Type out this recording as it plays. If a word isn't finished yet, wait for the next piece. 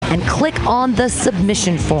and click on the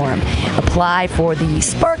submission form. Apply for the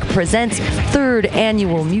Spark Presents 3rd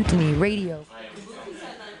Annual Mutiny Radio.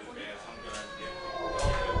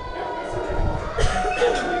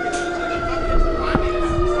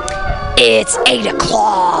 It's 8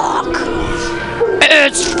 o'clock.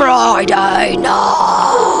 It's Friday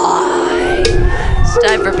night. It's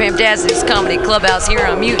time for Fantastic's Comedy Clubhouse here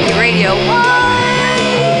on Mutiny Radio.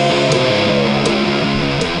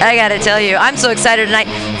 I gotta tell you, I'm so excited tonight.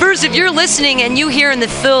 First, if you're listening and you hear in the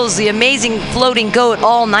Phils the amazing Floating Goat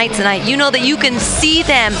all night tonight, you know that you can see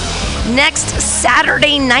them next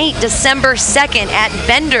Saturday night, December 2nd at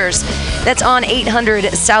Vendors. That's on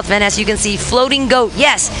 800 South Van Ness. You can see Floating Goat.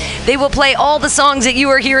 Yes, they will play all the songs that you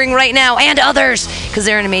are hearing right now and others because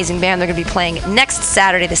they're an amazing band. They're going to be playing next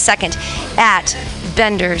Saturday, the 2nd, at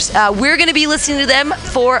Vendors. We're going to be listening to them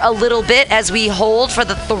for a little bit as we hold for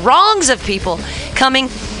the throngs of people coming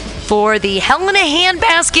for the Hell in a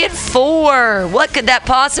Handbasket 4. What could that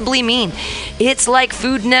possibly mean? It's like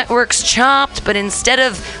Food Network's Chopped, but instead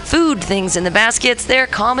of food things in the baskets, they're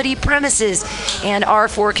comedy premises. And our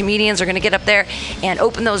 4 comedians are going to get up there and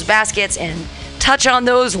open those baskets and touch on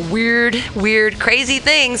those weird, crazy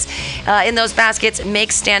things in those baskets,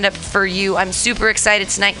 make stand-up for you. I'm super excited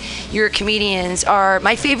tonight. Your comedians are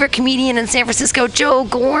my favorite comedian in San Francisco, Joe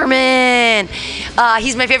Gorman.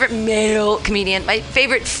 He's my favorite male comedian. My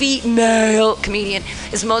favorite female comedian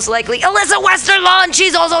is most likely Alyssa Westerlund.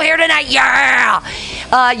 She's also here tonight. Yeah!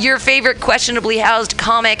 Your favorite questionably housed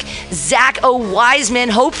comic, Zach O. Wiseman,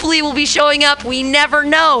 hopefully will be showing up. We never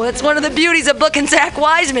know. That's one of the beauties of booking Zach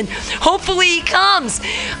Wiseman. Hopefully he comes.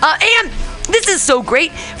 And this is so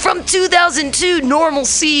great. From 2002,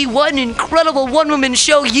 Normalcy, what an incredible one-woman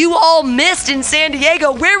show you all missed in San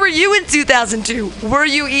Diego. Where were you in 2002? Were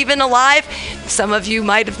you even alive? Some of you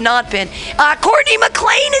might have not been. Courtney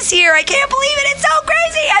McLean is here. I can't believe it. It's so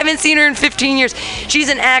crazy. I haven't seen her in 15 years. She's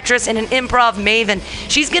an actress and an improv maven.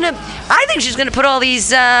 I think she's gonna put all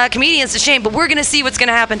these comedians to shame, but we're gonna see what's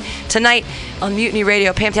gonna happen tonight on Mutiny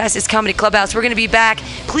Radio, Fantastic's Comedy Clubhouse. We're gonna be back.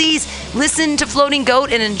 Please listen to Floating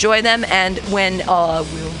Goat and enjoy them, and when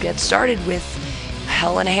we'll get started with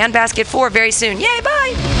Hell in a Handbasket 4 very soon. Yay,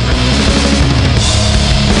 bye!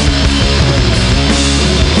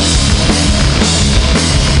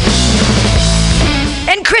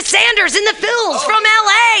 And Chris Sanders in the Phils from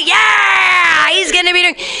LA. Yeah! He's going to be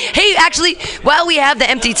doing... Hey, actually, while we have the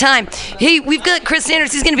empty time, hey, we've got Chris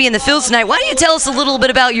Sanders. He's going to be in the Phils tonight. Why don't you tell us a little bit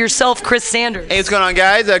about yourself, Chris Sanders? Hey, what's going on,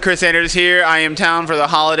 guys? Chris Sanders here. I am in town for the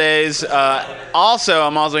holidays.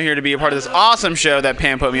 I'm also here to be a part of this awesome show that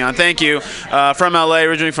Pam put me on. Thank you. From LA,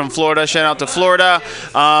 originally from Florida. Shout out to Florida.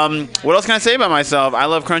 What else can I say about myself? I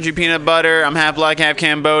love crunchy peanut butter. I'm half black, half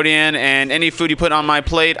Cambodian, and any food you put on my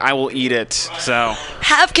plate, I will eat it. So...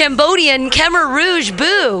 Half Cambodian, Khmer Rouge,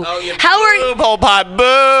 boo. Oh, yeah, Pol Pot,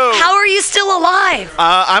 boo. How are you still alive?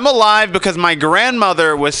 I'm alive because my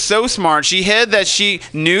grandmother was so smart. She hid that she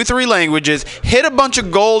knew 3 languages, hid a bunch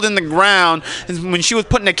of gold in the ground, and when she was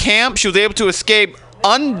put in a camp, she was able to escape,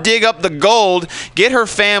 undig up the gold, get her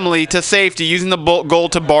family to safety using the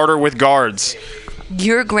gold to barter with guards.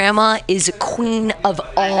 Your grandma is a queen of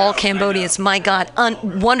all Cambodians. My God,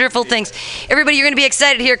 wonderful things. Everybody, you're going to be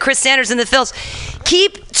excited to hear Chris Sanders in the Phils.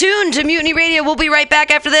 Keep tuned to Mutiny Radio. We'll be right back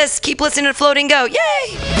after this. Keep listening to Floating Goat.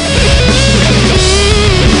 Yay!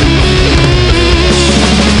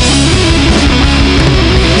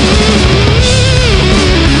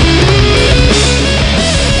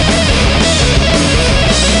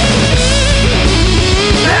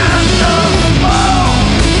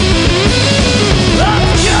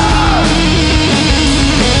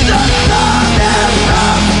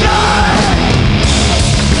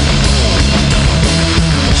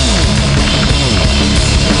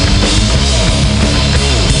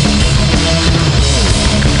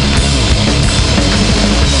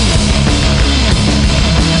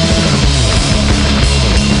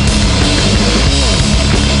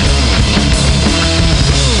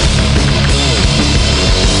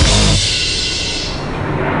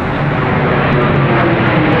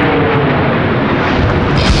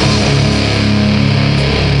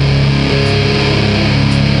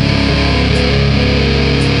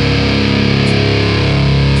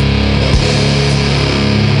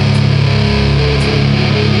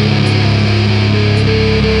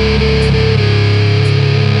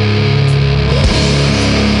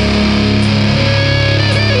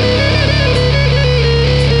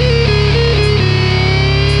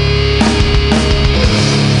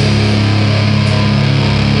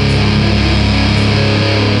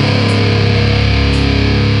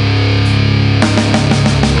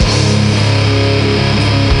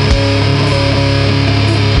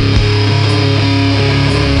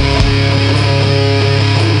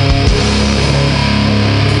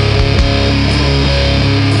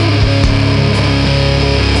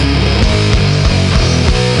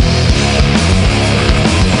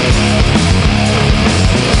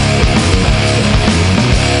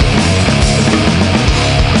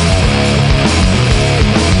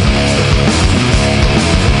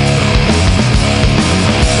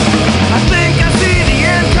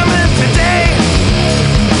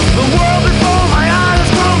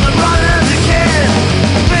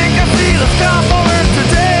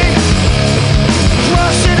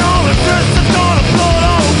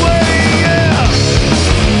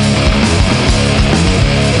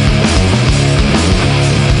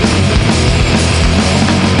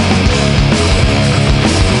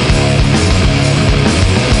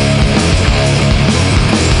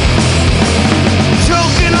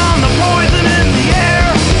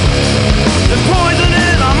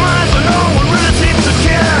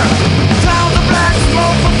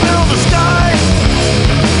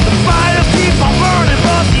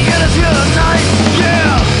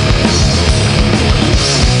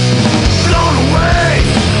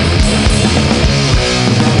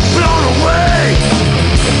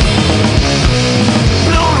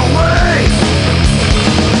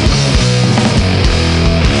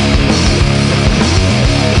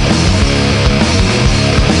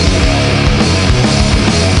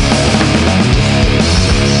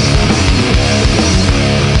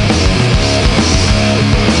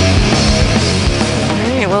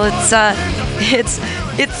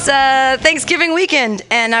 It's Thanksgiving weekend,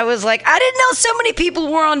 and I was like, I didn't know so many people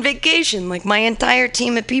were on vacation. Like, my entire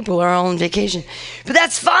team of people are all on vacation. But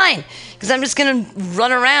that's fine, because I'm just going to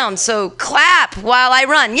run around. So clap while I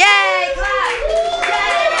run. Yay, clap!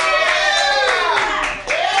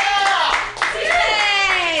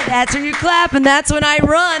 Yay! That's when you clap, and that's when I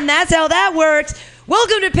run. That's how that works.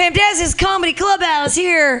 Welcome to Pamtastic's Comedy Clubhouse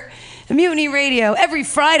here at Mutiny Radio every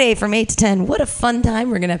Friday from 8 to 10. What a fun time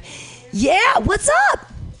we're going to have. Yeah, what's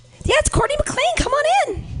up? Yeah, it's Courtney McLean. Come on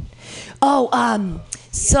in. Oh,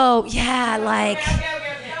 so, yeah, like,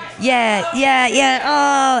 yeah.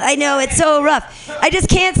 Oh, I know, it's so rough. I just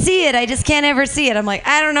can't see it. I just can't ever see it. I'm like,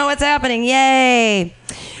 I don't know what's happening. Yay.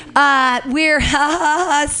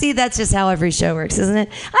 See, that's just how every show works, isn't it?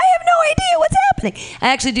 I have no idea what's happening. I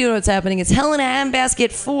actually do know what's happening. It's Helena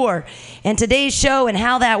Handbasket 4. And today's show and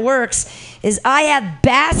how that works is I have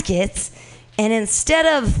baskets. And instead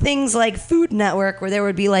of things like Food Network, where there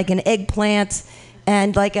would be like an eggplant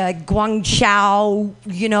and like a guangzhou,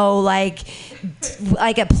 you know, like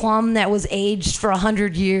a plum that was aged for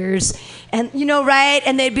 100 years, and you know, right?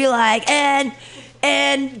 And they'd be like, and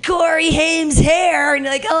Corey Haim's hair, and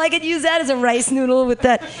you're like, oh, I could use that as a rice noodle with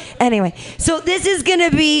that. Anyway, so this is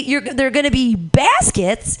gonna be they're gonna be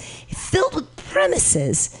baskets filled with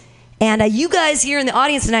premises, and you guys here in the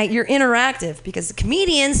audience tonight, you're interactive because the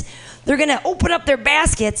comedians. They're going to open up their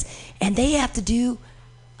baskets, and they have to do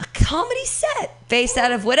a comedy set based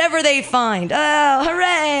out of whatever they find. Oh,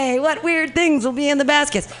 hooray! What weird things will be in the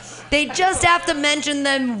baskets? They just have to mention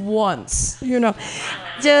them once, you know.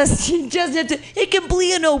 Just have to. It can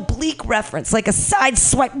be an oblique reference, like a side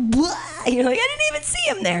swipe. Blah, you're like, I didn't even see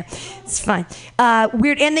him there. It's fine.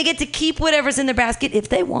 Weird, and they get to keep whatever's in their basket if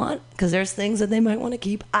they want, because there's things that they might want to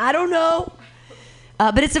keep. I don't know.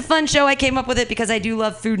 But it's a fun show. I came up with it because I do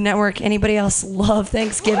love Food Network. Anybody else love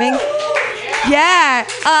Thanksgiving? Yeah.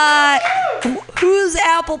 Whose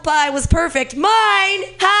apple pie was perfect? Mine.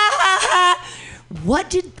 Ha ha ha. What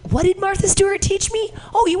did Martha Stewart teach me?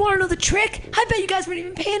 Oh, you want to know the trick? I bet you guys weren't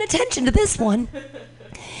even paying attention to this one.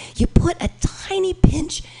 You put a tiny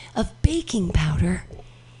pinch of baking powder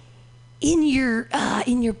in your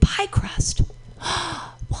pie crust.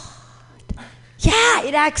 Yeah,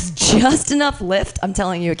 it acts just enough lift. I'm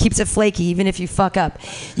telling you, it keeps it flaky even if you fuck up.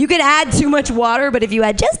 You can add too much water, but if you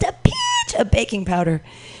add just a pinch of baking powder,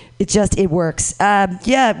 it works.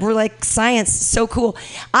 Yeah, we're like science, so cool.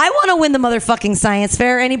 I want to win the motherfucking science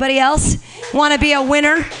fair. Anybody else want to be a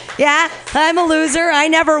winner? Yeah, I'm a loser. I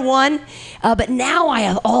never won. But now I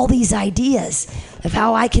have all these ideas of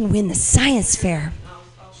how I can win the science fair.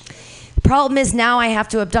 The problem is now I have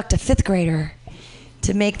to abduct a 5th grader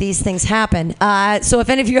to make these things happen. So if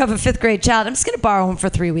any of you have a 5th grade child, I'm just going to borrow them for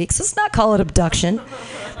 3 weeks. Let's not call it abduction.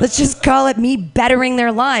 Let's just call it me bettering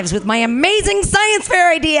their lives with my amazing science fair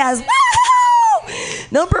ideas. Woo!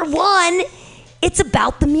 Number 1, it's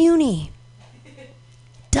about the Muni.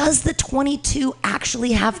 Does the 22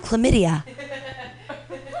 actually have chlamydia?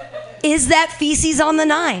 Is that feces on the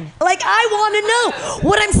 9? Like, I want to know.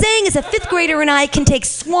 What I'm saying is a 5th grader and I can take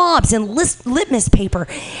swabs and litmus paper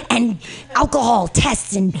and alcohol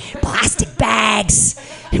tests and plastic bags,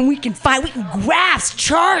 and we can graph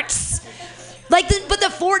charts. But the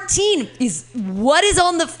 14 is what is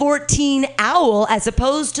on the 14 owl as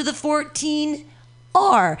opposed to the 14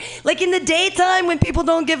 R. Like in the daytime when people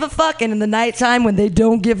don't give a fuck, and in the nighttime when they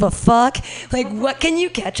don't give a fuck. Like, what can you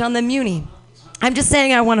catch on the Muni? I'm just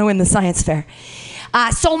saying I want to win the science fair.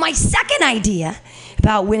 So my second idea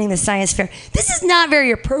about winning the science fair, this is not very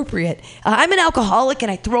appropriate. I'm an alcoholic and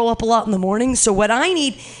I throw up a lot in the morning, so what I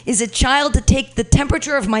need is a child to take the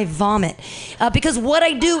temperature of my vomit. Because what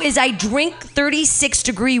I do is I drink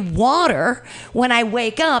 36-degree water when I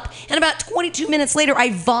wake up, and about 22 minutes later I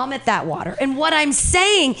vomit that water. And what I'm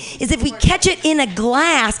saying is if we catch it in a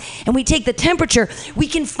glass and we take the temperature, we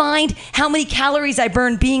can find how many calories I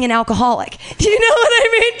burn being an alcoholic. Do you know what I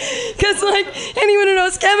mean? Because like anyone who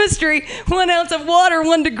knows chemistry, 1 ounce of water,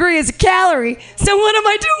 1 degree is a calorie. So what am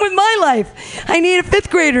I doing with my life? I need a 5th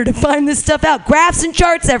grader to find this stuff out. Graphs and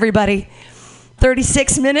charts, everybody.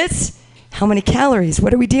 36 minutes. How many calories?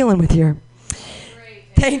 What are we dealing with here?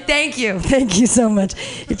 Thank you. Thank you so much.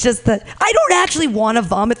 It's just that I don't actually want to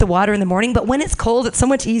vomit the water in the morning, but when it's cold, it's so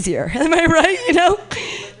much easier. Am I right? You know?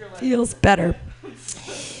 Feels better.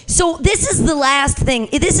 So this is the last thing.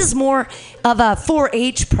 This is more of a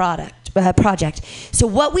 4-H project. So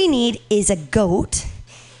what we need is a goat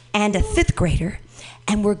and a 5th grader,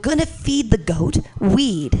 and we're going to feed the goat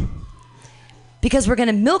weed because we're going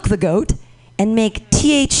to milk the goat and make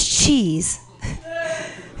TH cheese.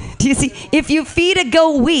 Do you see? If you feed a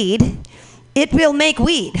goat weed, it will make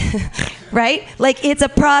weed, right? Like, it's a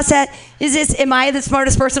process. Am I the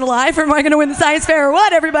smartest person alive, or am I going to win the science fair or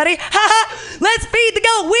what, everybody? Let's feed the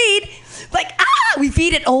goat weed. Like, we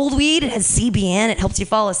feed it old weed. It has CBN. It helps you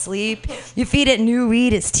fall asleep. You feed it new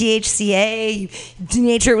weed. It's THCA. You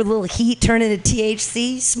denature it with a little heat, turn it into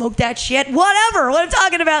THC. Smoke that shit. Whatever. What I'm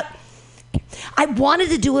talking about. I wanted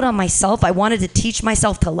to do it on myself. I wanted to teach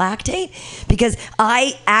myself to lactate because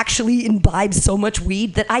I actually imbibe so much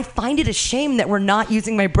weed that I find it a shame that we're not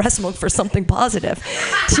using my breast milk for something positive.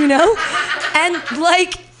 You know? And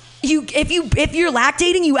like, if you're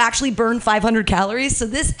lactating, you actually burn 500 calories. So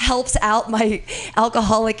this helps out my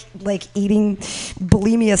alcoholic like eating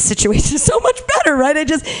bulimia situation so much better, right?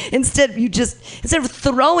 Instead of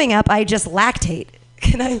throwing up, I just lactate.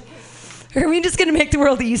 Are we just gonna make the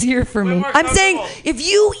world easier for me? I'm saying if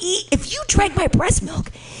you drank my breast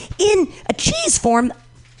milk in a cheese form,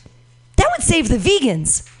 that would save the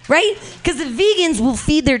vegans. Right? Because the vegans will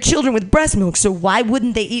feed their children with breast milk, so why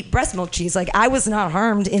wouldn't they eat breast milk cheese? Like, I was not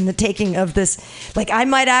harmed in the taking of this. Like, I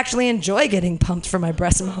might actually enjoy getting pumped for my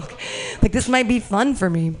breast milk. Like, this might be fun for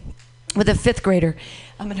me. With a 5th grader,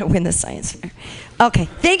 I'm going to win the science fair. Okay,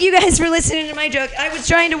 thank you guys for listening to my joke. I was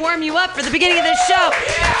trying to warm you up for the beginning of this show.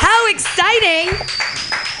 How exciting!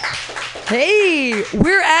 Hey,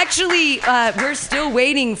 we're still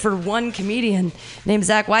waiting for one comedian named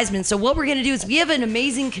Zach Wiseman. So what we're going to do is we have an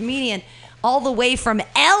amazing comedian all the way from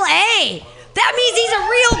L.A. That means he's a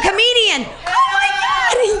real comedian. Oh my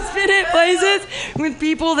God, he's been at places with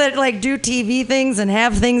people that like do TV things and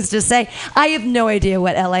have things to say. I have no idea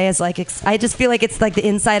what L.A. is like. I just feel like it's like the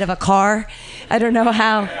inside of a car. I don't know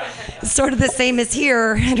how. It's sort of the same as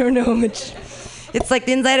here. I don't know much. It's like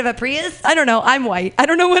the inside of a Prius. I don't know. I'm white. I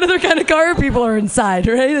don't know what other kind of car people are inside,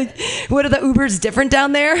 right? Like, what are the Ubers different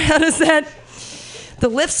down there? How does that? The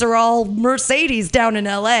lifts are all Mercedes down in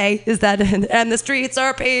L.A. Is that? And the streets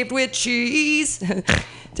are paved with cheese.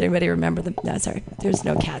 Does anybody remember them? No, sorry. There's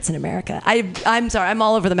no cats in America. I'm sorry. I'm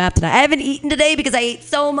all over the map tonight. I haven't eaten today because I ate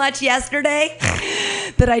so much yesterday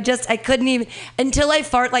that I couldn't even, until I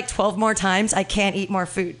fart like 12 more times, I can't eat more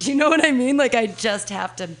food. Do you know what I mean? Like, I just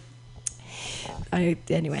have to.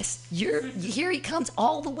 Anyways, here he comes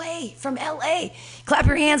all the way from L.A. Clap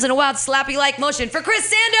your hands in a wild slappy-like motion for Chris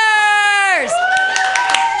Sanders!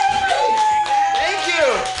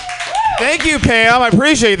 Thank you, Pam. I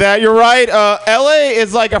appreciate that. You're right. L.A.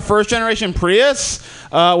 is like a first-generation Prius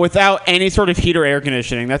without any sort of heat or air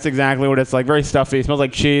conditioning. That's exactly what it's like. Very stuffy. It smells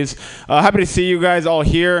like cheese. Happy to see you guys all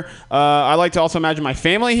here. I like to also imagine my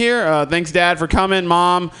family here. Thanks, Dad, for coming.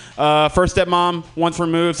 Mom, first stepmom, once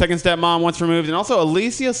removed. Second stepmom, once removed. And also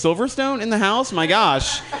Alicia Silverstone in the house. My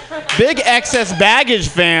gosh. Big Excess Baggage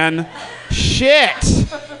fan. Shit.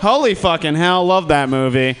 Holy fucking hell. Love that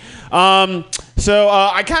movie. So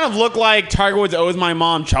I kind of look like Tiger Woods owes my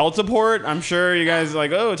mom child support. I'm sure you guys are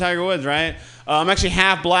like, oh, Tiger Woods, right? I'm actually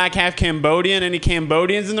half black, half Cambodian. Any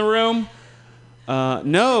Cambodians in the room?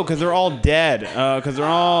 No, because they're all dead.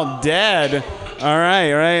 All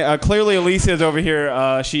right. Clearly, Alicia's over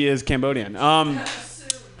here. She is Cambodian.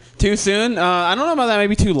 Too soon? I don't know about that.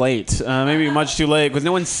 Maybe too late. Maybe much too late because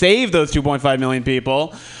no one saved those 2.5 million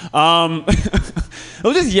people. It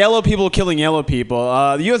was just yellow people killing yellow people.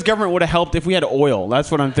 The U.S. government would have helped if we had oil. That's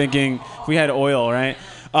what I'm thinking. If we had oil, right?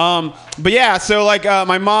 But yeah, so like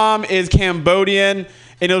my mom is Cambodian,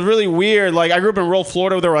 and it was really weird. Like I grew up in rural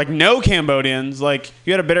Florida where there were like no Cambodians. Like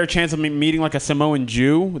you had a better chance of meeting like a Samoan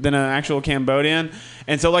Jew than an actual Cambodian.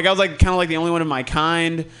 And so like I was like kind of like the only one of my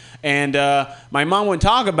kind. And my mom wouldn't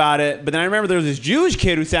talk about it. But then I remember there was this Jewish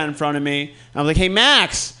kid who sat in front of me. I was like, hey,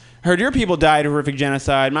 Max, heard your people died horrific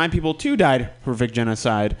genocide. My people, too, died horrific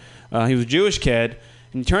genocide. He was a Jewish kid.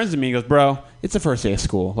 And he turns to me and goes, bro, it's the first day of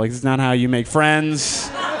school. Like, this is not how you make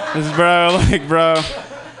friends. This is, bro,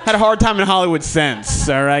 had a hard time in Hollywood since.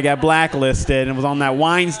 All right, got blacklisted and was on that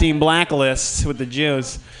Weinstein blacklist with the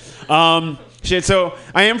Jews. Shit, so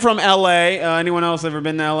I am from L.A. Anyone else ever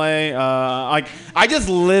been to L.A.? I just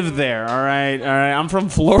live there, all right? I'm from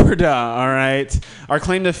Florida, all right? Our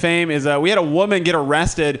claim to fame is we had a woman get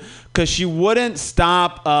arrested because she wouldn't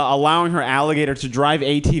stop allowing her alligator to drive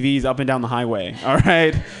ATVs up and down the highway, all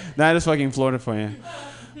right? That is fucking Florida for you.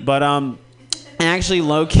 But actually,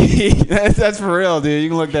 low-key, that's for real, dude. You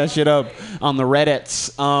can look that shit up on the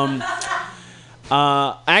Reddits.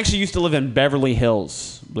 I actually used to live in Beverly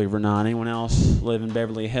Hills. Believe it or not, anyone else live in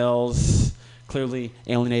Beverly Hills? Clearly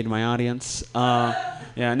alienated my audience.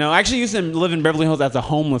 Yeah, no, I actually used to live in Beverly Hills as a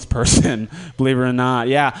homeless person, believe it or not.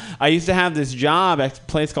 Yeah, I used to have this job at a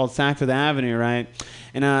place called Sackford Avenue, right?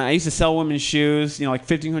 and I used to sell women's shoes, like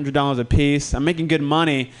 $1,500 a piece. I'm making good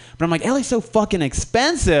money, but I'm like, LA's so fucking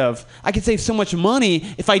expensive. I could save so much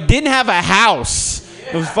money if I didn't have a house.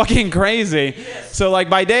 It was fucking crazy. So like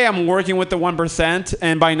by day I'm working with the 1%,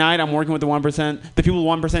 and by night I'm working with the 1%. The people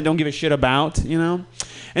 1% don't give a shit about, And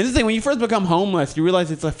this is the thing, when you first become homeless, you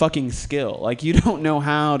realize it's a fucking skill. Like you don't know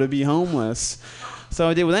how to be homeless. So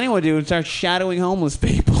I did what anyone would do, start shadowing homeless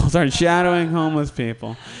people.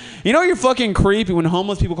 You're fucking creepy when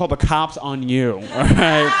homeless people call the cops on you, all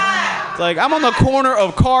right? It's like, I'm on the corner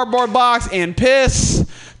of Cardboard Box and Piss.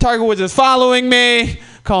 Tiger Woods is following me.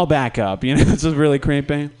 Call back up, It's just really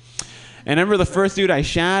creepy. And I remember the first dude I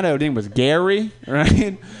shadowed, his name was Gary, right?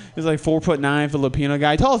 He was like 4'9" Filipino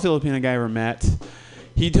guy, tallest Filipino guy I ever met.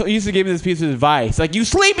 He used to give me this piece of advice, like, you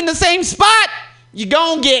sleep in the same spot, you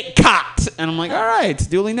gon' get caught. And I'm like, all right,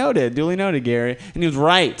 duly noted, Gary. And he was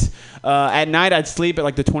right. At night, I'd sleep at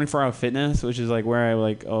like the 24-hour fitness, which is like where I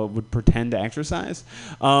would pretend to exercise.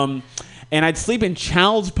 And I'd sleep in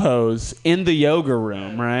child's pose in the yoga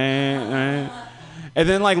room, right? And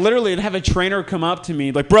then like literally I'd have a trainer come up to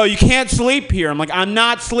me like, bro, you can't sleep here. I'm like, I'm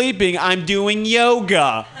not sleeping, I'm doing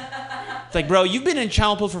yoga. It's like, bro, you've been in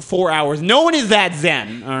child pose for 4 hours. No one is that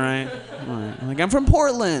zen, all right? I'm like, I'm from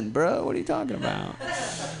Portland, bro. What are you talking about?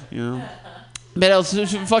 But it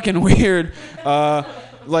was fucking weird.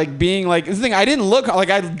 Like being like, this thing, I didn't look like,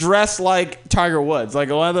 I dressed like Tiger Woods. Like,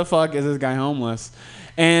 why the fuck is this guy homeless?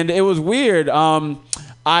 And it was weird.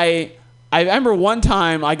 I remember one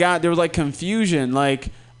time there was like confusion. Like,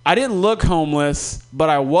 I didn't look homeless, but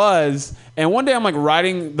I was. And one day I'm like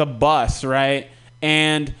riding the bus, right?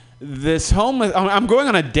 And this homeless, I'm going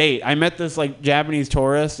on a date. I met this like Japanese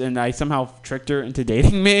tourist, and I somehow tricked her into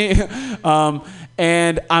dating me.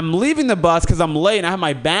 And I'm leaving the bus because I'm late, and I have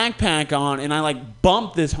my backpack on, and I like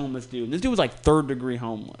bumped this homeless dude. And this dude was like 3rd degree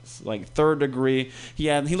homeless, like 3rd degree.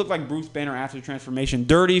 He looked like Bruce Banner after transformation.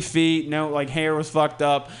 Dirty feet, like hair was fucked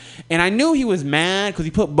up. And I knew he was mad because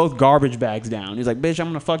he put both garbage bags down. He's like, bitch, I'm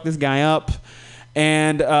gonna fuck this guy up.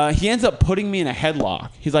 And he ends up putting me in a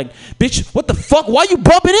headlock. He's like, bitch, what the fuck? Why you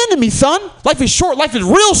bumping into me, son? Life is short. Life is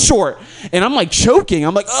real short. And I'm like choking.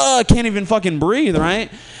 I'm like, I can't even fucking breathe,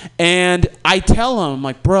 right? And I tell him, I'm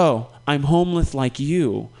like, bro, I'm homeless like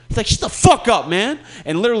you. He's like, shut the fuck up, man.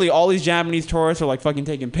 And literally all these Japanese tourists are like fucking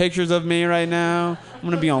taking pictures of me right now. I'm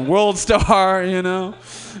going to be on World Star,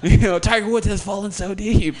 Tiger Woods has fallen so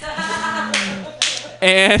deep.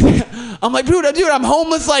 And I'm like, dude, I'm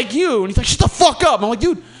homeless like you. And he's like, shut the fuck up. I'm like,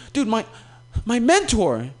 dude, my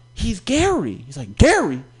mentor, he's Gary. He's like,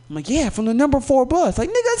 Gary? I'm like, yeah, from the number 4 bus. Like,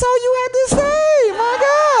 nigga, that's all you had to say. My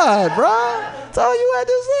God, bro. That's all you had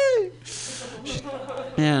to say.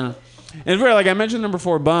 Yeah. And it's weird, like, I mentioned number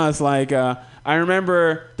 4 bus. Like, I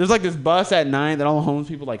remember there's like this bus at night that all the homeless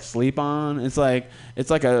people like sleep on. It's like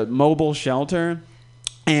a mobile shelter.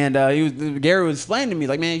 And Gary was explaining to me,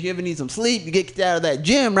 like, man, if you ever need some sleep, you get kicked out of that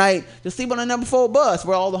gym, right? Just sleep on a number 4 bus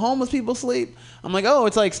where all the homeless people sleep. I'm like, oh,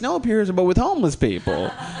 it's like Snowpiercer, but with homeless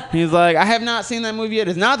people. He's like, I have not seen that movie yet.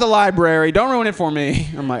 It's not The Library. Don't ruin it for me.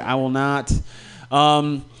 I'm like, I will not.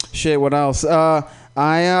 Shit, what else? I'll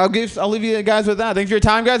leave you guys with that. Thanks for your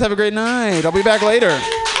time, guys. Have a great night. I'll be back later.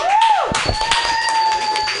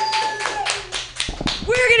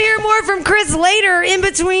 More from Chris later, in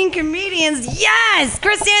between comedians. Yes,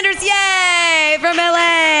 Chris Sanders, yay, from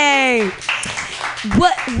LA.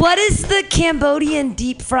 What is the Cambodian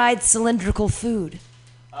deep fried cylindrical food?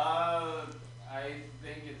 I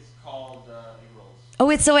think it's called egg rolls. Oh,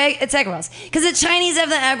 it's egg rolls. Because the Chinese have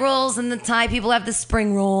the egg rolls, and the Thai people have the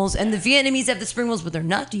spring rolls, and the Vietnamese have the spring rolls, but they're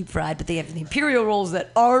not deep fried, but they have the imperial rolls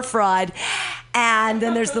that are fried. And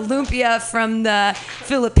then there's the lumpia from the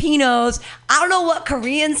Filipinos. I don't know what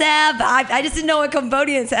Koreans have. I just didn't know what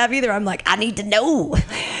Cambodians have either. I'm like, I need to know.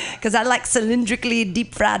 Because I like cylindrically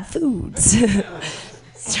deep fried foods.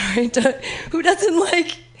 Sorry, who doesn't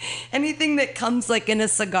like anything that comes like in a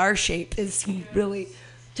cigar shape is really...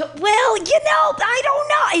 Well, I don't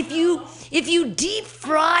know. If you deep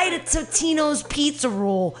fried a Totino's pizza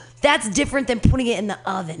roll, that's different than putting it in the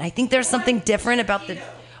oven. I think there's something different about the...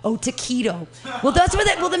 Oh, taquito. Well, that's where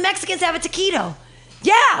the Mexicans have a taquito.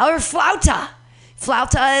 Yeah, or flauta.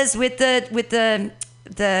 Flauta is with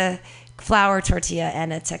the flour tortilla,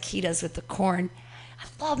 and a taquitos with the corn.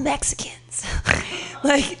 I love Mexicans.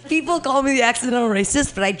 Like, people call me the accidental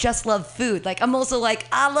racist, but I just love food. Like, I'm also like,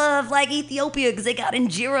 I love like Ethiopia because they got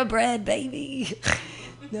injera bread, baby.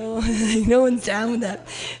 No one's down with that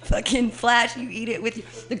fucking flash. You eat it with you.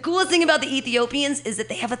 The coolest thing about the Ethiopians is that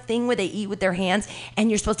they have a thing where they eat with their hands, and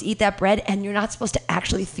you're supposed to eat that bread, and you're not supposed to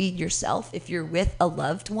actually feed yourself. If you're with a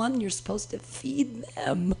loved one, you're supposed to feed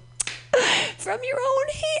them. from your own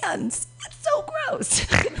hands. That's so gross.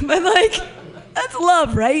 But like, that's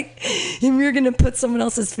love, right? If you're gonna put someone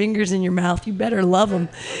else's fingers in your mouth, you better love them,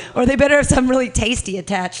 or they better have something really tasty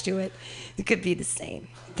attached to it. It could be the same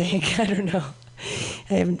thing. I don't know.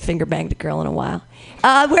 I haven't finger banged a girl in a while.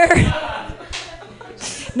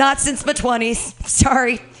 Not since my 20s.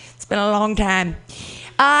 Sorry, it's been a long time.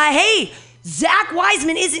 Hey, Zach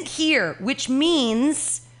Wiseman isn't here, which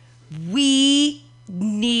means we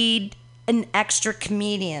need an extra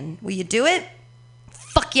comedian. Will you do it?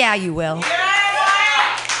 Fuck yeah, you will.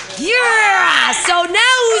 Yeah! So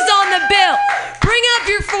now who's on the bill? Bring up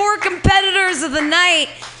your 4 competitors of the night.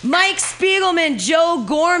 Mike Spiegelman, Joe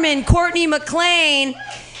Gorman, Courtney McLean,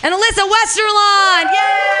 and Alyssa Westerlund.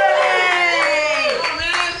 Yay!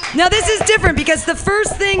 Now this is different because the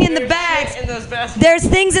first thing in the bags, there's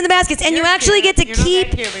things in the baskets, and you actually get to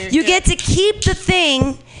keep. You get to keep the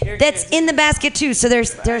thing that's in the basket too. So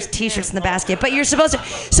there's t-shirts in the basket, but you're supposed to.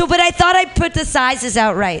 So, but I thought I'd put the sizes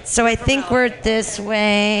out right. So I think we're this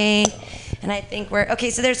way. And I think we're, okay,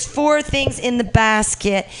 so there's 4 things in the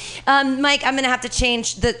basket. Mike, I'm going to have to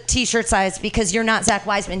change the t-shirt size because you're not Zach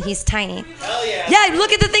Wiseman. He's tiny. Hell yeah. Yeah,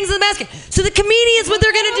 look at the things in the basket. So the comedians, what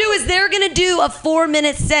they're going to do is they're going to do a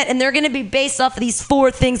 4-minute set, and they're going to be based off of these 4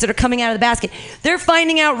 things that are coming out of the basket. They're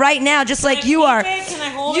finding out right now, just like you are. Can I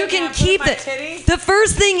hold you it? can keep it. The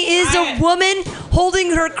first thing is a woman holding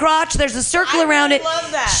her crotch. There's a circle around it. love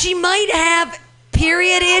that. She might have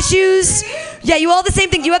period issues. Yeah, you all the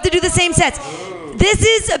same thing. You have to do the same sets. This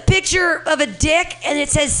is a picture of a dick, and it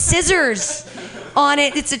says scissors on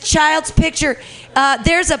it. It's a child's picture.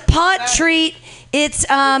 There's a pot treat. It's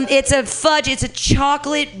a fudge. It's a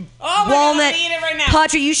chocolate walnut God, I'm gonna eat it right now.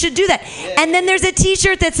 pot treat. You should do that. And then there's a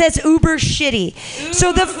T-shirt that says Uber Shitty.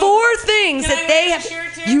 So the 4 things Can that I they wear have, the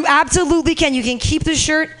shirt too? you absolutely can. You can keep the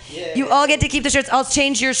shirt. You all get to keep the shirts. I'll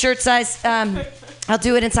change your shirt size. I'll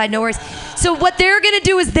do it inside, no worries. So what they're going to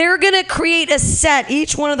do is they're going to create a set,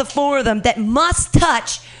 each one of the 4 of them, that must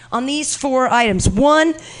touch on these 4 items.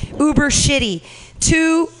 1, Uber Shitty.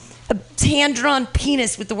 2, a hand-drawn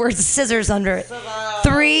penis with the words scissors under it.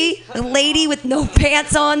 3, a lady with no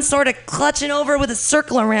pants on, sort of clutching over with a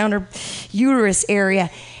circle around her uterus area.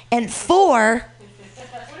 And 4,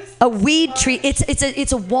 a weed treat.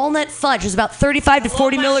 It's a walnut fudge. There's about 35 to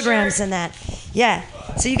 40 milligrams in that. Yeah.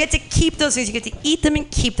 So you get to keep those things. You get to eat them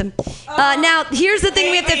and keep them. Now, here's the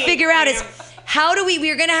thing we have to figure out is how do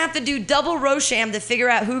we're going to have to do double Rosham to figure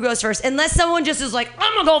out who goes first. Unless someone just is like,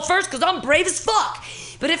 I'm going to go first because I'm brave as fuck.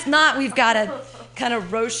 But if not, we've got to kind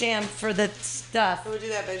of Rosham for the stuff. We'll do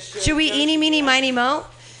that, but Should we eeny, meeny, miny, mo?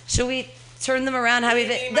 Should we turn them around? How we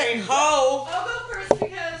Ho! I'll go first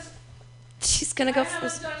because She's going to go I haven't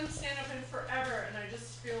first. done stand-up in forever, and I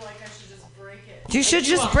just feel like I should just break it. You should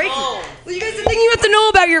just break it. Well, you guys, the thing you have to know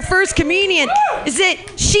about your first comedian is that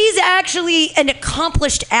she's actually an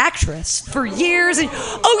accomplished actress for years. And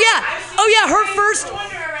her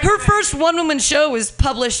first one-woman show was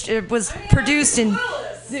published. It was produced in.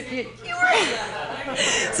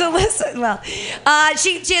 So listen, well,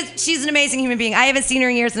 she's an amazing human being. I haven't seen her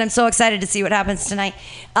in years, and I'm so excited to see what happens tonight.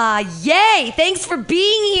 Yay! Thanks for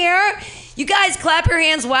being here. You guys clap your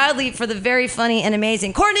hands wildly for the very funny and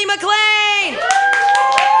amazing Courtney McLean.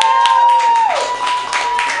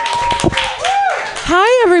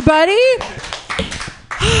 Hi, everybody.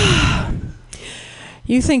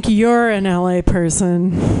 You think you're an LA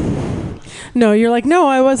person. No, you're like, no,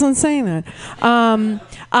 I wasn't saying that.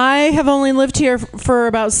 I have only lived here for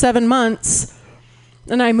about 7 months,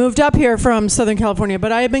 and I moved up here from Southern California,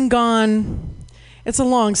 but I have been gone. It's a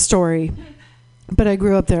long story, but I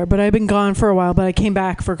grew up there. But I've been gone for a while, but I came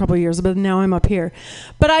back for a couple of years, but now I'm up here.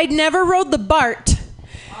 But I'd never rode the BART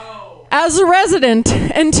as a resident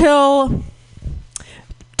until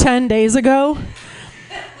 10 days ago.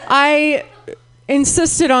 I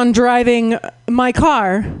insisted on driving my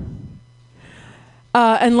car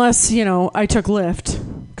unless, I took Lyft,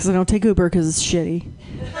 because I don't take Uber because it's shitty.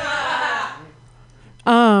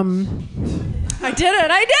 I did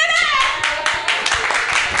it!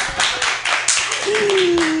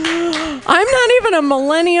 I'm not even a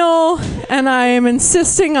millennial, and I am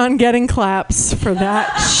insisting on getting claps for that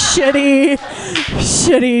shitty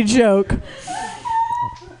joke.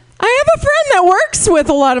 I have a friend that works with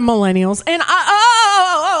a lot of millennials, and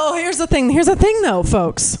here's the thing though,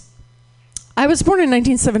 folks. I was born in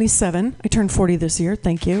 1977. I turned 40 this year.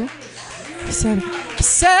 Thank you.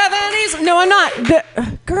 70s. No, I'm not.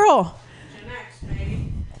 Girl.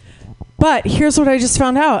 But here's what I just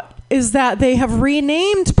found out, is that they have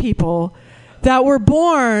renamed people that were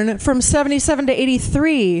born from 77 to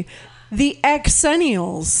 83 the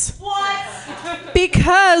Xennials. What?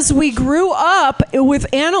 Because we grew up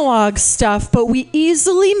with analog stuff, but we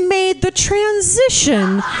easily made the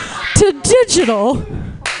transition to digital.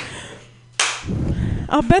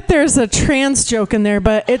 I'll bet there's a trans joke in there,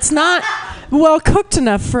 but it's not well cooked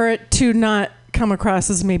enough for it to not come across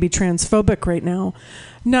as maybe transphobic right now.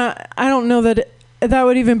 I don't know that that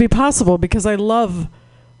would even be possible because I love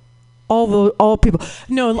all people.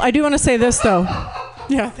 No, I do want to say this though.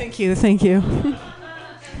 Yeah, thank you.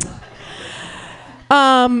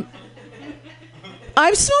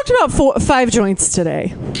 I've smoked about 5 joints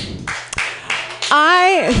today.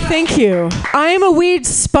 Thank you. I am a weed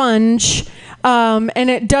sponge, and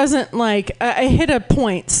it doesn't I hit a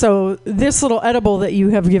point. So this little edible that you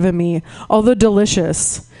have given me, although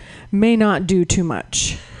delicious, may not do too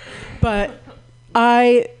much. But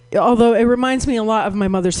although it reminds me a lot of my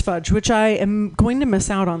mother's fudge, which I am going to miss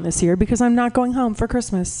out on this year because I'm not going home for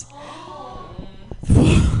Christmas.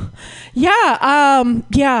 I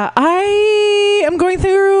am going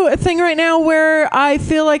through a thing right now where I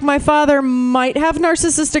feel like my father might have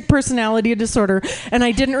narcissistic personality disorder, and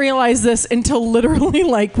I didn't realize this until literally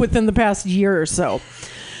within the past year or so.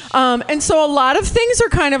 And so a lot of things are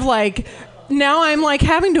kind of now I'm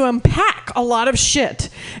having to unpack a lot of shit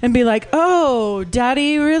and be like, oh,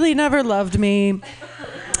 daddy really never loved me.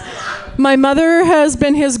 My mother has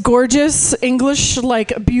been his gorgeous English,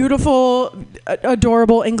 beautiful,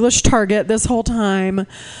 adorable English target this whole time.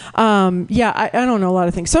 I don't know a lot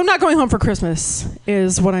of things. So I'm not going home for Christmas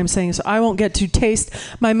is what I'm saying. So I won't get to taste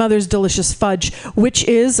my mother's delicious fudge, which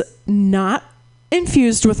is not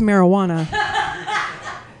infused with marijuana.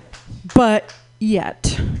 But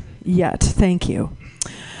yet, thank you.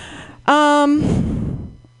 I've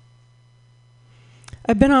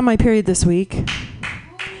been on my period this week.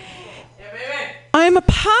 I'm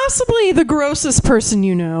possibly the grossest person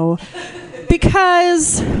you know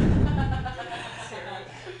because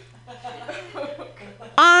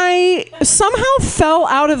I somehow fell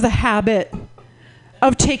out of the habit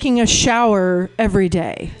of taking a shower every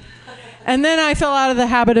day. And then I fell out of the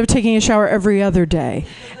habit of taking a shower every other day.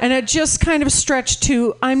 And it just kind of stretched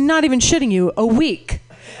to, I'm not even shitting you, a week.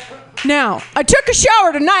 Now, I took a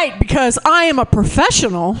shower tonight because I am a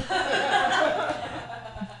professional.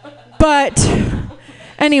 But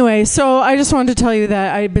anyway, so I just wanted to tell you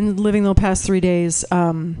that I've been living the past 3 days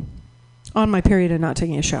on my period and not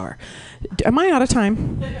taking a shower. Am I out of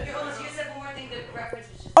time?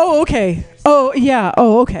 Oh, okay. Oh, yeah.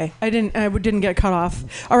 Oh, okay. I didn't get cut off.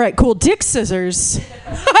 All right, cool. Dick scissors.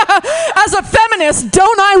 As a feminist,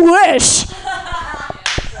 don't I wish?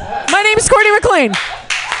 My name is Courtney McLean.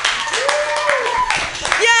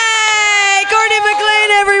 Yay! Courtney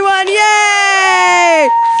McLean, everyone! Yay!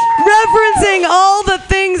 Referencing all the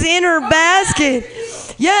things in her basket.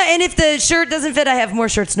 Yeah, and if the shirt doesn't fit, I have more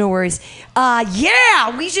shirts, no worries.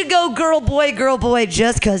 We should go girl, boy,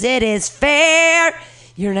 just because it is fair.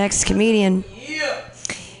 Your next comedian. Yeah.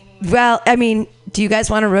 Well, I mean, do you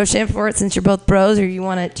guys want to roast him for it since you're both pros, or you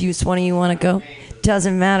want to? Do one of you want to go?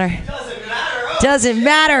 Doesn't matter. Doesn't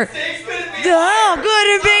matter. Oh,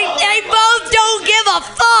 good. They both don't give a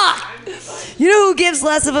fuck. You know who gives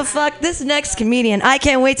less of a fuck? This next comedian. I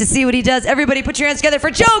can't wait to see what he does. Everybody put your hands together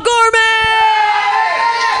for Joe Gorman!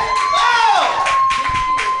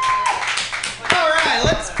 All right,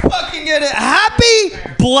 let's fucking get it. Happy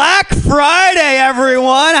Black Friday,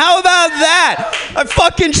 everyone. How about that? I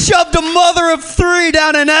fucking shoved a mother of 3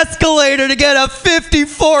 down an escalator to get a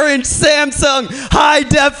 54-inch Samsung high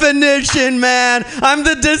definition, man. I'm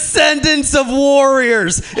the descendants of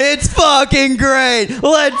warriors. It's fucking great.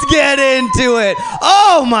 Let's get into it.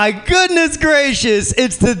 Oh my goodness gracious.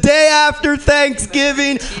 It's the day after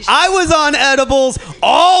Thanksgiving. I was on edibles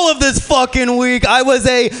all of this fucking week. I was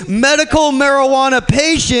a medical marijuana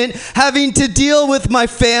patient having to deal with my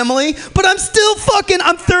family, but I'm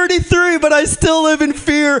 33, but I still live in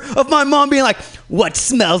fear of my mom being like, what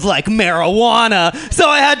smells like marijuana? So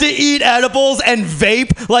I had to eat edibles and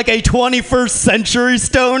vape like a 21st century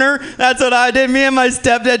stoner. That's what I did. Me and my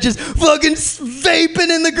stepdad just fucking vaping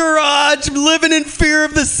in the garage, living in fear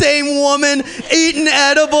of the same woman, eating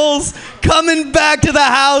edibles, coming back to the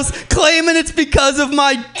house, claiming it's because of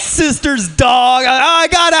my sister's dog. I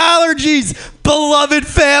got allergies. Beloved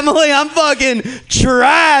family, I'm fucking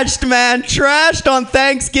trashed, man. Trashed on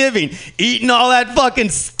Thanksgiving. Eating all that fucking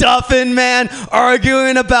stuffing, man.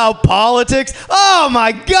 Arguing about politics. Oh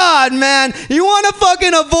my God, man. You want to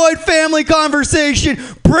fucking avoid family conversation?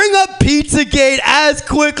 Bring up Pizzagate as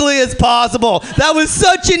quickly as possible. That was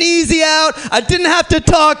such an easy out. I didn't have to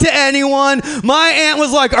talk to anyone. My aunt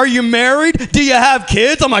was like, are you married? married? Do you have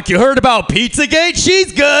kids? I'm like, you heard about Pizzagate?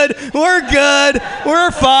 She's good. We're good.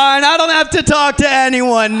 We're fine. I don't have to talk to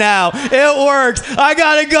anyone now. It works. I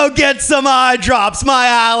gotta go get some eye drops. My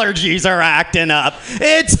allergies are acting up.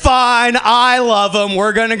 It's fine. I love them.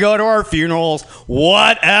 We're gonna go to our funerals.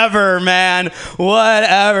 Whatever, man.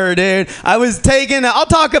 Whatever, dude. I'll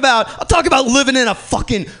talk about living in a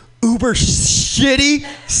fucking uber shitty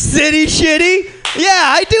city. Yeah,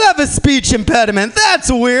 I do have a speech impediment.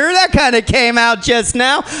 That's weird. That kind of came out just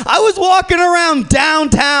now. I was walking around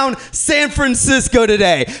downtown San Francisco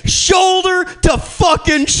today, shoulder to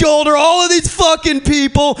fucking shoulder. All of these fucking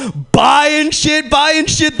people buying shit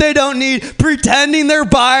they don't need, pretending they're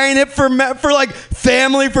buying it for like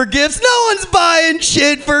family, for gifts. No one's buying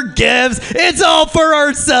shit for gifts. It's all for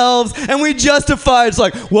ourselves. And we justify it's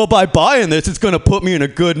like, well, by buying this, it's going to put me in a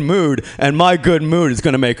good mood, and my good mood is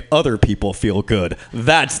going to make other people feel good.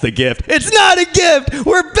 That's the gift. It's not a gift.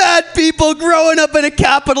 We're bad people growing up in a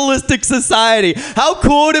capitalistic society. How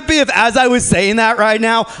cool would it be if, as I was saying that right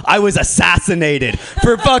now, I was assassinated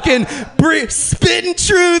for fucking spitting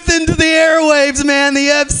truth into the airwaves, man. The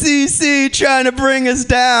FCC trying to bring us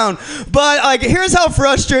down. But like, here's how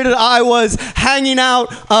frustrated I was hanging out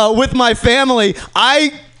with my family.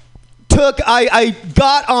 I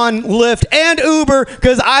got on Lyft and Uber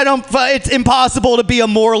because it's impossible to be a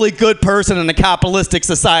morally good person in a capitalistic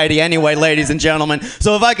society anyway, ladies and gentlemen.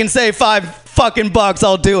 So if I can save $5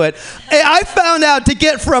 I'll do it. I found out to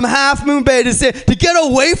get from Half Moon Bay to get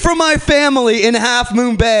away from my family in Half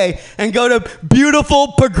Moon Bay and go to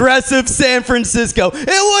beautiful, progressive San Francisco, it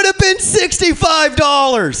would have been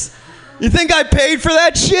 $65. You think I paid for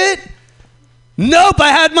that shit? Nope, I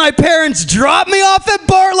had my parents drop me off at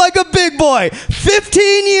BART like a big boy.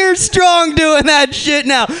 15 years strong doing that shit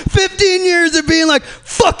now. 15 years of being like,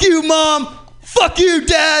 fuck you, Mom. Fuck you,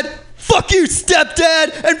 Dad. Fuck you,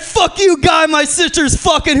 stepdad, and fuck you, guy my sister's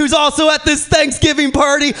fucking who's also at this Thanksgiving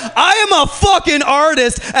party. I am a fucking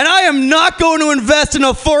artist, and I am not going to invest in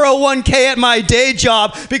a 401k at my day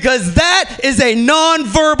job because that is a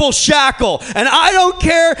non-verbal shackle. And I don't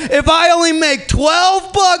care if I only make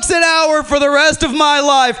 $12 an hour for the rest of my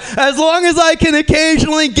life, as long as I can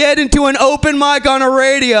occasionally get into an open mic on a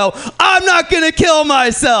radio, I'm not going to kill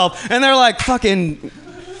myself. And they're like, fucking...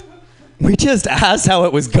 we just asked how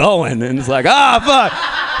it was going, and it's like, fuck.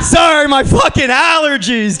 Sorry, my fucking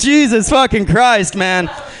allergies. Jesus fucking Christ, man.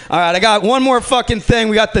 All right, I got one more fucking thing.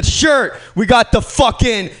 We got the shirt. We got the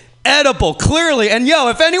fucking edible, clearly. And yo,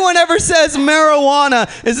 if anyone ever says marijuana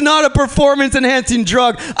is not a performance-enhancing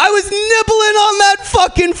drug, I was nibbling on that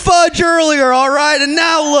fucking fudge earlier, all right? And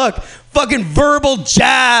now look, fucking verbal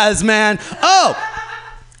jazz, man. Oh,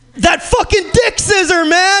 that fucking dick scissor,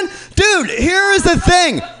 man. Dude, here is the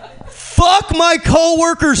thing. Fuck my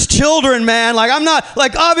coworkers' children, man. Like, I'm not,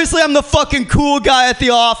 like, obviously I'm the fucking cool guy at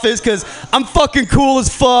the office because I'm fucking cool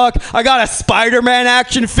as fuck. I got a Spider-Man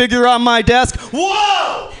action figure on my desk.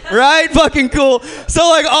 Whoa! Right? Fucking cool. So,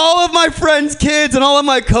 like, all of my friends' kids and all of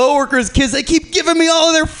my coworkers' kids, they keep giving me all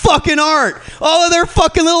of their fucking art. All of their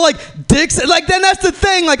fucking little, like, dicks. Like, then that's the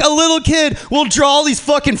thing. Like, a little kid will draw all these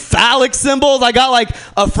fucking phallic symbols. I got, like,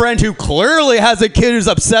 a friend who clearly has a kid who's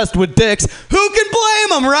obsessed with dicks. Who can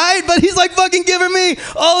blame him, right? But he's like fucking giving me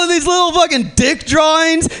all of these little fucking dick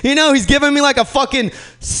drawings. You know, he's giving me like a fucking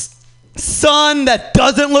sun that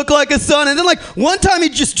doesn't look like a sun. And then like one time he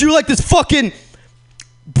just drew like this fucking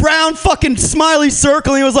brown fucking smiley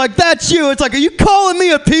circle. And he was like, that's you. It's like, are you calling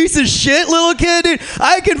me a piece of shit, little kid? Dude,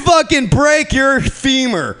 I can fucking break your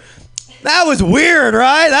femur. That was weird,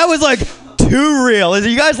 right? That was like too real.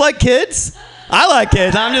 You guys like kids? I like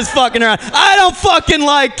kids. I'm just fucking around. I don't fucking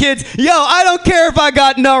like kids. Yo, I don't care if I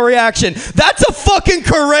got no reaction. That's a fucking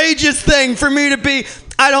courageous thing for me to be.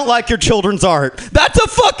 I don't like your children's art. That's a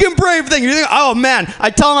fucking brave thing. You think, oh man,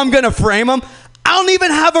 I tell them I'm going to frame them. I don't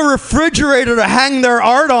even have a refrigerator to hang their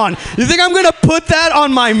art on. You think I'm going to put that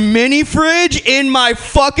on my mini fridge in my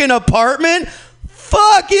fucking apartment?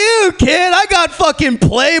 Fuck you, kid. I got fucking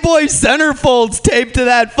Playboy centerfolds taped to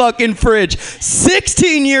that fucking fridge.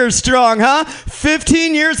 16 years strong, huh?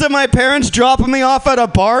 15 years of my parents dropping me off at a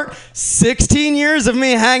BART. 16 years of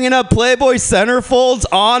me hanging up Playboy centerfolds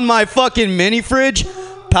on my fucking mini fridge.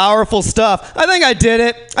 Powerful stuff. I think I did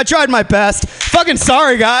it. I tried my best. Fucking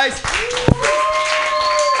sorry, guys.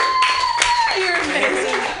 You're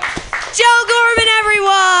amazing. Joe Gorman,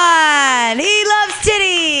 everyone. He loves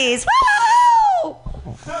titties. Woo!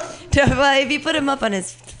 Well, if you put him up on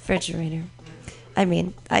his refrigerator, I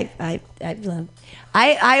mean, I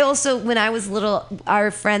also, when I was little, our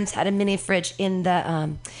friends had a mini fridge in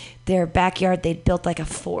the their backyard, they'd built like a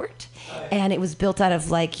fort. And it was built out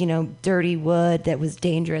of like, dirty wood that was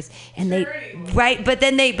dangerous. And but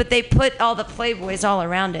they put all the Playboys all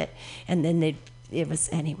around it. And then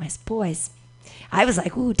anyways, boys. I was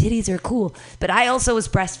like, ooh, titties are cool. But I also was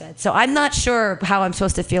breastfed. So I'm not sure how I'm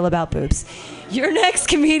supposed to feel about boobs. Your next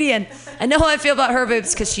comedian. I know how I feel about her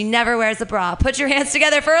boobs because she never wears a bra. Put your hands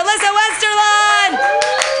together for Alyssa Westerlund!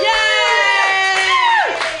 Yay!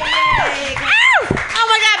 Oh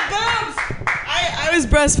my God, boobs! I was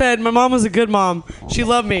breastfed. My mom was a good mom. She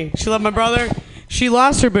loved me. She loved my brother. She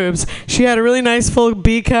lost her boobs. She had a really nice full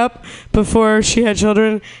B cup before she had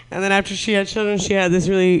children, and then after she had children, she had this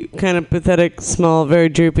really kind of pathetic, small, very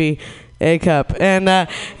droopy A cup. And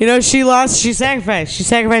she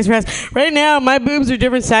sacrificed breasts. Right now, my boobs are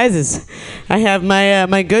different sizes. I have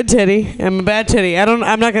my good titty and my bad titty.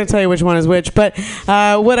 I'm not going to tell you which one is which, but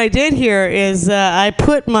what I did here is I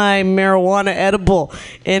put my marijuana edible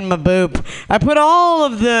in my boob. I put all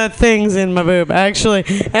of the things in my boob. Actually,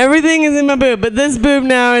 everything is in my boob, but this boob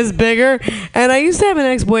now is bigger. And I used to have an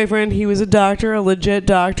ex-boyfriend. He was a doctor, a legit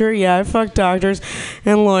doctor. Yeah, I fucked doctors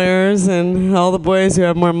and lawyers and all the boys who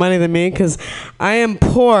have more money than me because I am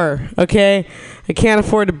poor, okay? I can't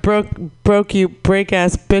afford to break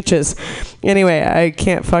ass bitches. Anyway, I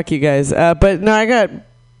can't fuck you guys. But no, I got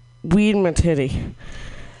weed in my titty.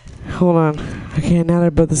 Hold on. Okay, now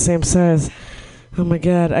they're both the same size. Oh my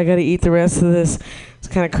God, I gotta eat the rest of this. It's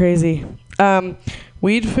kind of crazy.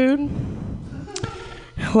 Weed food?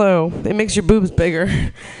 Hello. It makes your boobs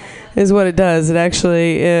bigger, is what it does. It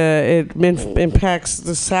actually it impacts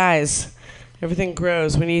the size. Everything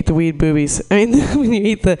grows when you eat the weed boobies. I mean, when you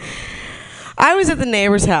eat the... I was at the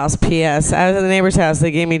neighbor's house, P.S. I was at the neighbor's house.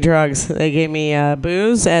 They gave me drugs. They gave me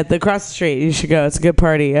booze across the street. You should go. It's a good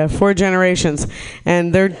party. 4 generations.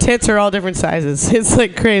 And their tits are all different sizes. It's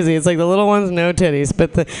like crazy. It's like the little ones, no titties.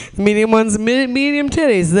 But the medium ones, medium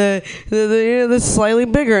titties. The slightly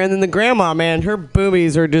bigger. And then the grandma, man, her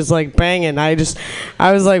boobies are just like banging. I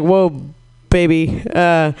was like, whoa, baby.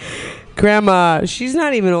 Grandma, she's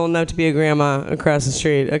not even old enough to be a grandma across the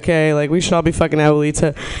street, okay? Like, we should all be fucking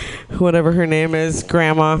Abuelita, whatever her name is,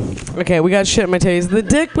 grandma. Okay, we got shit in my titties. The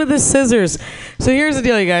dick with the scissors. So here's the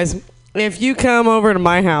deal, you guys. If you come over to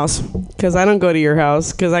my house, because I don't go to your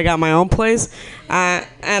house, because I got my own place, and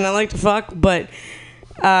I like to fuck, but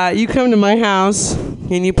you come to my house,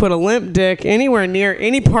 and you put a limp dick anywhere near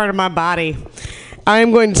any part of my body,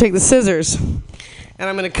 I'm going to take the scissors. And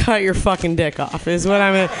I'm going to cut your fucking dick off, that's what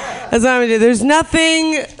I'm going to do. There's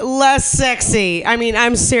nothing less sexy. I mean,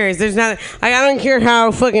 I'm serious. There's not. I don't care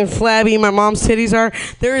how fucking flabby my mom's titties are.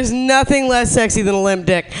 There is nothing less sexy than a limp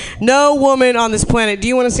dick. No woman on this planet. Do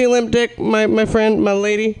you want to see a limp dick, my friend, my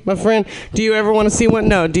lady, my friend? Do you ever want to see one?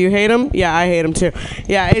 No. Do you hate them? Yeah, I hate them too.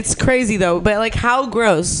 Yeah, it's crazy though. But like, how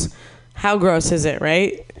gross? How gross is it,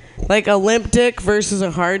 right? Like a limp dick versus a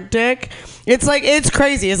hard dick. It's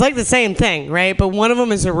crazy. It's like the same thing, right? But one of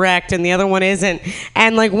them is erect and the other one isn't.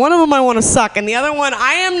 And like one of them I want to suck and the other one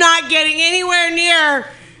I am not getting anywhere near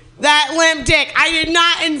that limp dick. I did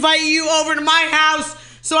not invite you over to my house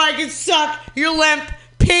so I could suck your limp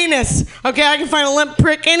penis. Okay, I can find a limp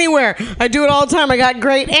prick anywhere. I do it all the time. I got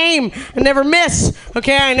great aim. I never miss.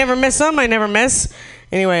 Okay, I never miss them. I never miss.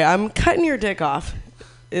 Anyway, I'm cutting your dick off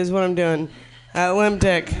is what I'm doing. Limp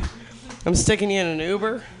dick. I'm sticking you in an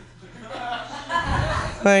Uber.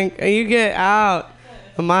 Like, you get out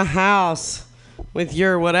of my house with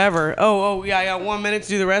your whatever. Oh, yeah, I got 1 minute to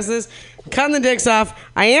do the rest of this. Cutting the dicks off.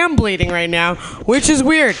 I am bleeding right now, which is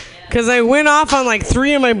weird. Because I went off on like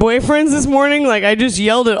 3 of my boyfriends this morning. Like, I just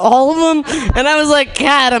yelled at all of them. And I was like,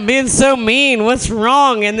 God, I'm being so mean. What's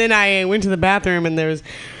wrong? And then I went to the bathroom and there was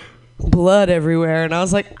blood everywhere. And I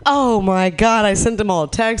was like, oh my God. I sent them all a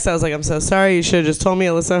text. I was like, I'm so sorry. You should have just told me,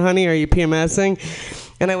 Alyssa, honey, are you PMSing?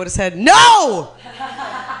 And I would have said, no!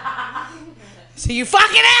 So you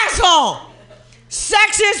fucking asshole!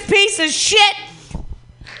 Sexist piece of shit!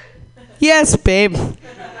 Yes, babe.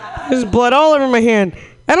 There's blood all over my hand.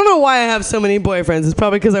 I don't know why I have so many boyfriends. It's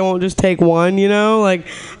probably because I won't just take one, you know? Like,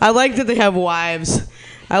 I like that they have wives.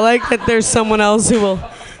 I like that there's someone else who will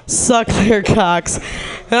suck their cocks.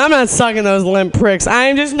 And I'm not sucking those limp pricks.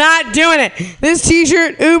 I'm just not doing it. This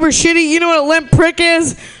t-shirt, uber shitty. You know what a limp prick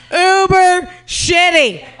is? Uber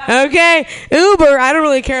shitty. Okay? Uber, I don't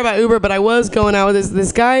really care about Uber, but I was going out with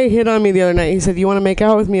this guy hit on me the other night. He said, you want to make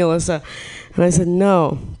out with me, Alyssa? And I said,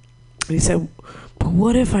 no. He said, but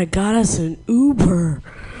what if I got us an Uber?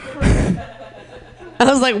 I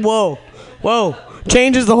was like, whoa.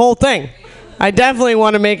 Changes the whole thing. I definitely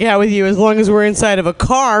want to make out with you as long as we're inside of a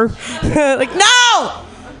car. Like, no!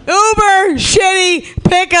 Uber shitty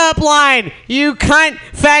pickup line. You cunt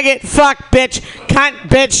faggot, fuck, bitch, cunt,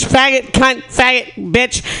 bitch, faggot, cunt, faggot,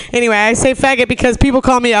 bitch. Anyway, I say faggot because people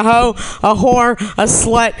call me a hoe, a whore, a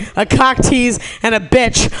slut, a cock tease, and a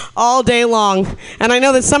bitch all day long. And I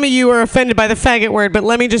know that some of you are offended by the faggot word, but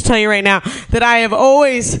let me just tell you right now that I have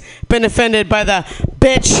always been offended by the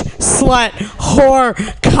bitch, slut, whore,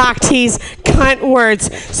 cock tease, cunt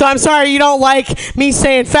words. So I'm sorry you don't like me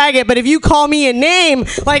saying faggot, but if you call me a name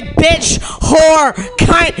like bitch, whore,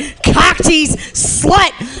 cunt, cock tease,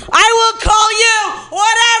 slut, I will call you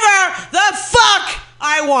whatever the fuck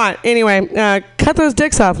I want. Anyway, cut those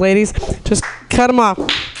dicks off, ladies. Just cut them off.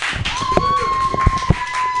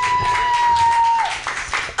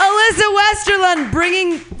 Alyssa Westerlund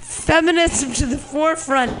bringing feminism to the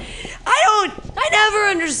forefront. I never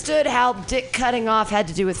understood how dick cutting off had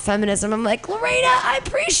to do with feminism. I'm like, Lorena, I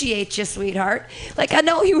appreciate you, sweetheart. Like, I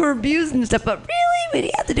know you were abused and stuff, but really, what do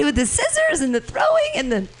you have to do with the scissors and the throwing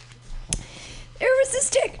and the... There was this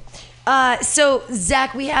dick. So,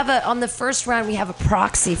 Zach, we have on the first round, we have a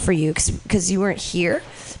proxy for you because you weren't here.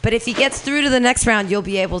 But if he gets through to the next round, you'll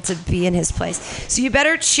be able to be in his place. So you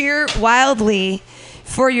better cheer wildly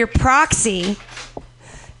for your proxy.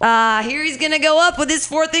 Here he's going to go up with his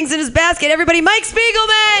 4 things in his basket. Everybody, Mike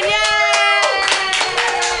Spiegelman! Yay!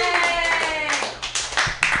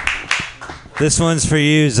 This one's for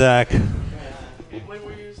you, Zach.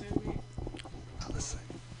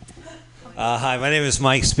 Hi, my name is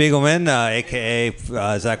Mike Spiegelman,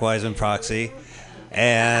 a.k.a. Zach Wiseman Proxy.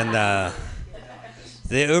 And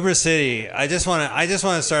the Uber City, I just want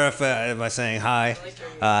to start off by saying hi.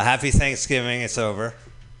 Happy Thanksgiving, it's over.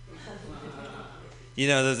 You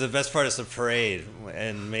know, the best part is the parade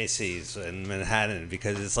in Macy's in Manhattan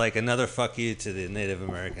because it's like another fuck you to the Native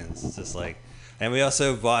Americans. It's just like, and we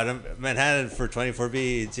also bought Manhattan for 24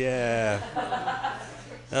 beads. Yeah,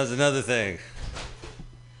 that was another thing.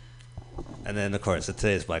 And then, of course,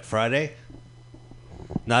 today is Black Friday.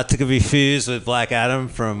 Not to be confused with Black Adam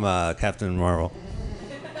from Captain Marvel.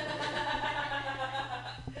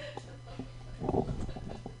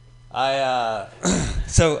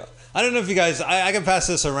 So I don't know if you guys, I can pass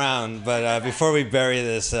this around, but before we bury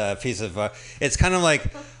this piece of, it's kind of like,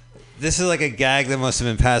 this is like a gag that must have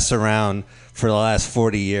been passed around for the last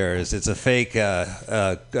 40 years. It's a fake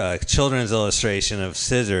children's illustration of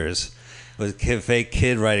scissors with a fake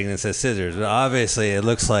kid writing that says scissors. But obviously it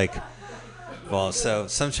looks like, well, so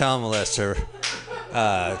some child molester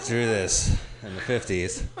drew this in the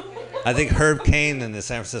 50s. I think Herb Cain in the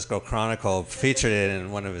San Francisco Chronicle featured it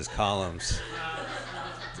in one of his columns.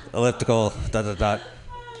 Elliptical, ...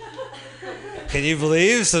 Can you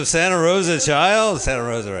believe some Santa Rosa child? Santa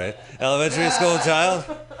Rosa, right? Elementary school child?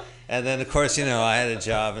 And then, of course, you know, I had a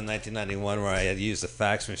job in 1991 where I had used a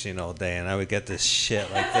fax machine all day, and I would get this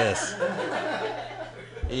shit like this.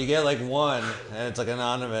 You get like one, and it's like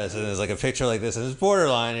anonymous, and there's like a picture like this, and it's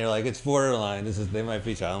borderline. You're like, it's borderline. They might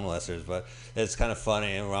be child molesters, but it's kind of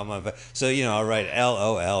funny. And we're on my, so you know, I'll write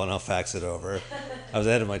LOL and I'll fax it over. I was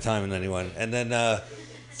ahead of my time in '91, and then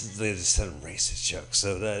they just send racist jokes.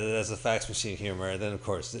 So that's the fax machine humor, and then of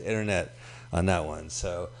course the internet on that one.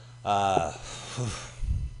 So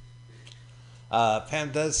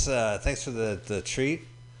Pam does. Thanks for the treat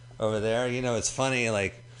over there. You know, it's funny,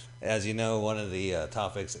 like. As you know, one of the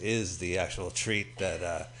topics is the actual treat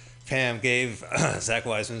that Pam gave Zach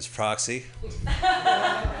Wiseman's proxy.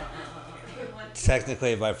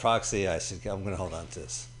 Technically, by proxy, I'm going to hold on to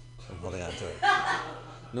this. I'm holding on to it.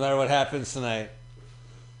 No matter what happens tonight,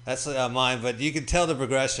 that's mine. But you can tell the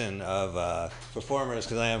progression of performers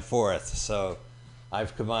because I am fourth. So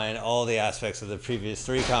I've combined all the aspects of the previous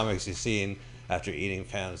 3 comics you've seen after eating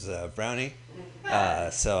Pam's brownie.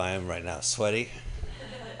 So I am right now sweaty.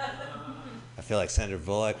 I feel like Sandra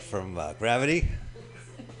Bullock from Gravity,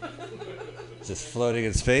 just floating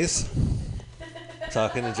in space,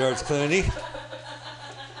 talking to George Clooney.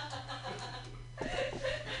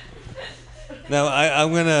 Now,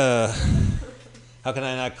 I'm gonna, how can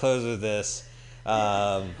I not close with this?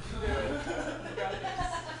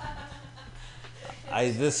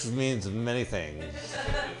 This means many things.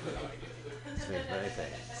 This means many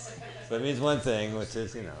things. But it means one thing, which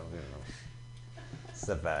is, you know,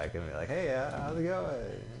 step back and be like, hey, how's it going?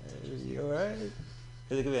 You all right?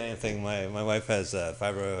 It could be anything. My wife has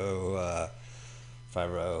fibro.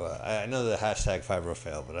 I know the hashtag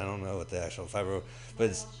fibrofail, but I don't know what the actual fibro. But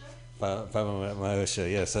it's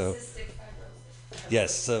fibromyalgia. Yeah. So.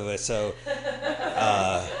 Yes. So. There's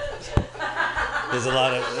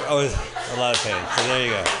always a lot of pain. So there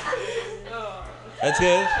you go. That's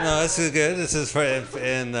good. No, that's good. This is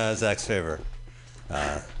in Zach's favor.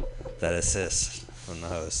 That assist from the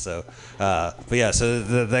host. So, but yeah, so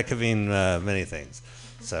that could mean many things.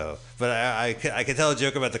 So, but I could tell a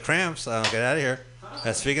joke about the cramps. I don't get out of here.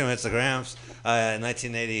 Speaking of it's the cramps, in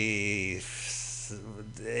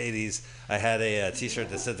 1980s, I had a T-shirt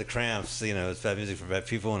that said the cramps. You know, it's bad music for bad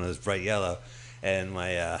people, and it was bright yellow. And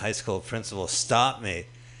my high school principal stopped me,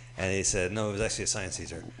 and he said, no, it was actually a science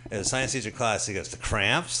teacher. It was a science teacher class. He goes, the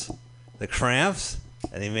cramps? The cramps?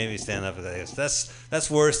 And he made me stand up. And he goes, that's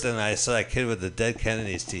worse than I saw that kid with the Dead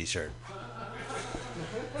Kennedys T-shirt.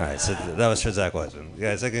 All right, so that was for Zach Wiseman. You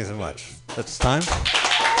guys, thank you so much. That's time.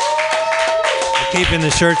 We're keeping the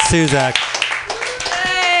shirts too, Zach.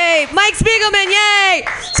 Hey, Mike Spiegelman, yay!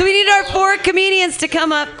 So we need our 4 comedians to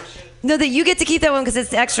come up. No, that you get to keep that one because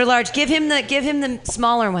it's extra large. Give him the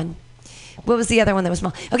smaller one. What was the other one that was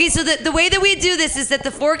small? Okay, so the way that we do this is that the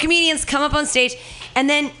 4 comedians come up on stage, and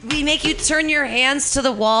then we make you turn your hands to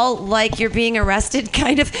the wall like you're being arrested,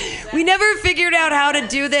 kind of. We never figured out how to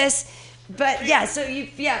do this, but yeah. So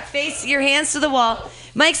face your hands to the wall.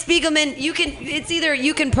 Mike Spiegelman, you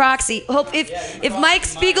can proxy. Hope if Mike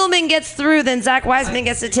Spiegelman gets through, then Zach Wiseman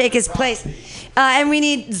gets to take his place. And we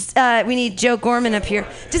need Joe Gorman up here.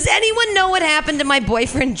 Does anyone know what happened to my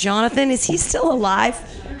boyfriend Jonathan? Is he still alive?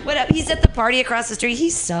 What up? He's at the party across the street. He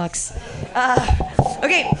sucks.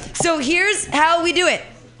 Okay, so here's how we do it.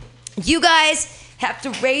 You guys have to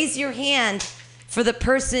raise your hand for the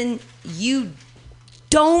person you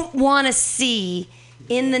don't want to see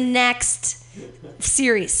in the next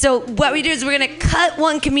series. So what we do is we're going to cut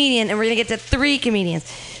 1 comedian and we're going to get to 3 comedians.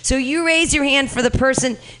 So you raise your hand for the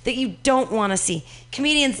person that you don't want to see.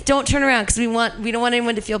 Comedians, don't turn around because we don't want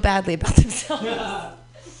anyone to feel badly about themselves.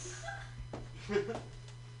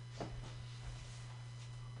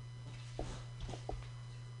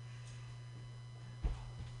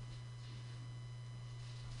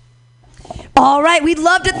 All right, we'd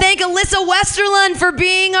love to thank Alyssa Westerlund for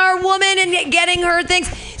being our woman and getting her things.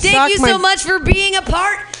 Thank you so much for being a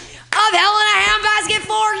part of Hell in a Handbasket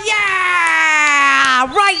 4.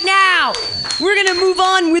 Yeah! Right now, we're going to move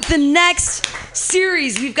on with the next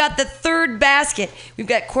series. We've got the 3rd basket. We've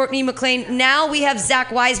got Courtney McLean. Now we have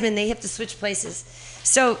Zach Wiseman. They have to switch places.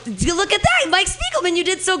 So you look at that. Mike Spiegelman, you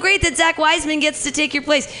did so great that Zach Wiseman gets to take your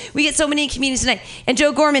place. We get so many comedians tonight. And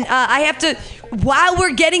Joe Gorman, I have to, while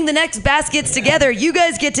we're getting the next baskets together, you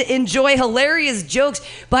guys get to enjoy hilarious jokes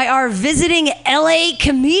by our visiting LA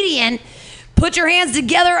comedian. Put your hands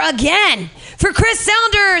together again for Chris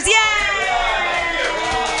Saunders.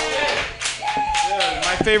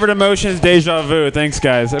 My favorite emotion is deja vu. Thanks,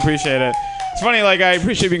 guys. I appreciate it. It's funny, I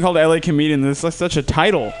appreciate being called LA comedian. This is such a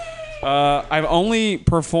title. I've only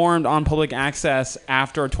performed on public access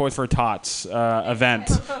after a Toys for Tots event.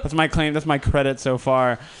 That's my claim. That's my credit so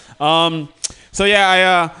far. I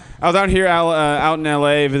was out here out in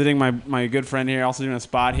LA visiting my good friend here, also doing a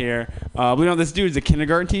spot here. This dude's a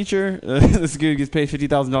kindergarten teacher. This dude gets paid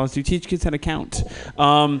 $50,000 to teach kids how to count.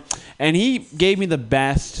 And he gave me the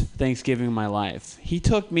best Thanksgiving of my life. He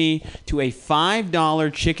took me to a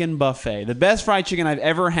 $5 chicken buffet, the best fried chicken I've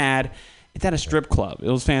ever had. It's at a strip club. It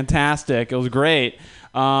was fantastic. It was great.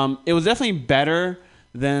 It was definitely better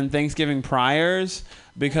than Thanksgiving priors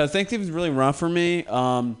because Thanksgiving was really rough for me.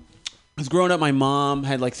 Because growing up, my mom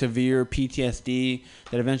had severe PTSD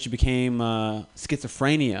that eventually became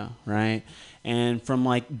schizophrenia, right? And from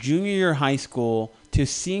junior year of high school to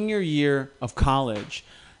senior year of college,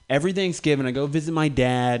 every Thanksgiving I go visit my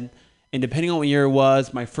dad, and depending on what year it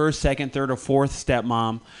was, my first, second, third, or fourth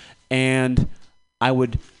stepmom, and I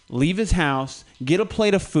would leave his house, get a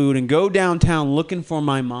plate of food, and go downtown looking for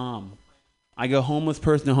my mom. I go homeless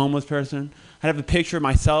person to homeless person. I'd have a picture of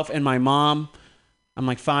myself and my mom.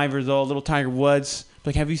 I'm 5 years old, little Tiger Woods.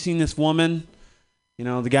 Have you seen this woman?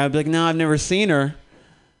 The guy would be no, I've never seen her.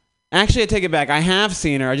 Actually, I take it back. I have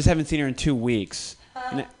seen her. I just haven't seen her in 2 weeks.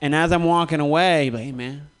 And as I'm walking away, he'd be hey,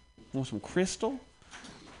 man, want some crystal?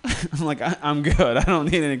 I'm I'm good. I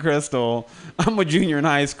don't need any crystal. I'm a junior in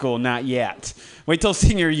high school. Not yet. Wait till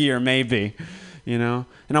senior year, maybe. And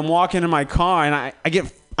I'm walking in my car, and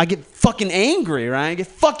I get fucking angry, right? I get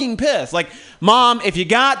fucking pissed. Mom, if you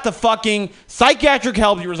got the fucking psychiatric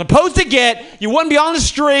help you were supposed to get, you wouldn't be on the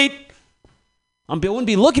street. I wouldn't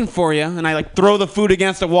be looking for you. And I throw the food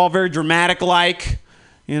against the wall, very dramatic, like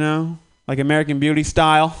American Beauty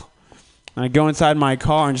style. And I go inside my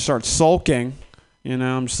car and just start sulking.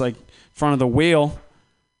 I'm just in front of the wheel.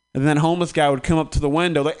 And then that homeless guy would come up to the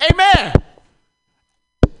window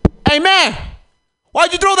hey man,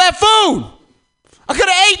 why'd you throw that food? I could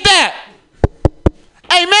have ate that.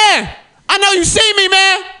 Hey man, I know you see me,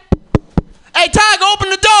 man. Hey Tiger,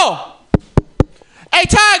 open the door. Hey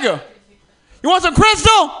Tiger, you want some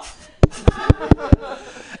crystal?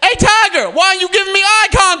 Hey Tiger, why aren't you giving me eye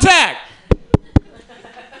contact?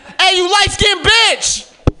 light-skinned bitch.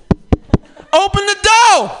 Open the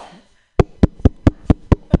door.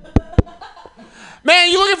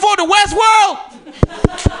 Man, you looking forward to Westworld?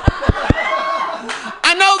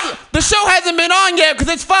 I know the show hasn't been on yet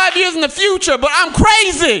because it's 5 years in the future, but I'm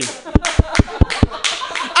crazy.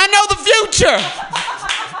 I know the future.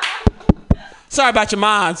 Sorry about your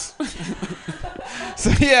mods.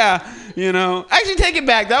 So yeah, you know. Actually, take it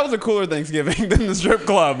back. That was a cooler Thanksgiving than the strip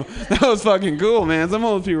club. That was fucking cool, man. Some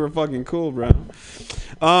of those people were fucking cool, bro.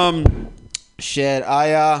 Shit.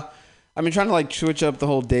 I've been trying to like switch up the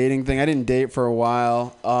whole dating thing. I didn't date for a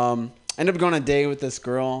while. Ended up going on a date with this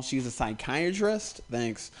girl. She's a psychiatrist.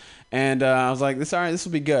 Thanks. And I was like, this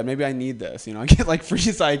will be good. Maybe I need this. You know, I get like free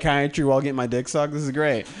psychiatry while getting my dick sucked. This is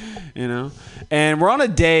great. You know? And we're on a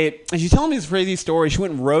date, and she's telling me this crazy story. She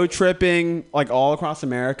went road tripping like all across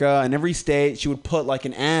America. In every state, she would put like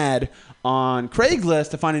an ad on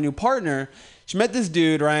Craigslist to find a new partner. She met this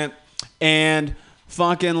dude, right? And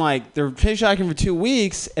fucking like they're hitchhiking for 2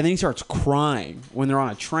 weeks, and then he starts crying when they're on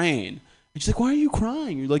a train. And she's like, why are you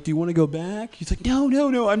crying? You're like, do you want to go back? He's like,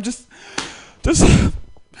 no. I'm just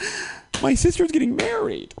my sister's getting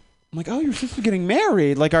married. I'm like, oh, your sister's getting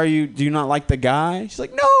married? Like, do you not like the guy? She's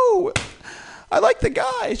like, no, I like the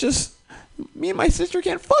guy. It's just me and my sister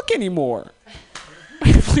can't fuck anymore.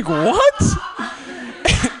 I'm like, what?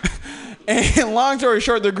 And long story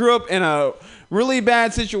short, they grew up in a really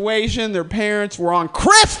bad situation. Their parents were on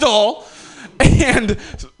crystal and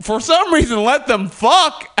for some reason let them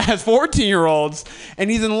fuck as 14-year-olds. And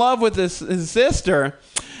he's in love with his sister.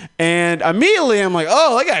 And immediately I'm like,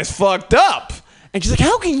 oh, that guy's fucked up. And she's like,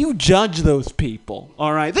 how can you judge those people?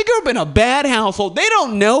 All right. They grew up in a bad household. They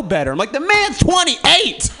don't know better. I'm like, the man's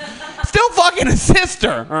 28. Still fucking his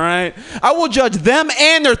sister. All right. I will judge them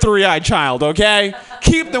and their 3-eyed child. Okay.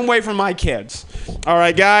 Keep them away from my kids. All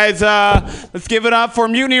right, guys. Let's give it up for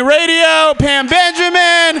Mutiny Radio, Pam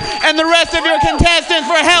Benjamin, and the rest of your contestants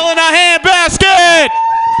for Hell in a Handbasket.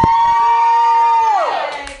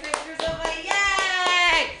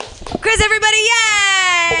 Chris, everybody,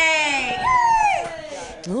 yay!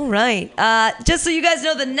 All right. Just so you guys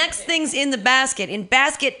know, the next thing's in the basket. In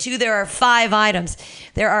basket 2, there are 5 items.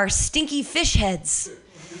 There are stinky fish heads.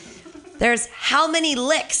 There's how many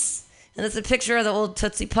licks? And that's a picture of the old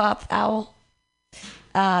Tootsie Pop owl.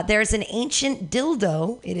 There's an ancient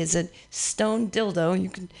dildo. It is a stone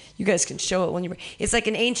dildo. You guys can show it when you. It's like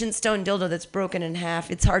an ancient stone dildo that's broken in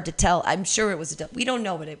half. It's hard to tell. I'm sure it was a dildo. We don't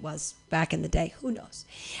know what it was back in the day. Who knows?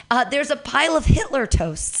 There's a pile of Hitler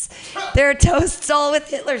toasts. There are toasts all with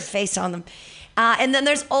Hitler's face on them. And then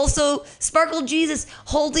there's also Sparkle Jesus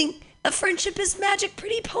holding a Friendship is Magic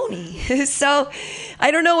pretty pony. So I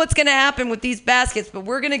don't know what's going to happen with these baskets, but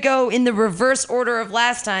we're going to go in the reverse order of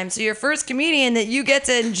last time. So your first comedian that you get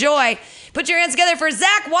to enjoy, put your hands together for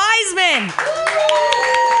Zach Wiseman.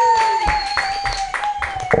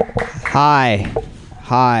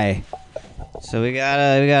 Hi. So we got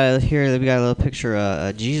a little picture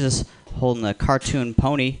of Jesus holding a cartoon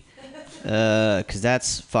pony, because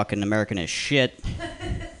that's fucking American as shit.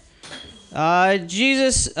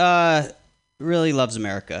 Jesus really loves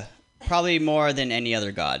America, probably more than any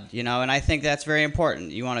other god, you know, and I think that's very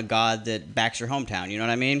important. You want a god that backs your hometown, you know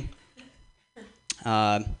what I mean?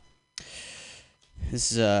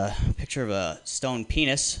 This is a picture of a stone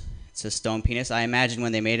penis. It's a stone penis. I imagine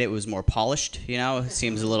when they made it, it was more polished, you know? It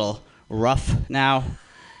seems a little rough now,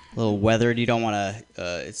 a little weathered. You don't want to,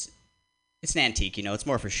 it's an antique, you know? It's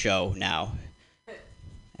more for show now,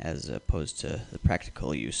 as opposed to the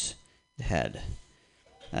practical use. Head.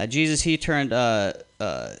 Jesus, he turned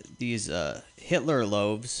these Hitler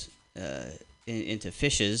loaves into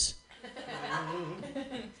fishes,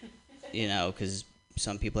 you know, because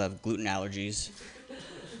some people have gluten allergies.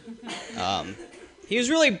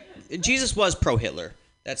 Jesus was pro-Hitler.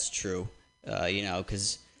 That's true, you know,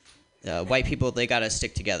 because white people, they got to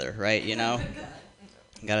stick together, right, you know?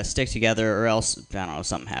 Got to stick together or else, I don't know,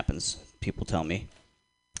 something happens, people tell me.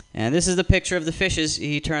 And this is the picture of the fishes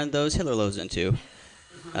he turned those Hitler loaves into.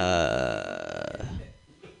 You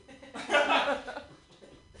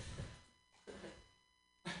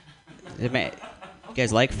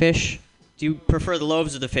guys like fish? Do you prefer the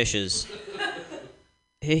loaves or the fishes?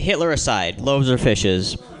 Hitler aside, loaves or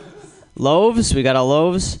fishes? Loaves? We got our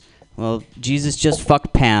loaves? Well, Jesus just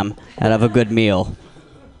fucked Pam out of a good meal.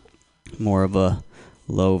 More of a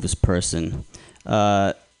loaves person.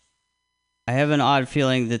 I have an odd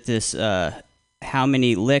feeling that this how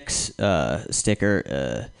many licks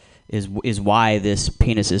sticker is why this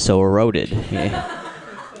penis is so eroded.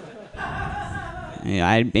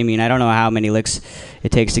 I mean, I don't know how many licks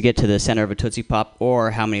it takes to get to the center of a Tootsie Pop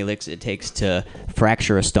or how many licks it takes to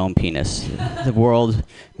fracture a stone penis. The world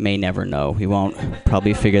may never know. We won't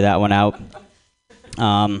probably figure that one out.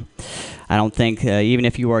 I don't think, even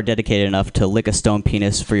if you are dedicated enough to lick a stone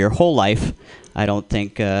penis for your whole life, I don't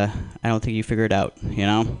think you figure it out, you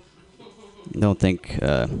know? I don't think...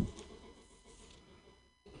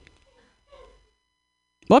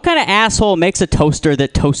 What kind of asshole makes a toaster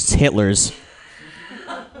that toasts Hitlers?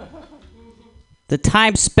 The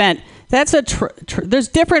time spent... That's a... There's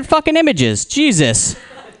different fucking images. Jesus.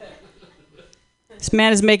 This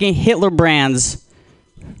man is making Hitler brands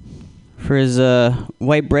for his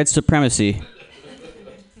white bread supremacy.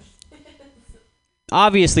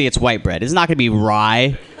 Obviously, it's white bread. It's not going to be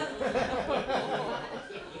rye.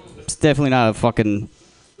 It's definitely not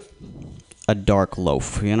a dark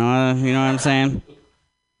loaf. You know what I'm saying?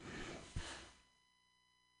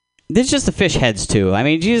 This is just the fish heads, too. I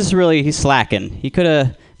mean, Jesus really, he's slacking. He could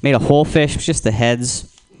have made a whole fish, just the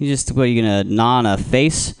heads. What are you going to gnaw on a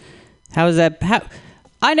face? How is that...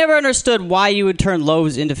 I never understood why you would turn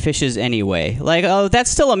loaves into fishes anyway. Like, oh, that's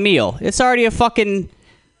still a meal. It's already a fucking...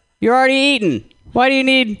 You're already eating. Why do you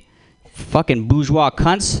need... Fucking bourgeois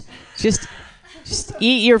cunts. Just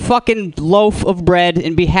eat your fucking loaf of bread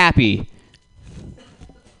and be happy.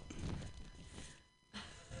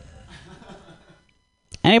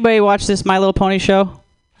 Anybody watch this My Little Pony show?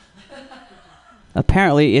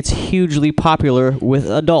 Apparently, it's hugely popular with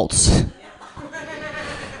adults.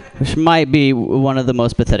 Which might be one of the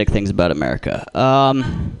most pathetic things about America.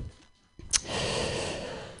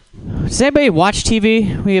 Does anybody watch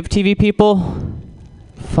TV? We have TV people?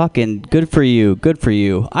 Fucking good for you. Good for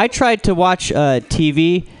you. I tried to watch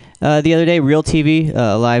TV the other day, real TV,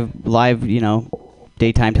 live,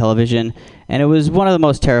 daytime television, and it was one of the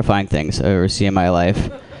most terrifying things I've ever seen in my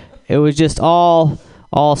life. It was just all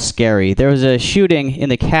scary. There was a shooting in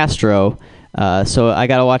the Castro, so I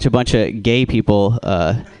got to watch a bunch of gay people.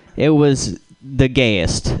 It was the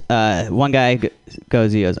gayest. One guy he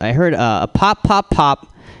goes, I heard a pop, pop, pop,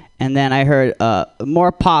 and then I heard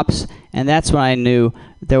more pops, and that's when I knew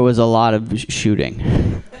there was a lot of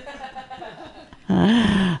shooting.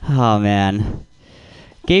 Oh, man.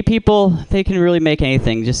 Gay people, they can really make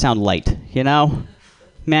anything just sound light, you know?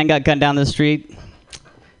 Man got gunned down the street.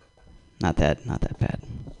 Not that bad.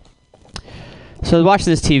 So I watched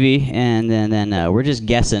this TV, and then we're just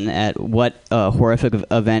guessing at what horrific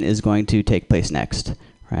event is going to take place next.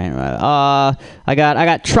 Right? I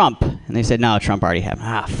got Trump, and they said no, Trump already happened.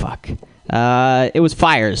 Ah, fuck. It was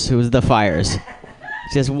fires. It was the fires.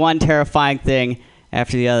 Just one terrifying thing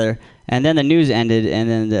after the other, and then the news ended, and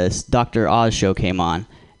then this Dr. Oz show came on,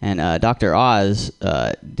 and Dr. Oz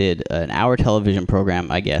did an hour television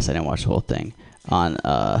program. I guess I didn't watch the whole thing on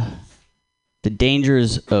the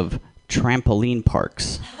dangers of trampoline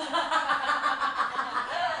parks.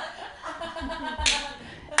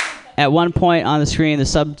 At one point on the screen, the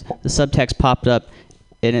subtext popped up,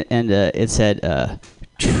 and it said,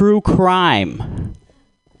 "True crime: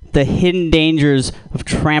 the hidden dangers of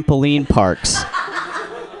trampoline parks."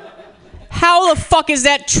 How the fuck is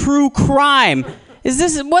that true crime? Is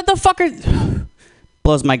this what the fuck are?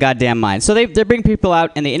 Blows my goddamn mind. So they bring people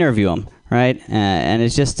out and they interview them, right? And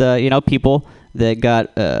it's just people that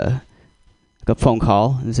got a phone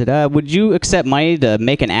call and said, would you accept money to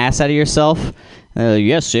make an ass out of yourself?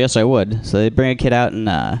 Yes, I would. So they bring a kid out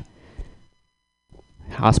and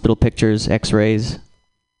hospital pictures, x-rays.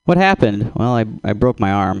 What happened? Well, I broke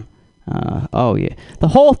my arm. Oh, yeah. The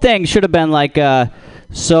whole thing should have been like,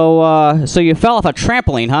 so you fell off a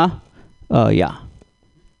trampoline, huh? Yeah.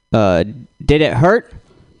 Did it hurt?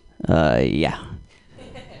 Yeah.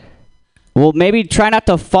 Well, maybe try not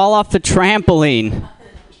to fall off the trampoline.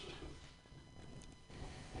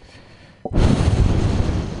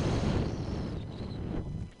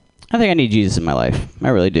 I think I need Jesus in my life. I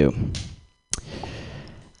really do.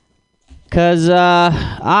 Because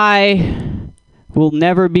I will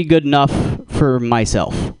never be good enough for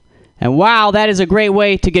myself. And while that is a great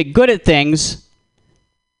way to get good at things,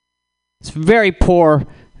 it's a very poor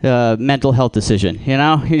mental health decision. You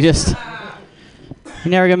know? You're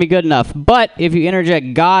never going to be good enough. But if you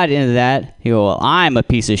interject God into that, you go, well, I'm a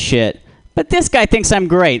piece of shit. But this guy thinks I'm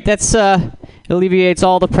great. That's it alleviates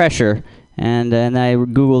all the pressure. And I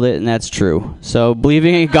Googled it, and that's true. So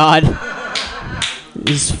believing in God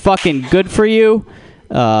is fucking good for you.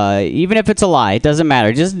 Even if it's a lie, it doesn't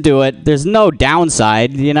matter. Just do it. There's no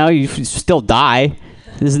downside. You know, you still die.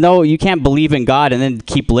 You can't believe in God and then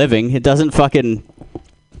keep living. It doesn't fucking...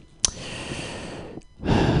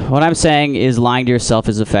 What I'm saying is lying to yourself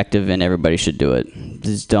is effective, and everybody should do it.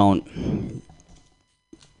 Just don't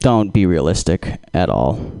don't be realistic at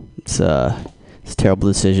all. It's a terrible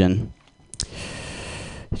decision.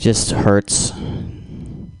 It just hurts.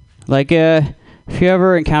 Like, if you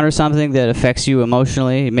ever encounter something that affects you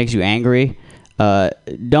emotionally, it makes you angry,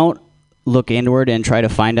 don't look inward and try to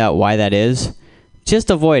find out why that is.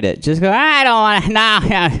 Just avoid it. Just go, I don't want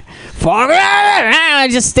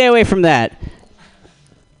to, just stay away from that.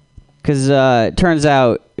 Because it turns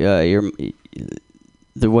out the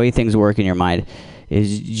way things work in your mind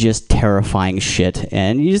is just terrifying shit,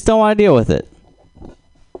 and you just don't want to deal with it.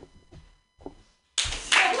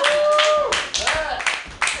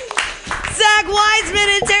 Zach Wiseman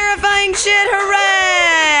and terrifying shit,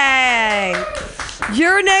 hooray!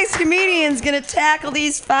 Your next comedian's gonna tackle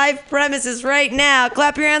these 5 premises right now.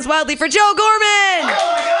 Clap your hands wildly for Joe Gorman!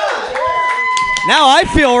 Now I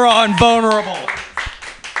feel raw and vulnerable.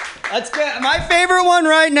 That's good. My favorite one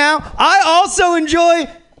right now. I also enjoy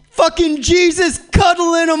fucking Jesus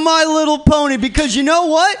cuddling a My Little Pony, because you know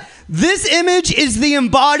what? This image is the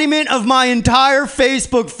embodiment of my entire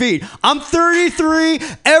Facebook feed. I'm 33.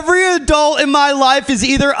 Every adult in my life is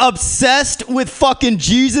either obsessed with fucking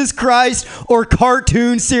Jesus Christ or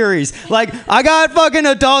cartoon series. Like, I got fucking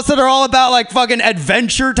adults that are all about like fucking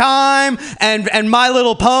Adventure Time and My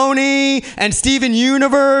Little Pony and Steven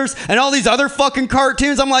Universe and all these other fucking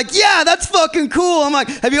cartoons. I'm like, yeah, that's fucking cool. I'm like,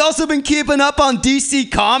 have you also been keeping up on DC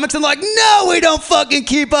Comics? I'm like, no, we don't fucking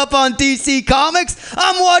keep up on DC Comics.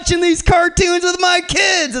 I'm watching these cartoons with my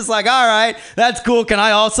kids. It's like, all right, that's cool. Can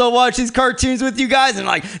I also watch these cartoons with you guys? And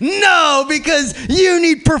like, no, because you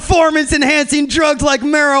need performance enhancing drugs like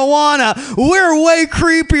marijuana. We're way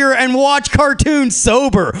creepier and watch cartoons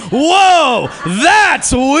sober. Whoa,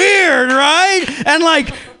 that's weird, right? And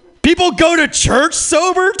like, people go to church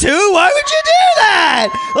sober too? Why would you do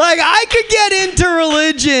that? Like, I could get into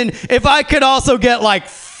religion if I could also get like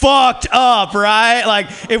fucked up, right? Like,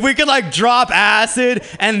 if we could like drop acid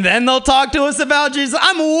and then they'll talk to us about Jesus,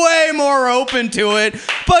 I'm way more open to it.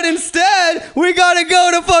 But instead, we gotta go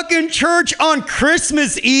to fucking church on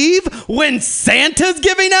Christmas Eve when Santa's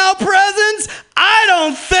giving out presents? I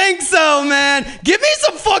don't think so, man. Give me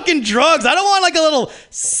some fucking drugs. I don't want like a little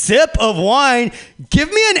sip of wine. Give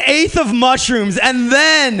me an 1/8 of mushrooms and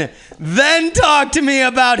then talk to me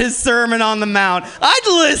about his Sermon on the Mount. I'd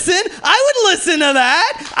listen. I would listen to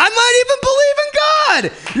that. I might even believe in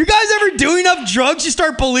God. You guys ever do enough drugs, you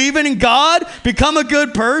start believing in God, become a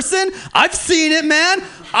good person? I've seen it, man.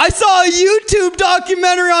 I saw a YouTube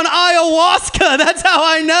documentary on ayahuasca. That's how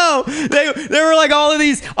I know. They were like all of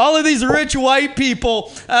these rich white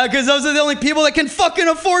people, because those are the only people that can fucking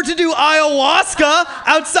afford to do ayahuasca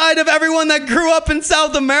outside of everyone that grew up in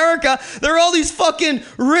South America. There are all these fucking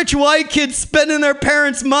rich white kids spending their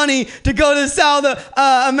parents' money to go to South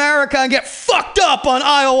America and get fucked up on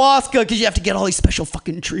ayahuasca, because you have to get all these special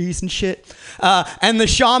fucking trees and shit. And the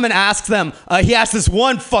shaman asks them, he asked this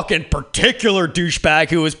one fucking particular douchebag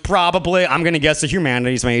who was probably, I'm going to guess, a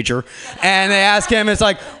humanities major. And they ask him, it's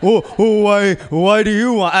like, why do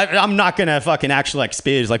you want, I'm not going to fucking actually like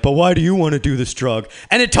spit. It's like, but why do you want to do this drug?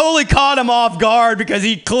 And it totally caught him off guard because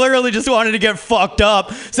he clearly just wanted to get fucked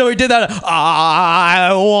up. So he did that,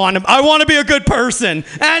 I want to be a good person.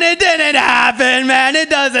 And it didn't happen, man.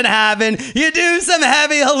 It doesn't happen. You do some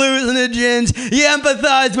heavy hallucinogens. You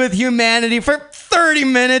empathize with humanity for 30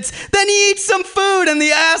 minutes, then you eat some food, and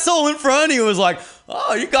the asshole in front of you was like,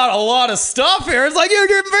 oh, you got a lot of stuff here. It's like,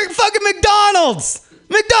 you're fucking McDonald's.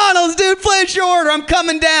 McDonald's, dude, place your order. I'm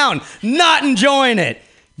coming down. Not enjoying it.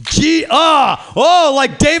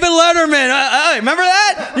 Like David Letterman. Remember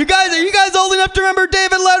that? Are you guys old enough to remember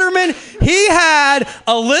David Letterman? He had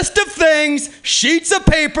a list of things, sheets of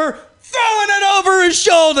paper, throwing it over his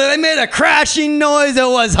shoulder. They made a crashing noise. It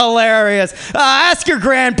was hilarious. Ask your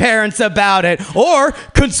grandparents about it or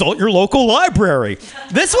consult your local library.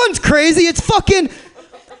 This one's crazy.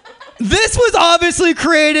 This was obviously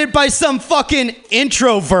created by some fucking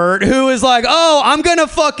introvert who is like, oh, I'm gonna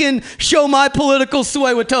fucking show my political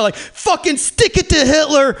sway with like fucking stick it to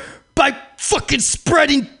Hitler by fucking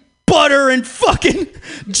spreading butter and fucking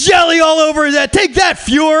jelly all over his head. Take that,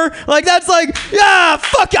 Fuhrer. Like, that's like, yeah,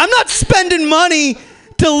 fuck it. I'm not spending money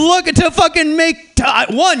to fucking make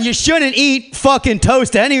one, you shouldn't eat fucking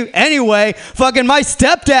toast anyway. Fucking my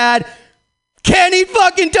stepdad can't eat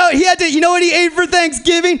fucking toast. He had to, you know what he ate for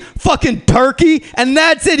Thanksgiving? Fucking turkey. And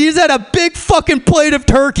that's it. He just had a big fucking plate of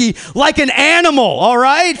turkey like an animal, all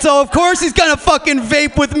right? So, of course, he's gonna fucking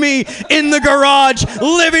vape with me in the garage,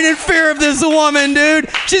 living in fear of this woman,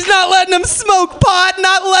 dude. She's not letting him smoke pot,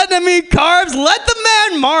 not letting him eat carbs. Let the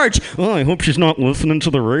man march. Oh, I hope she's not listening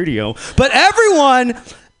to the radio. But everyone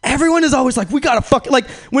everyone is always like, we gotta like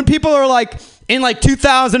when people are like, in like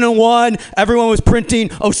 2001, everyone was printing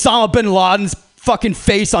Osama bin Laden's fucking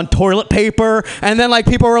face on toilet paper. And then like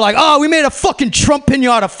people were like, oh, we made a fucking Trump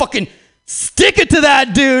pinata, fucking stick it to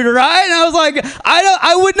that dude, right? And I was like,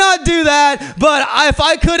 I would not do that, but if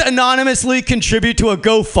I could anonymously contribute to a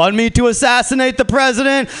GoFundMe to assassinate the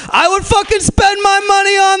president, I would fucking spend my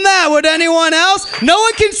money on that. Would anyone else? No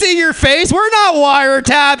one can see your face. We're not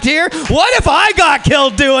wiretapped here. What if I got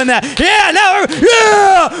killed doing that? Yeah, now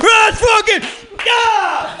that's fucking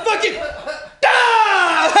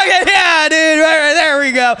yeah, dude, right, there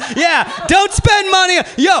we go. Yeah, don't spend money.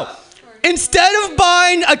 Yo, instead of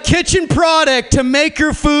buying a kitchen product to make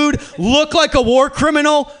your food look like a war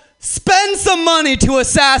criminal, spend some money to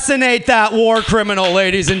assassinate that war criminal,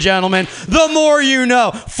 ladies and gentlemen. The more you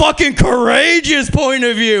know. Fucking courageous point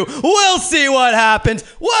of view. We'll see what happens.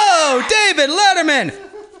 Whoa, David Letterman.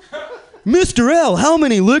 Mr. L, how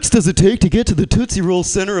many licks does it take to get to the Tootsie Roll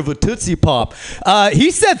center of a Tootsie Pop?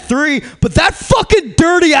 He said 3, but that fucking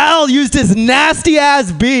dirty Al used his nasty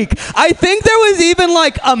ass beak. I think there was even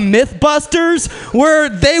like a Mythbusters where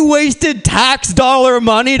they wasted tax dollar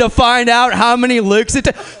money to find out how many licks it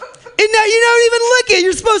takes. And now you don't even lick it.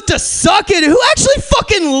 You're supposed to suck it. Who actually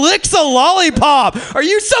fucking licks a lollipop? Are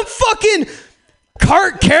you some fucking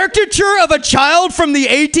caricature of a child from the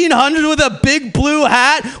 1800s with a big blue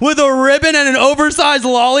hat with a ribbon and an oversized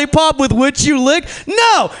lollipop with which you lick?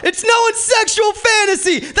 No, it's no one's sexual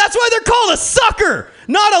fantasy. That's why they're called a sucker,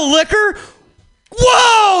 not a licker.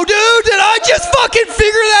 Whoa, dude, did I just fucking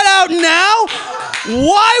figure that out now?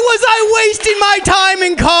 Why was I wasting my time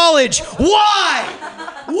in college? Why?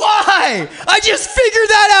 I just figured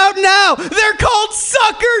that out now. They're called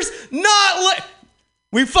suckers, not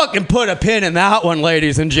We fucking put a pin in that one,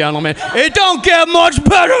 ladies and gentlemen. It don't get much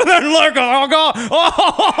better than liquor.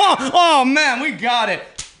 Oh, man, we got it.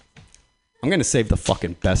 I'm going to save the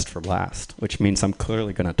fucking best for last, which means I'm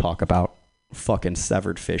clearly going to talk about fucking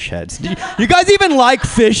severed fish heads. Do you guys even like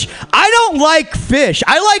fish? I don't like fish.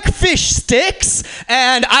 I like fish sticks,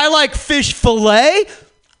 and I like fish fillet.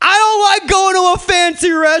 I don't like going to a fancy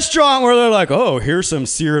restaurant where they're like, oh, here's some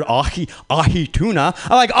seared ahi tuna.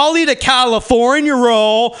 I'll eat a California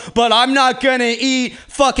roll, but I'm not going to eat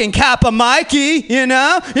fucking Kappa Mikey, you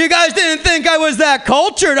know? You guys didn't think I was that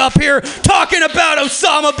cultured up here talking about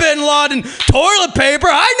Osama bin Laden toilet paper.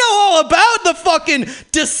 I know all about the fucking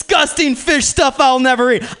disgusting fish stuff I'll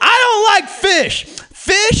never eat. I don't like fish.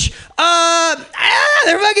 Fish,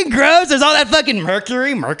 they're fucking gross. There's all that fucking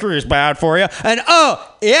mercury. Mercury is bad for you. And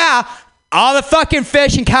oh, yeah, all the fucking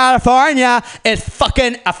fish in California is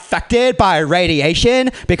fucking affected by radiation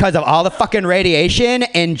because of all the fucking radiation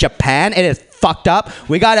in Japan. It is fucked up.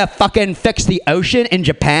 We gotta fucking fix the ocean in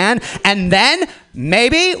Japan. And then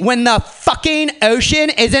maybe when the fucking ocean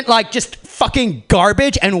isn't like just fucking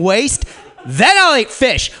garbage and waste, then I'll eat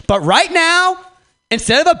fish. But right now,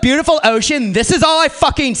 instead of a beautiful ocean, this is all I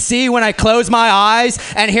fucking see when I close my eyes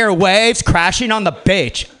and hear waves crashing on the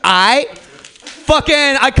beach. I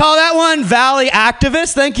call that one Valley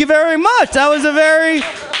Activist. Thank you very much. That was a very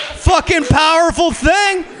fucking powerful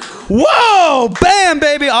thing. Whoa, bam,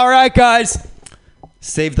 baby. All right, guys.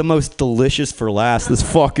 Save the most delicious for last. This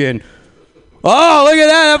fucking... Oh, look at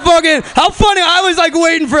that. How funny. I was like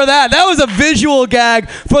waiting for that. That was a visual gag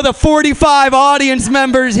for the 45 audience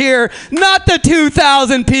members here, not the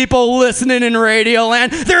 2,000 people listening in Radio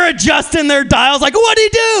Land. They're adjusting their dials like, what'd he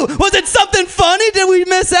do? Was it something funny? Did we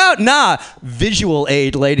miss out? Nah, visual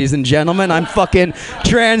aid, ladies and gentlemen. I'm fucking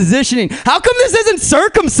transitioning. How come this isn't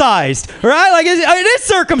circumcised, right? Like, it is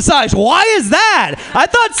circumcised. Why is that? I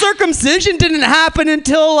thought circumcision didn't happen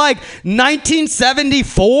until like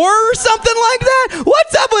 1974 or something like that?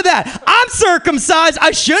 What's up with that? I'm circumcised.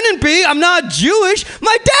 I shouldn't be. I'm not Jewish.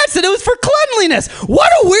 My dad said it was for cleanliness.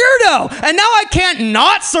 What a weirdo. And now I can't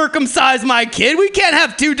not circumcise my kid. We can't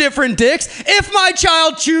have two different dicks. If my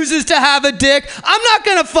child chooses to have a dick, I'm not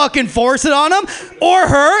going to fucking force it on him or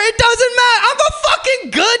her. It doesn't matter. I'm a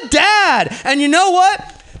fucking good dad. And you know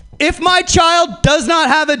what? If my child does not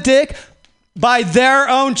have a dick, by their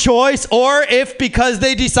own choice, or if because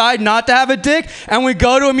they decide not to have a dick and we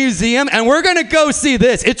go to a museum and we're gonna go see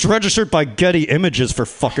this, it's registered by Getty Images for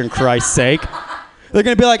fucking Christ's sake. They're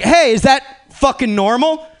gonna be like, hey, is that fucking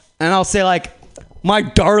normal? And I'll say like, my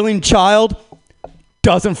darling child,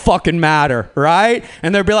 doesn't fucking matter, right?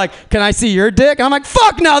 And they'll be like, can I see your dick? And I'm like,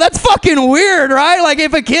 fuck no, that's fucking weird, right? Like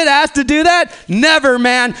if a kid has to do that, never,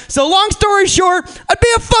 man. So long story short, I'd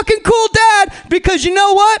be a fucking cool dad because you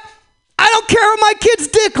know what? I don't care what my kid's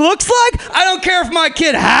dick looks like. I don't care if my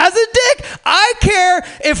kid has a dick. I care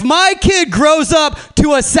if my kid grows up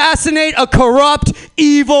to assassinate a corrupt,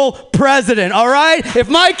 evil president, all right? If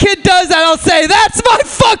my kid does that, I'll say, that's my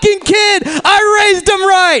fucking kid. I raised him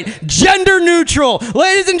right. Gender neutral.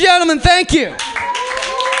 Ladies and gentlemen, thank you.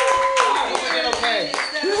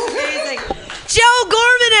 Joe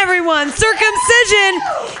Gorman, everyone. Circumcision,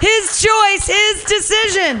 his choice, his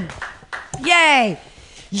decision. Yay.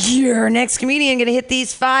 Your next comedian going to hit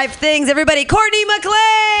these 5 things. Everybody, Courtney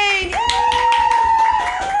McLean.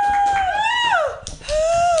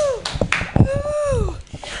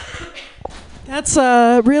 That's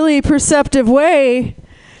a really perceptive way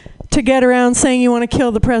to get around saying you want to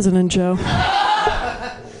kill the president, Joe. Not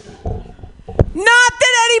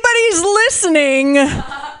that anybody's listening.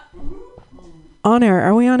 On air.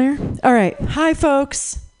 Are we on air? All right. Hi,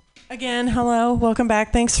 folks. Again, hello. Welcome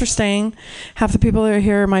back. Thanks for staying. Half the people that are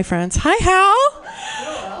here are my friends. Hi, Hal.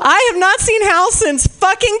 I have not seen Hal since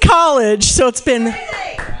fucking college, so it's been 4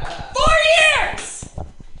 years.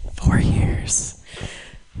 4 years.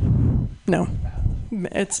 No.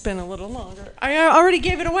 It's been a little longer. I already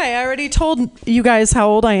gave it away. I already told you guys how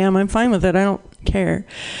old I am. I'm fine with it. I don't care.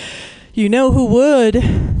 You know who would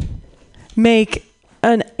make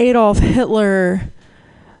an Adolf Hitler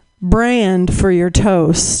brand for your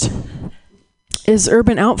toast is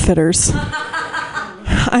Urban Outfitters.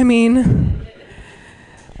 I mean,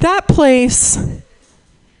 that place,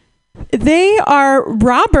 they are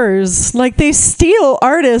robbers. Like, they steal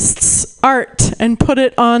artists' art and put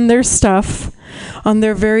it on their stuff, on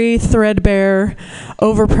their very threadbare,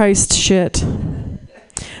 overpriced shit.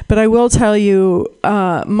 But I will tell you,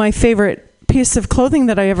 my favorite piece of clothing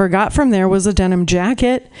that I ever got from there was a denim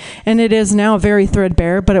jacket, and it is now very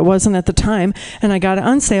threadbare, but it wasn't at the time, and I got it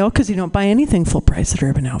on sale because you don't buy anything full price at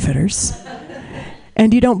Urban Outfitters.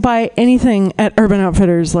 And you don't buy anything at Urban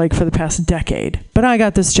Outfitters like for the past decade. But I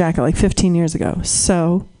got this jacket like 15 years ago,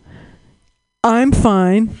 so I'm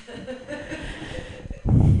fine.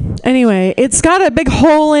 Anyway, it's got a big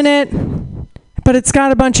hole in it, but it's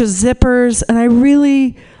got a bunch of zippers, and I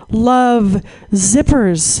really love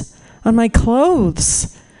zippers on my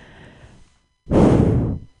clothes.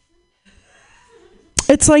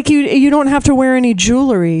 It's like you don't have to wear any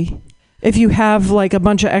jewelry if you have like a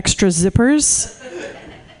bunch of extra zippers.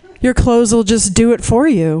 Your clothes will just do it for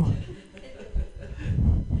you.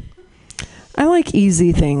 I like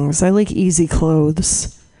easy things. I like easy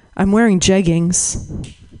clothes. I'm wearing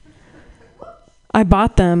jeggings. I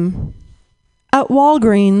bought them at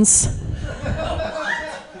Walgreens.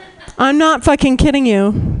 I'm not fucking kidding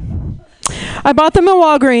you. I bought them at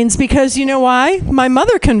Walgreens because you know why? My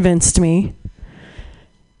mother convinced me.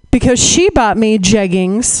 Because she bought me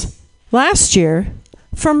jeggings last year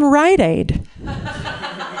from Rite Aid.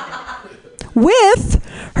 With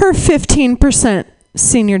her 15%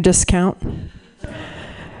 senior discount.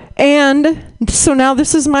 And so now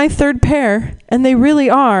this is my 3rd pair, and they really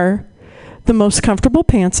are the most comfortable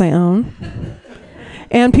pants I own.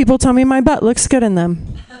 And people tell me my butt looks good in them.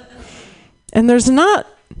 And there's not,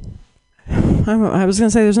 I was going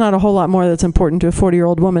to say there's not a whole lot more that's important to a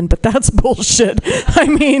 40-year-old woman, but that's bullshit. I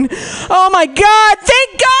mean, oh my God,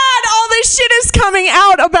 thank God all this shit is coming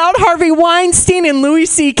out about Harvey Weinstein and Louis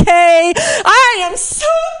C.K. I am so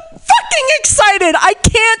fucking excited. I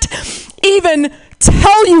can't even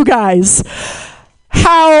tell you guys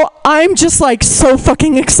how I'm just like so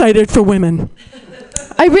fucking excited for women.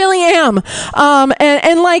 I really am.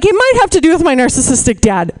 And like, it might have to do with my narcissistic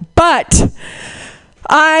dad, but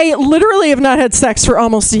I literally have not had sex for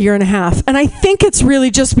almost a year and a half. And I think it's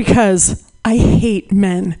really just because I hate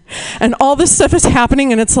men. And all this stuff is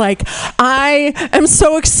happening, and it's like, I am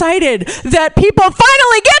so excited that people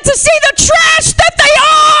finally get to see the trash that they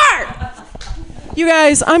are! You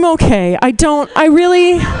guys, I'm okay.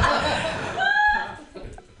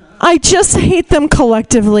 I just hate them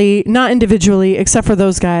collectively, not individually, except for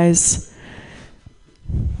those guys.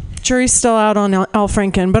 Jury's still out on Al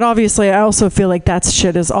Franken, but obviously I also feel like that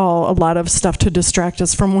shit is all a lot of stuff to distract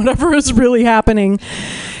us from whatever is really happening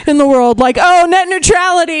in the world. Like, oh, net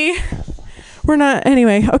neutrality. We're not,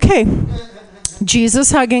 anyway, okay.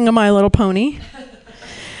 Jesus hugging a My Little Pony.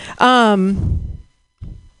 My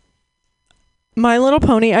Little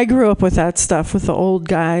Pony, I grew up with that stuff, with the old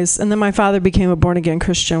guys, and then my father became a born-again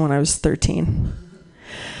Christian when I was 13.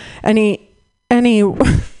 And he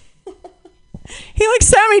he like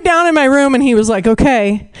sat me down in my room and he was like,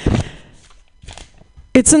 okay,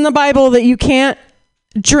 it's in the Bible that you can't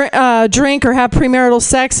drink or have premarital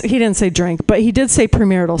sex. He didn't say drink, but he did say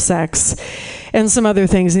premarital sex and some other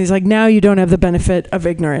things. And he's like, now you don't have the benefit of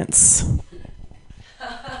ignorance.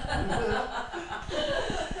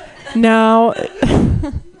 Now,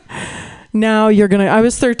 now you're gonna. I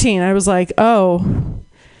was 13. I was like, oh,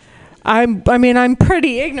 I'm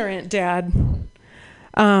pretty ignorant, Dad.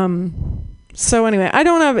 So anyway, I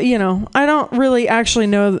don't really actually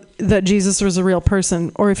know that Jesus was a real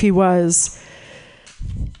person, or if he was.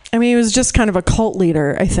 I mean, he was just kind of a cult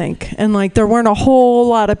leader, I think. And like, there weren't a whole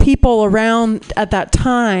lot of people around at that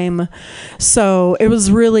time. So it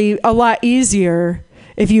was really a lot easier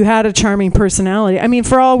if you had a charming personality. I mean,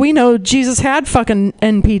 for all we know, Jesus had fucking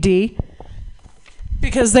NPD.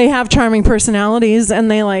 Because they have charming personalities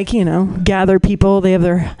and they gather people. They have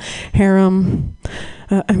their harem.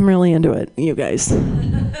 I'm really into it, you guys.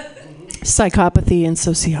 Psychopathy and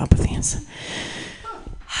sociopathy.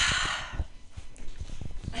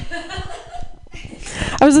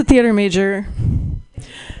 I was a theater major.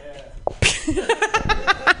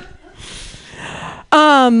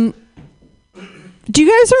 Do you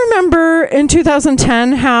guys remember in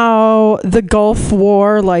 2010 how the Gulf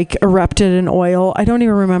War erupted in oil? I don't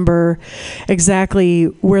even remember exactly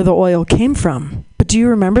where the oil came from. But do you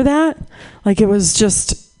remember that? It was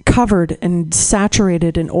just covered and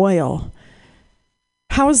saturated in oil.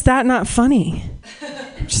 How is that not funny?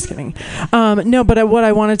 Just kidding. No, but what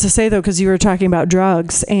I wanted to say, though, because you were talking about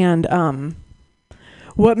drugs, and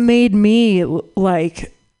what made me,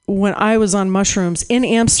 when I was on mushrooms in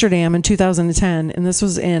Amsterdam in 2010, and this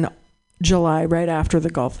was in July, right after the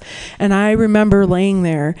Gulf, and I remember laying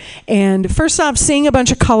there, and first off, seeing a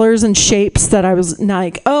bunch of colors and shapes that I was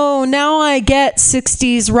like, oh, now I get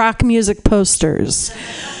 60s rock music posters.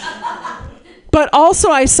 But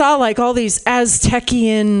also I saw all these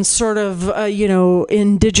Aztecian sort of,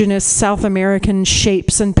 indigenous South American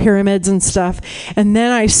shapes and pyramids and stuff. And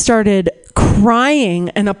then I started crying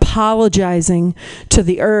and apologizing to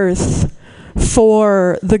the earth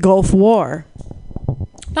for the Gulf War.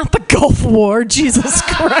 Not the Gulf War, Jesus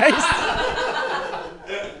Christ.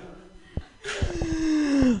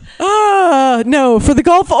 No, for the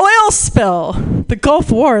Gulf oil spill. The Gulf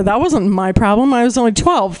War, that wasn't my problem. I was only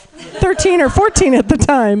 12, 13 or 14 at the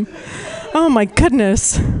time. Oh my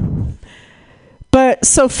goodness. But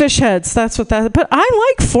so fish heads, that's what that, but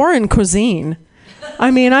I like foreign cuisine.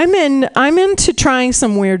 I mean, I'm into trying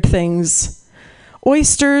some weird things.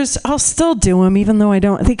 Oysters, I'll still do them even though I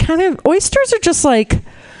don't. Oysters are just like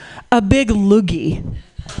a big loogie.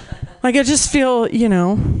 I just feel,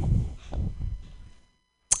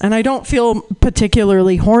 and I don't feel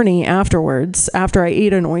particularly horny afterwards, after I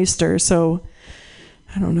eat an oyster. So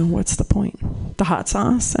I don't know, what's the point? The hot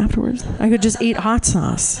sauce afterwards? I could just eat hot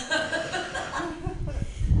sauce.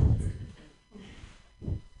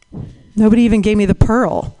 Nobody even gave me the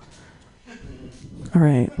pearl. All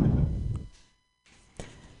right.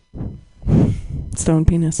 Stone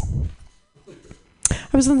penis.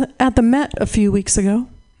 I was at the Met a few weeks ago.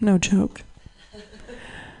 No joke.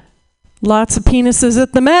 Lots of penises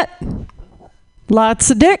at the Met.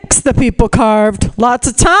 Lots of dicks the people carved. Lots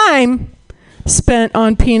of time spent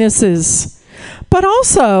on penises. But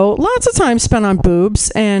also, lots of time spent on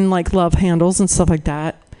boobs and love handles and stuff like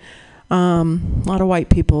that. A lot of white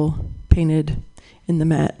people painted in the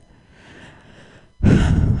Met.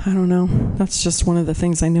 I don't know. That's just one of the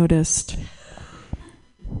things I noticed.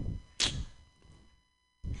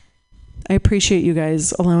 I appreciate you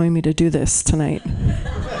guys allowing me to do this tonight.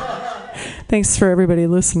 Thanks for everybody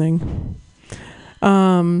listening.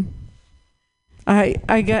 I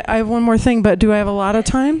have one more thing, but do I have a lot of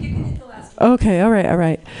time? Okay, all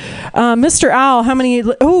right. Mr. Al, how many?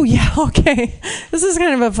 Oh, yeah, okay. This is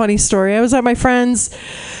kind of a funny story. I was at my friend's,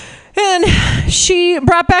 and she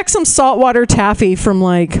brought back some saltwater taffy from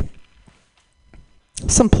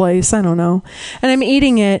someplace, I don't know. And I'm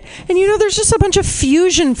eating it. And there's just a bunch of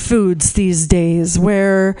fusion foods these days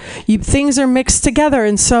where things are mixed together.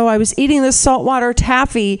 And so I was eating this saltwater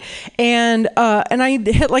taffy and I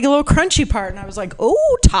hit a little crunchy part and I was like,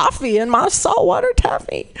 oh, toffee in my saltwater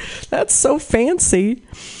taffy. That's so fancy.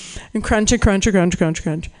 And crunch.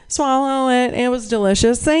 Swallow it. It was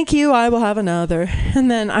delicious. Thank you. I will have another. And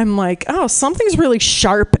then I'm like, oh, something's really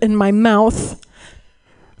sharp in my mouth.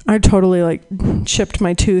 I totally chipped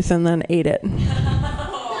my tooth and then ate it.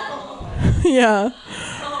 Yeah.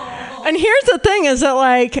 And here's the thing is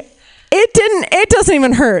that it doesn't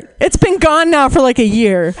even hurt. It's been gone now for a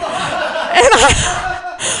year. And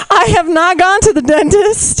I have not gone to the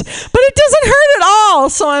dentist, but it doesn't hurt at all.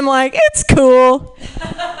 So I'm like, it's cool.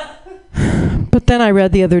 But then I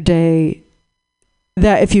read the other day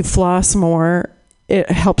that if you floss more, it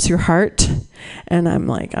helps your heart. And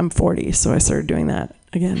I'm 40, so I started doing that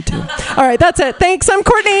again too. All right, that's it. Thanks. I'm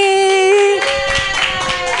Courtney. Yay!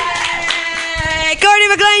 Courtney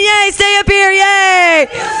McLean, yay! Stay up here, yay!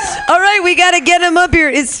 All right, we got to get him up here.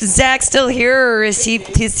 Is Zach still here, or is he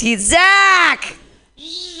Zach?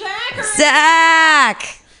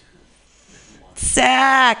 Zach.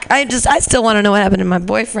 I still want to know what happened to my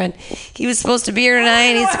boyfriend. He was supposed to be here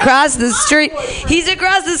tonight. He's across the street. He's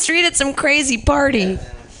across the street at some crazy party.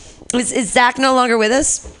 Is Zach no longer with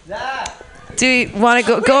us? Do you want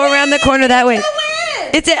to go around the corner that way?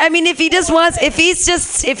 If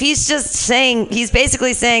he's just saying, he's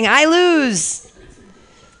basically saying, I lose.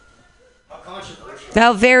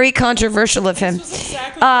 How very controversial of him.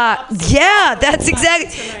 Yeah, that's exactly.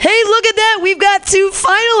 Hey, look at that. We've got 2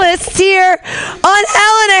 finalists here on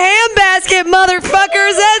Hell in a Handbasket,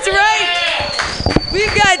 motherfuckers. That's right.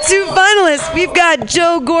 We've got 2 finalists. We've got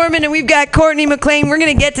Joe Gorman and we've got Courtney McLean. We're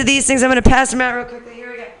going to get to these things. I'm going to pass them out real quickly.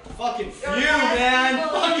 Here we go. Fucking few, man.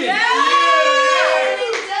 Fucking few.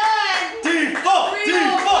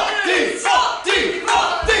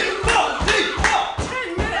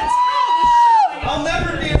 I'll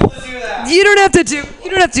never be able to do that. You don't have to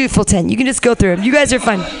do full 10. You can just go through them. You guys are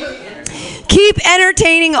fun. Keep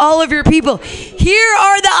entertaining all of your people. Here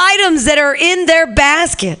are the items that are in their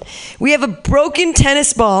basket. We have a broken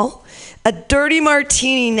tennis ball, a dirty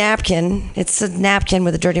martini napkin. It's a napkin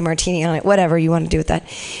with a dirty martini on it. Whatever you want to do with that.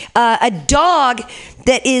 A dog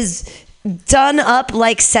that is done up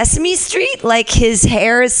like Sesame Street, like his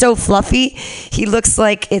hair is so fluffy. He looks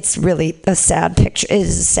like it's really a sad picture. It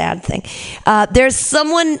is a sad thing. There's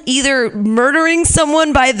someone either murdering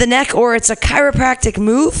someone by the neck or it's a chiropractic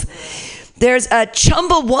move. There's a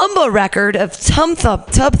Chumbawamba record of tub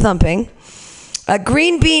thumping, a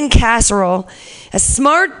green bean casserole, a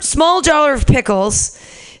small jar of pickles,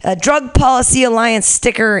 a Drug Policy Alliance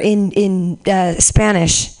sticker in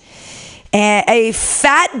Spanish, a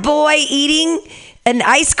fat boy eating an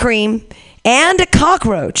ice cream, and a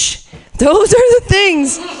cockroach. Those are the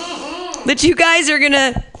things that you guys are going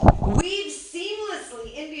to weave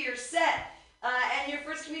seamlessly into your set. And your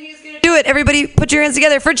first comedian is going to do it. Everybody put your hands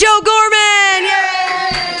together for Joe Gorman!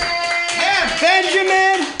 Yeah,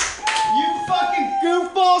 Benjamin! You fucking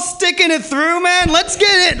goofball sticking it through, man. Let's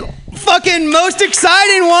get it. Fucking most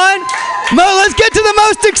exciting one. Let's get to the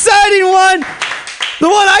most exciting one. The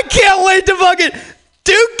one I can't wait to fucking...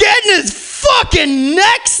 Dude getting his fucking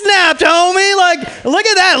neck snapped, homie. Like, look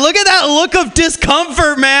at that. Look at that look of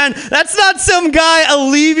discomfort, man. That's not some guy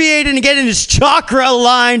alleviating and getting his chakra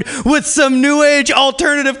aligned with some new age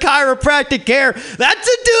alternative chiropractic care. That's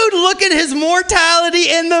a dude looking his mortality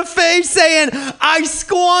in the face saying, I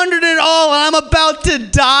squandered it all and I'm about to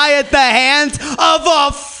die at the hands of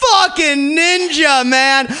a fucking ninja,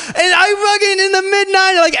 man. And I fucking, in the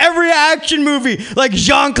mid-90s, like every action movie, like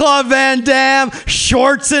Jean-Claude Van Damme,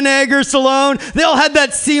 Schwarzenegger, Stallone, they all had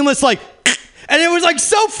that seamless, like, and it was like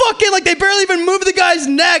so fucking, like they barely even moved the guy's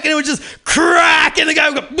neck and it would just crack and the guy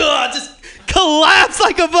would go, just collapse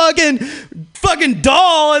like a fucking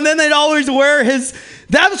doll. And then they'd always wear his,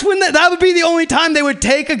 that would be the only time they would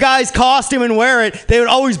take a guy's costume and wear it. They would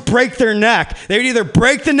always break their neck. They would either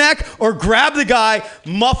break the neck or grab the guy,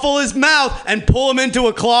 muffle his mouth, and pull him into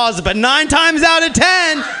a closet. But 9 times out of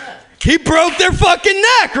 10, he broke their fucking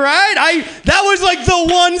neck, right? That was like the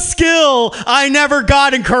one skill I never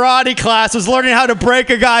got in karate class, was learning how to break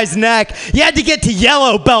a guy's neck. You had to get to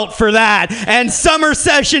yellow belt for that. And summer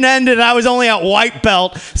session ended and I was only at white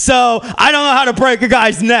belt. So I don't know how to break a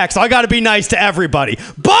guy's neck. So I got to be nice to everybody.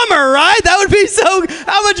 Bummer, right? That would be so,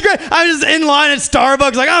 how much great. I'm just in line at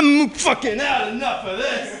Starbucks like, I'm fucking had enough of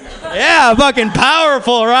this. Yeah, fucking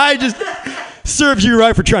powerful, right? Just serves you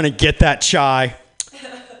right for trying to get that chai.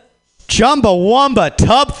 Chumbawamba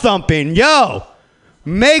tub thumping. Yo,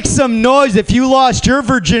 make some noise if you lost your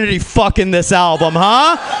virginity fucking this album,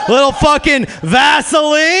 huh? Little fucking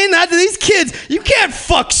Vaseline. These kids, you can't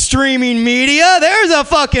fuck streaming media. There's a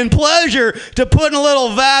fucking pleasure to putting a little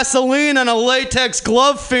Vaseline on a latex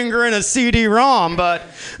glove finger in a CD-ROM, but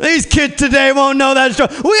these kids today won't know that story.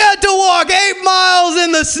 We had to walk 8 miles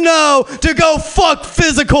in the snow to go fuck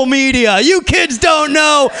physical media. You kids don't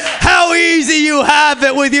know how easy you have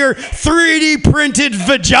it with your 3D printed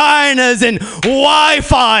vaginas and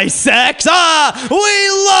Wi-Fi sex. We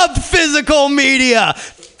loved physical media.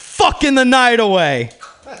 Fucking the night away.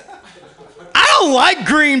 I don't like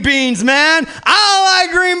green beans, man. I don't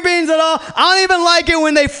like green beans at all. I don't even like it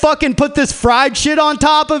when they fucking put this fried shit on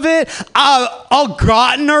top of it. Au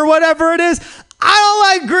gratin or whatever it is. I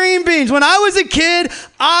don't like green beans. When I was a kid,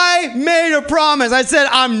 I made a promise. I said,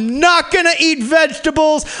 I'm not going to eat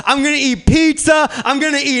vegetables. I'm going to eat pizza. I'm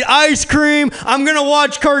going to eat ice cream. I'm going to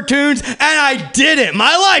watch cartoons. And I did it.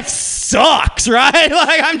 My life sucked sucks, right?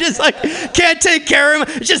 Like, I'm just like, can't take care of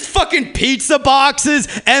him. It's just fucking pizza boxes,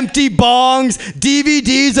 empty bongs,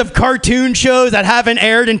 DVDs of cartoon shows that haven't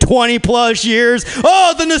aired in 20 plus years.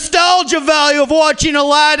 Oh, the nostalgia value of watching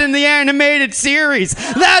Aladdin, the animated series.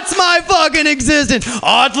 That's my fucking existence.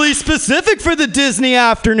 Oddly specific for the Disney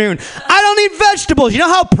afternoon. I don't eat vegetables. You know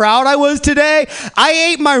how proud I was today? I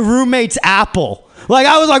ate my roommate's apple. Like,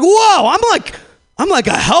 I was like, whoa, I'm like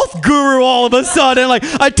a health guru all of a sudden. Like,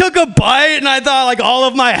 I took a bite and I thought, like, all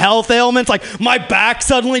of my health ailments, like my back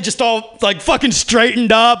suddenly just all like fucking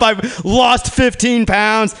straightened up. I've lost 15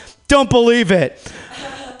 pounds. Don't believe it.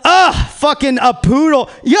 Fucking a poodle.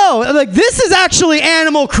 Yo, like, this is actually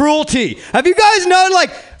animal cruelty. Have you guys known,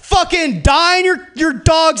 like, fucking dyeing your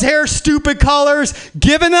dog's hair stupid colors,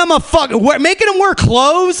 giving them making them wear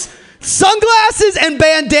clothes? Sunglasses and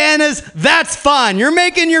bandanas, that's fine. You're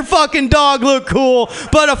making your fucking dog look cool.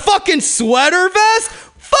 But a fucking sweater vest?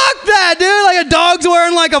 Fuck that, dude. Like, a dog's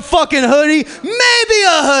wearing like a fucking hoodie. Maybe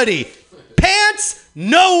a hoodie. Pants?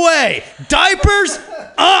 No way. Diapers?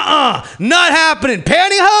 Not happening.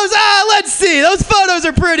 Pantyhose? Let's see. Those photos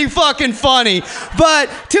are pretty fucking funny. But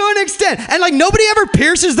to an extent. And like, nobody ever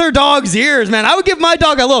pierces their dog's ears, man. I would give my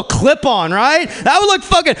dog a little clip-on, right? That would look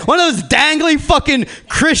fucking one of those dangly fucking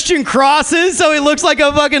Christian crosses so he looks like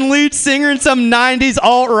a fucking lead singer in some 90s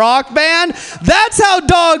alt-rock band. That's how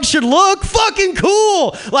dogs should look. Fucking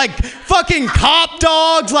cool. Like fucking cop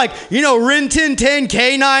dogs, like, you know, Rin Tin Tin,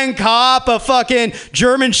 K9 Cop, a fucking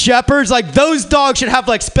German Shepherds. Like, those dogs should have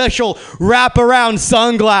like special wraparound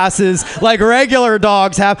sunglasses like regular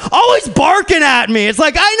dogs have. Always barking at me. It's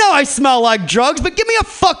like, I know I smell like drugs, but give me a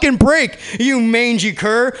fucking break, you mangy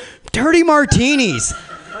cur. Dirty martinis.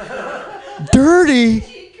 Dirty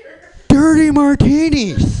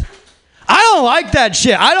martinis. I don't like that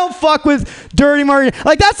shit. I don't fuck with dirty martinis.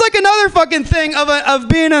 Like, that's like another fucking thing of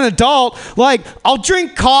being an adult. Like, I'll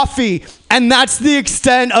drink coffee, and that's the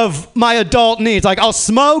extent of my adult needs. Like, I'll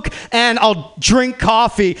smoke and I'll drink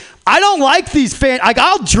coffee. I don't like these like,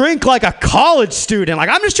 I'll drink like a college student. Like,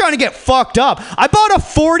 I'm just trying to get fucked up. I bought a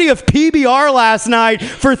 40 of PBR last night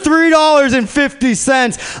for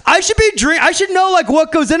 $3.50. I should know like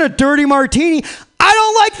what goes in a dirty martini. I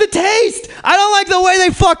don't like the taste. I don't like the way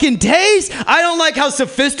they fucking taste. I don't like how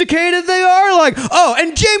sophisticated they are. Like, oh,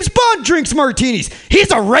 and James Bond drinks martinis.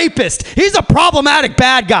 He's a rapist. He's a problematic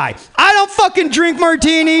bad guy. I don't fucking drink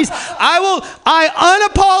martinis. I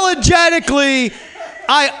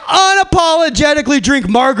unapologetically drink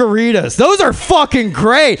margaritas. Those are fucking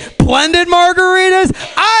great. Blended margaritas.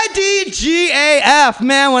 IDGAF,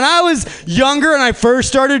 man. When I was younger and I first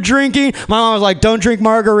started drinking, my mom was like, don't drink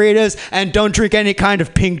margaritas and don't drink any kind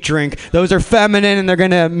of pink drink. Those are feminine and they're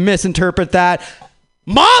going to misinterpret that.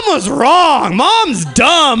 Mom was wrong. Mom's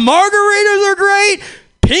dumb. Margaritas are great.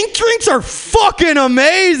 Pink drinks are fucking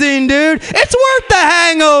amazing, dude. It's worth the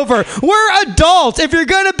hangover. We're adults. If you're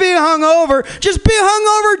going to be hungover, just be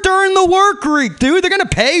hungover during the work week, dude. They're going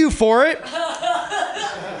to pay you for it.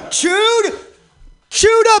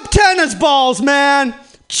 Chewed up tennis balls, man.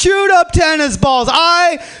 Chewed up tennis balls.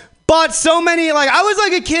 I bought so many, like, I was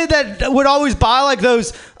like a kid that would always buy like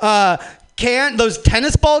those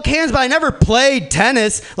tennis ball cans, but I never played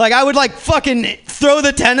tennis. Like, I would like fucking throw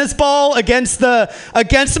the tennis ball against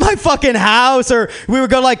my fucking house, or we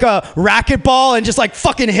would go like a racquetball and just like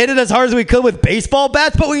fucking hit it as hard as we could with baseball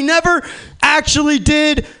bats, but we never actually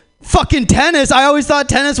did fucking tennis. I always thought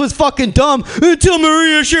tennis was fucking dumb until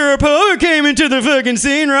Maria Sharapova came into the fucking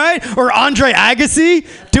scene, right? Or Andre Agassi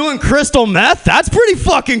doing crystal meth. That's pretty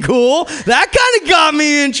fucking cool. That kind of got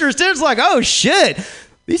me interested. It's like, oh shit,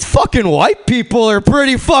 these fucking white people are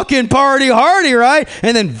pretty fucking party hardy, right?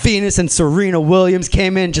 And then Venus and Serena Williams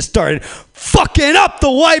came in, just started fucking up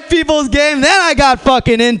the white people's game. Then I got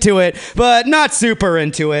fucking into it, but not super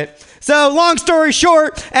into it. So long story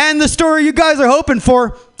short, and the story you guys are hoping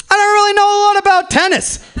for, I don't really know a lot about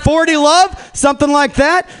tennis. 40 love, something like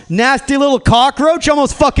that. Nasty little cockroach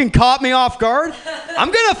almost fucking caught me off guard.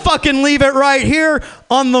 I'm gonna fucking leave it right here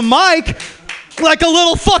on the mic like a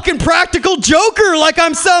little fucking practical joker, like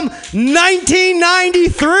I'm some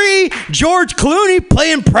 1993 George Clooney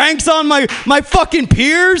playing pranks on my fucking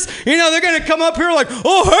peers. You know, they're gonna come up here like,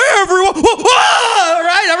 oh, hey everyone,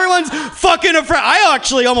 right? Everyone's fucking afraid. I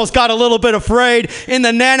actually almost got a little bit afraid in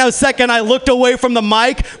the nanosecond I looked away from the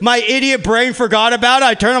mic. My idiot brain forgot about it.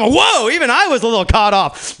 I turned, I'm like, whoa, even I was a little caught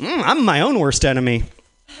off. I'm my own worst enemy.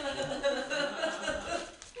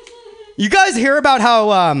 You guys hear about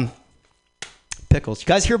how pickles. You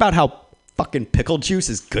guys hear about how fucking pickle juice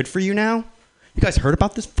is good for you now? You guys heard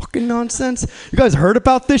about this fucking nonsense? You guys heard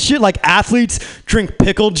about this shit? Like athletes drink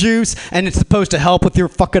pickle juice and it's supposed to help with your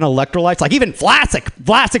fucking electrolytes. Like even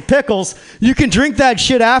Vlasic pickles, you can drink that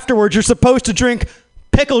shit afterwards. You're supposed to drink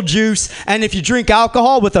pickle juice, and if you drink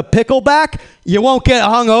alcohol with a pickleback, you won't get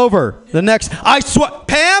hungover. I swear,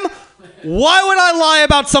 Pam, why would I lie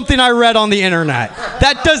about something I read on the internet?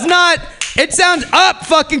 That does not... It sounds up,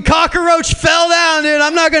 fucking cockroach fell down, dude.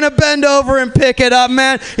 I'm not going to bend over and pick it up,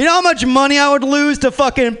 man. You know how much money I would lose to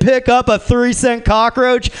fucking pick up a 3-cent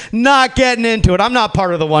cockroach? Not getting into it. I'm not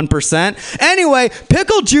part of the 1%. Anyway,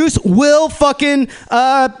 pickle juice will fucking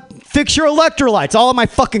fix your electrolytes. All of my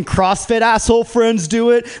fucking CrossFit asshole friends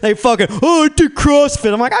do it. They fucking, I do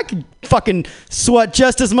CrossFit. I'm like, I can fucking sweat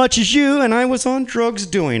just as much as you, and I was on drugs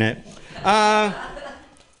doing it. I'm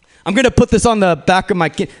going to put this on the back of my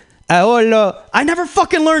kid. I never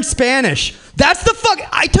fucking learned Spanish. That's the fuck.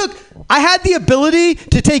 I had the ability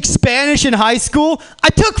to take Spanish in high school. I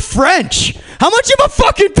took French. How much of a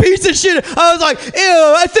fucking piece of shit? I was like,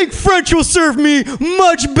 ew, I think French will serve me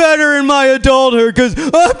much better in my adulthood because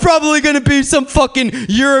I'm probably going to be some fucking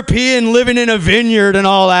European living in a vineyard and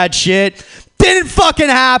all that shit. Didn't fucking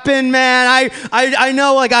happen, man. I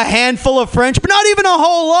know like a handful of French, but not even a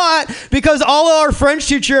whole lot because all our French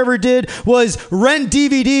teacher ever did was rent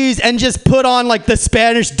DVDs and just put on like the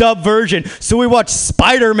Spanish dub version. So we watched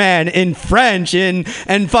Spider-Man in French and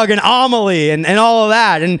fucking Amelie and all of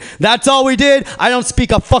that. And that's all we did. I don't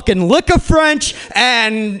speak a fucking lick of French.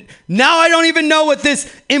 And now I don't even know what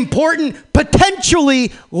this important,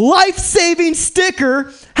 potentially life-saving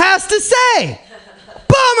sticker has to say.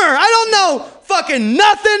 Bummer. I don't know fucking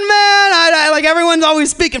nothing, man. I like everyone's always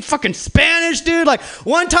speaking fucking Spanish, dude. Like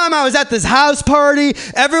one time I was at this house party,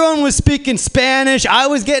 everyone was speaking Spanish. I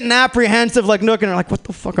was getting apprehensive, like looking like, what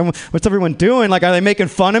the fuck? What's everyone doing? Like, are they making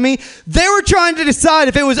fun of me? They were trying to decide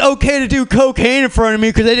if it was okay to do cocaine in front of me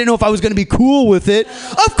because they didn't know if I was going to be cool with it.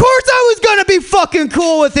 Of course I was going to be fucking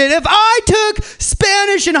cool with it. If I took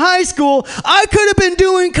Spanish in high school, I could have been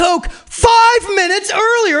doing coke 5 minutes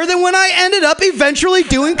earlier than when I ended up eventually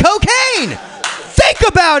doing cocaine. Think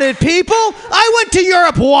about it, people. I went to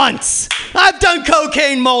Europe once. I've done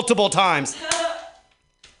cocaine multiple times.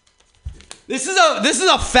 This is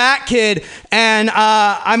a fat kid, and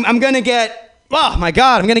I'm gonna get. Oh my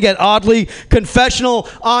God, I'm gonna get oddly confessional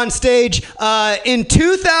on stage. In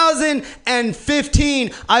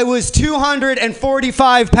 2015, I was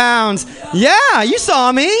 245 pounds. Yeah, you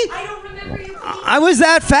saw me. I don't remember you. I was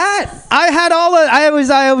that fat. I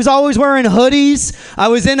was always wearing hoodies. I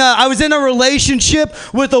was in a relationship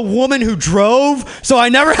with a woman who drove, so I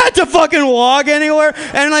never had to fucking walk anywhere.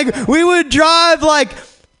 And like we would drive like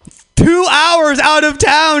 2 hours out of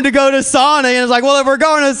town to go to sauna. And it's like, well, if we're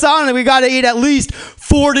going to sauna, we got to eat at least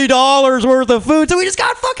 $40 worth of food. So we just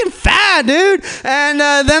got fucking fat, dude. And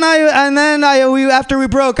then after we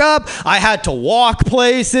broke up, I had to walk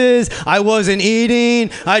places. I wasn't eating.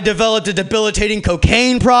 I developed a debilitating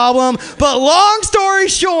cocaine problem. But long story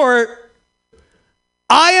short,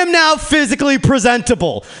 I am now physically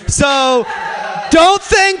presentable. So don't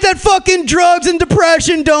think that fucking drugs and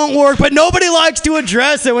depression don't work, but nobody likes to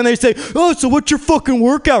address it when they say, oh, so what's your fucking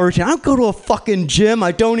workout routine? I don't go to a fucking gym.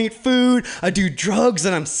 I don't eat food. I do drugs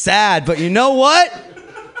and I'm sad. But you know what?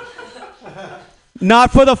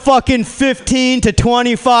 Not for the fucking 15 to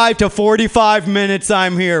 25 to 45 minutes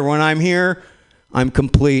I'm here. When I'm here, I'm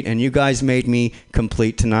complete, and you guys made me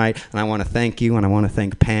complete tonight, and I want to thank you, and I want to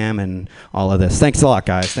thank Pam and all of this. Thanks a lot,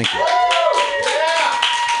 guys. Thank you.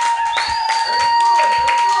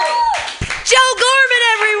 Joe Gorman,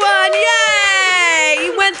 everyone! Yay! He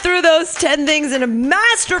went through those 10 things in a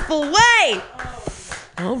masterful way.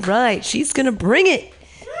 All right, she's going to bring it.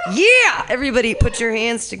 Yeah! Everybody put your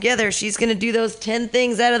hands together. She's going to do those 10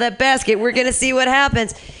 things out of that basket. We're going to see what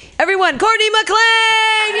happens. Everyone, Courtney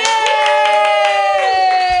McLean! Yay!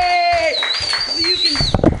 You can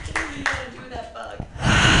do that bug.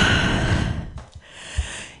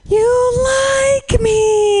 You like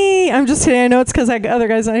me. I'm just kidding. I know it's because other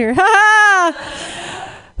guys not here.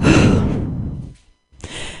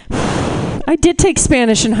 I did take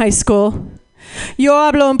Spanish in high school. Yo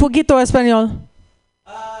hablo un poquito español.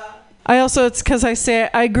 It's because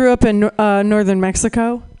I grew up in northern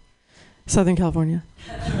Mexico, Southern California.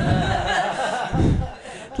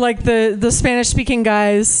 Like the Spanish-speaking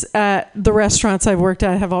guys at the restaurants I've worked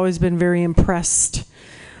at have always been very impressed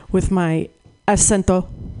with my acento.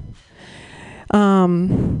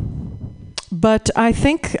 But I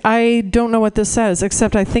think I don't know what this says,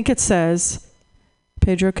 except I think it says,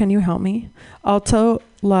 Pedro, can you help me? Alto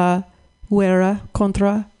la guerra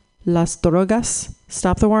contra las drogas.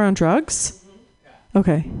 Stop the war on drugs?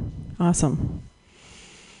 Okay. Awesome.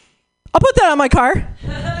 I'll put that on my car.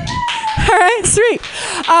 All right, sweet.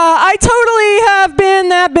 I totally have been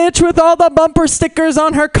that bitch with all the bumper stickers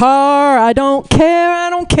on her car. I don't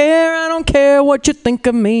care what you think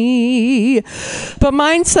of me. But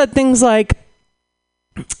mine said things like,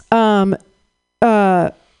 your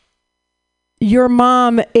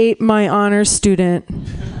mom ate my honor student.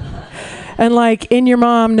 And like, in your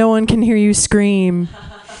mom, no one can hear you scream.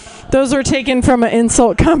 Those were taken from an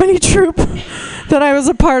insult comedy troupe that I was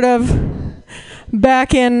a part of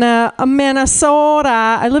back in Minnesota.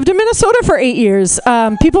 I lived in Minnesota for 8 years.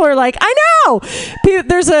 People are like, I know!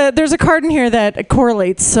 There's a card in here that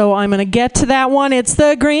correlates, so I'm going to get to that one. It's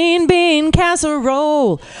the green bean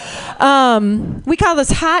casserole. We call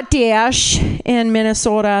this hot dish in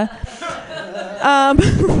Minnesota.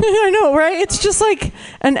 I know, right? It's just like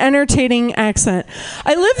an entertaining accent.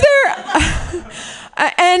 I lived there,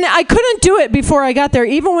 and I couldn't do it before I got there,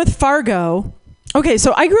 even with Fargo. Okay,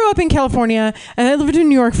 so I grew up in California, and I lived in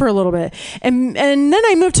New York for a little bit. And then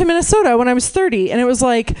I moved to Minnesota when I was 30, and it was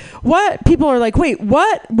like, what? People are like, wait,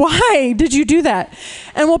 what? Why did you do that?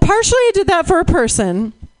 And well, partially I did that for a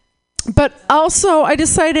person, but also I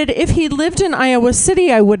decided if he lived in Iowa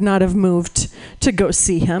City, I would not have moved to go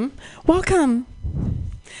see him. Welcome.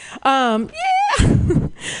 Yeah.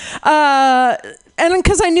 And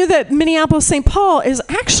because I knew that Minneapolis, St. Paul is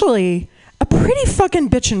actually a pretty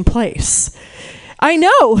fucking bitchin' place. I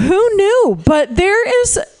know, who knew? But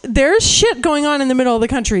there's shit going on in the middle of the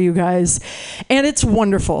country, you guys. And it's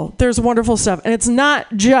wonderful. There's wonderful stuff. And it's not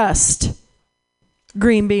just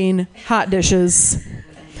green bean hot dishes.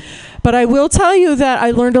 But I will tell you that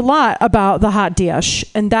I learned a lot about the hot dish.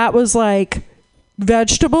 And that was like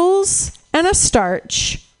vegetables and a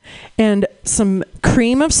starch and some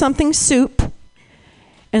cream of something soup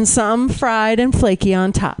and some fried and flaky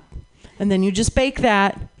on top. And then you just bake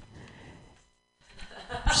that.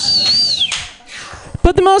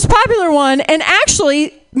 But the most popular one, and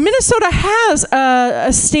actually Minnesota has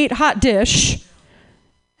a state hot dish,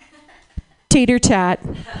 tater tot.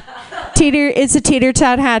 It's a tater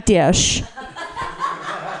tot hot dish.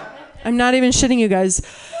 I'm not even shitting you guys.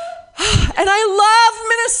 And I love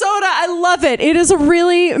Minnesota. I love it. It is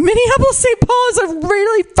Minneapolis, St. Paul is a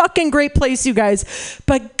really fucking great place, you guys.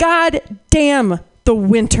 But god damn the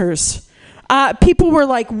winters. People were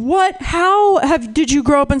like, what? How did you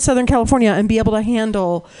grow up in Southern California and be able to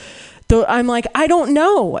handle I'm like, I don't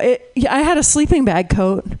know. I had a sleeping bag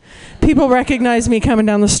coat. People recognized me coming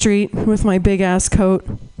down the street with my big ass coat.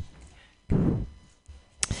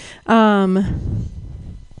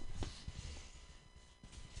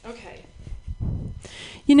 Okay.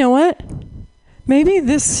 You know what? Maybe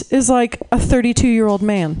this is like a 32-year-old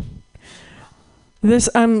man. This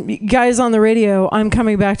guys on the radio, I'm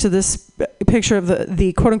coming back to this picture of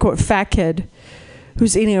the quote-unquote fat kid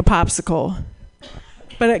who's eating a popsicle.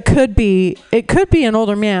 But it could be an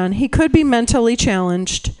older man. He could be mentally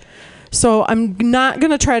challenged. So I'm not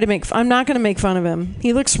going to make fun of him.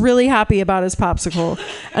 He looks really happy about his popsicle,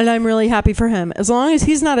 and I'm really happy for him. As long as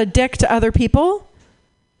he's not a dick to other people,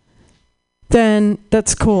 then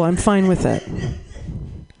that's cool. I'm fine with it.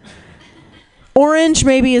 Orange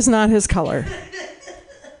maybe is not his color.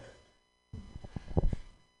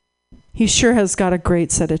 He sure has got a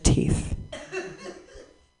great set of teeth.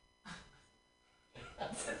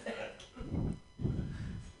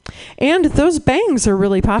 And those bangs are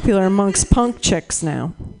really popular amongst punk chicks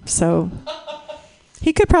now. So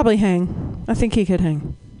he could probably hang. I think he could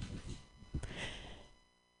hang.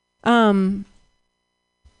 My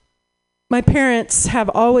parents have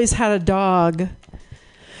always had a dog.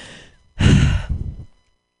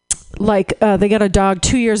 They got a dog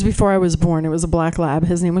 2 years before I was born. It was a black lab.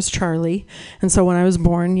 His name was Charlie. And so when I was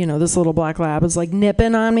born, this little black lab was like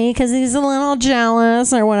nipping on me because he's a little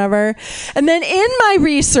jealous or whatever. And then in my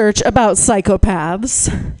research about psychopaths,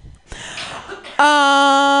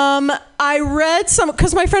 I read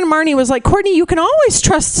because my friend Marnie was like, Courtney, you can always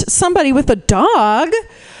trust somebody with a dog.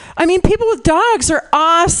 I mean, people with dogs are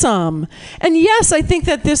awesome. And yes, I think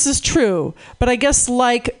that this is true. But I guess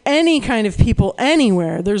like any kind of people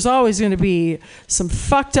anywhere, there's always going to be some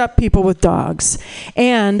fucked up people with dogs.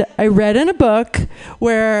 And I read in a book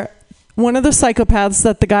where one of the psychopaths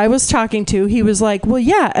that the guy was talking to, he was like, well,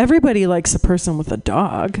 yeah, everybody likes a person with a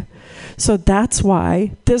dog. So that's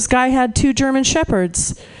why this guy had 2 German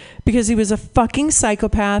Shepherds. Because he was a fucking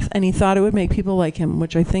psychopath and he thought it would make people like him,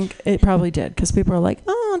 which I think it probably did. Because people are like,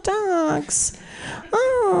 oh, dogs.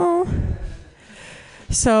 Oh.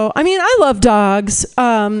 So, I mean, I love dogs.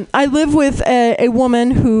 I live with a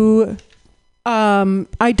woman who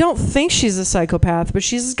I don't think she's a psychopath, but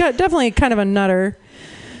she's got definitely kind of a nutter.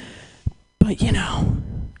 But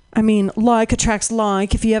I mean, like attracts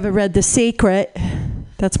like. If you ever read The Secret,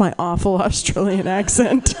 that's my awful Australian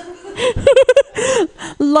accent.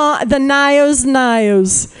 The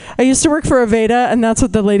Nios. I used to work for Aveda, and that's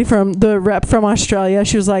what the lady from the rep from Australia,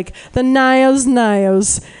 she was like, the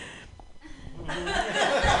Nios.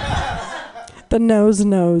 The nose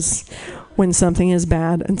knows when something is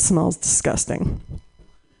bad and smells disgusting.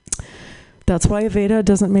 That's why Aveda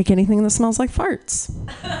doesn't make anything that smells like farts.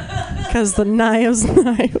 Because the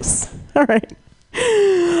Nios. All right.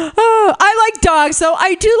 Oh, I like dogs, though.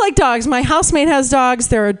 I do like dogs. My housemate has dogs.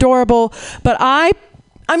 They're adorable. But I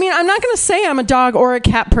mean, I'm not going to say I'm a dog or a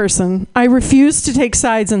cat person. I refuse to take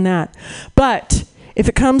sides in that. But if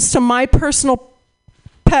it comes to my personal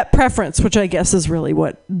pet preference, which I guess is really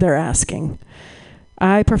what they're asking,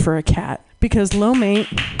 I prefer a cat because low main.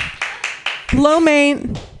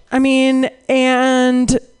 I mean,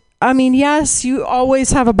 yes, you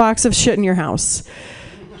always have a box of shit in your house.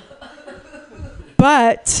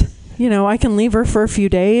 But, I can leave her for a few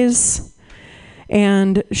days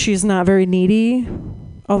and she's not very needy.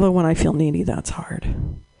 Although when I feel needy, that's hard.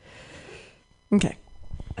 Okay.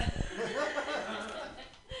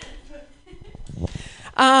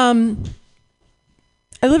 I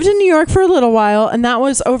lived in New York for a little while, and that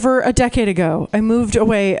was over a decade ago. I moved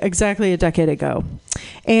away exactly a decade ago.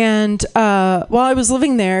 And while I was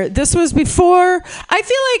living there, this was before, I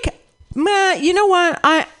feel like, you know what?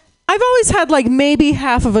 I've always had like maybe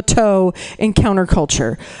half of a toe in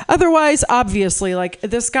counterculture. Otherwise, obviously, like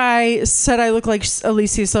this guy said I look like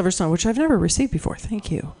Alicia Silverstone, which I've never received before. Thank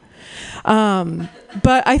you.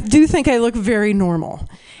 But I do think I look very normal.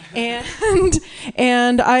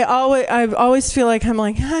 And I've always feel like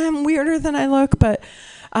I'm weirder than I look, but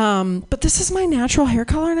this is my natural hair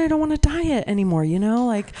color and I don't want to dye it anymore,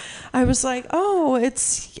 Like I was like,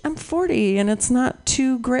 I'm 40 and it's not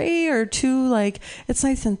too gray or too it's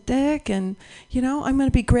nice and thick and I'm going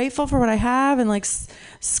to be grateful for what I have and like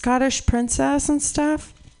Scottish princess and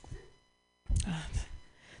stuff.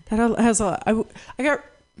 That has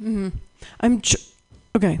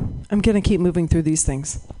okay, I'm going to keep moving through these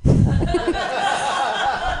things.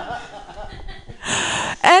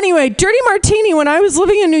 Anyway, Dirty Martini, when I was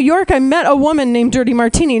living in New York, I met a woman named Dirty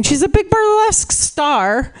Martini, and she's a big burlesque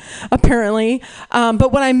star, apparently.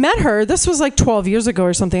 But when I met her, this was like 12 years ago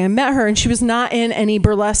or something, I met her, and she was not in any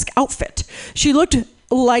burlesque outfit. She looked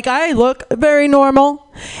like I look, very normal.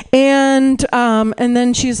 And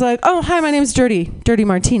then she's like, oh, hi, my name's Dirty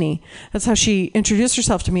Martini. That's how she introduced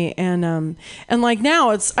herself to me. And like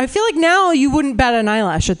now, I feel like now you wouldn't bat an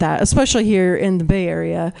eyelash at that, especially here in the Bay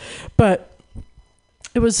Area. But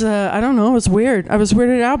it was, I don't know, it was weird. I was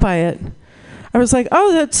weirded out by it. I was like,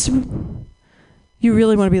 you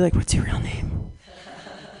really want to be like, what's your real name?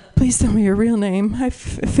 Please tell me your real name. I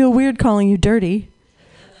feel weird calling you Dirty.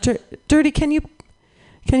 Dirty, can you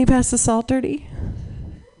pass the salt, Dirty?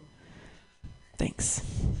 Thanks.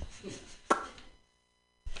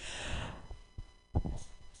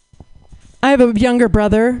 I have a younger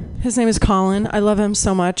brother. His name is Colin. I love him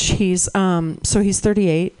so much. He's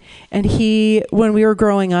 38, and when we were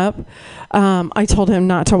growing up, I told him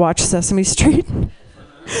not to watch Sesame Street.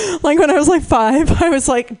 Like when I was like 5, I was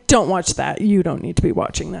like, "Don't watch that. You don't need to be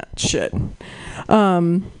watching that shit."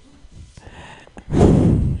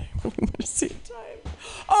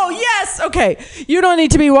 Oh, yes. Okay. You don't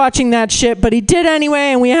need to be watching that shit, but he did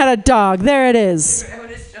anyway, and we had a dog. There it is.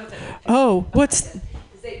 Oh, what's...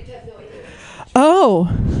 Oh.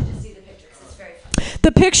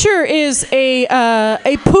 The picture is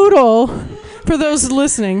a poodle, for those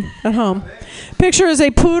listening at home. Picture is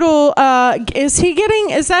a poodle. Is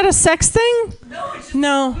that a sex thing? No, it's just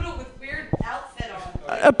a poodle with weird outfit on.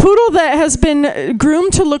 A poodle that has been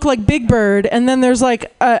groomed to look like Big Bird, and then there's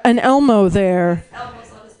like an Elmo there.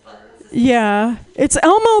 Yeah, it's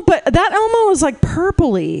Elmo, but that Elmo is like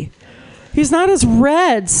purpley. He's not as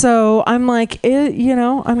red, so I'm like,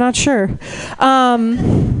 I'm not sure.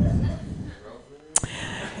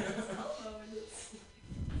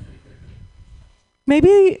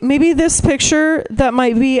 Maybe this picture that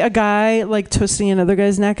might be a guy like twisting another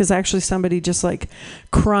guy's neck is actually somebody just like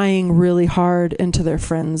crying really hard into their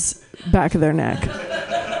friend's back of their neck.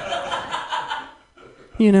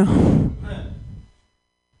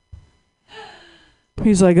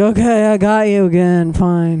 He's like, okay, I got you again,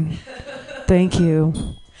 fine. Thank you.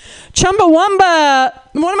 Chumbawamba.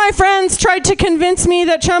 One of my friends tried to convince me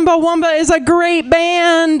that Chumbawamba is a great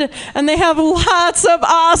band and they have lots of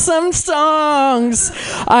awesome songs.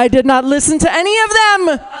 I did not listen to any of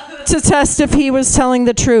them to test if he was telling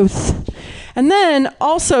the truth. And then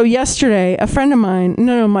also yesterday, a friend of mine,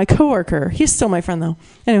 my coworker, he's still my friend though.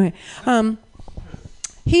 Anyway,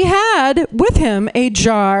 he had with him a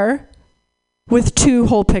jar with 2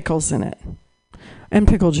 whole pickles in it and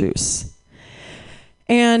pickle juice.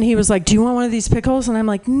 And he was like, do you want one of these pickles? And I'm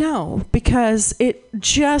like, no, because it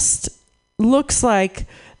just looks like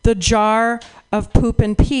the jar of poop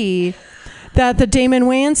and pee that the Damon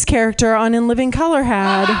Wayans character on In Living Color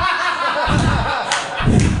had.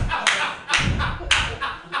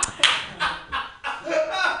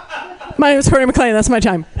 My name is Courtney McLean. That's my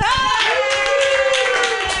time.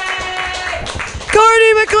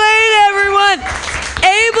 Courtney McLean, everyone.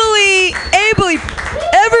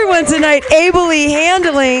 Everyone tonight ably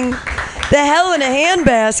handling the hell in a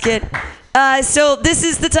handbasket. So this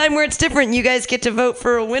is the time where it's different. You guys get to vote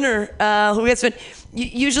for a winner. Who gets win?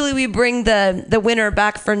 Usually we bring the winner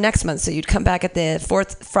back for next month. So you'd come back at the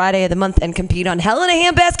 4th Friday of the month and compete on Hell in a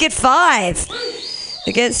Handbasket 5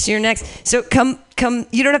 against your next. So come.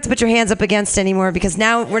 You don't have to put your hands up against anymore because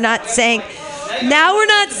now we're not saying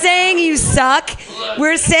you suck.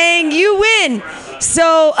 We're saying you win.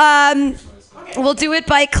 So we'll do it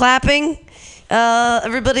by clapping.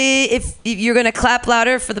 Everybody, if you're going to clap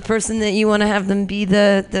louder for the person that you want to have them be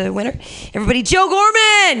the winner. Everybody, Joe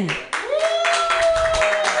Gorman.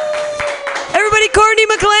 Everybody, Courtney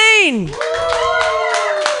McLean.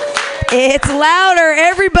 It's louder.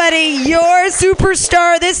 Everybody, your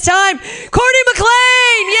superstar this time, Courtney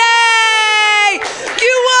McLean. Yay!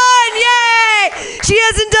 You won. Yay! She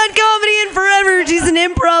hasn't done comedy in forever. She's an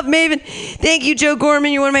improv maven. Thank you, Joe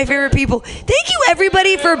Gorman. You're one of my favorite people. Thank you,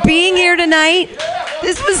 everybody, for being here tonight.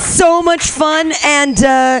 This was so much fun, and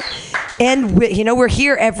we're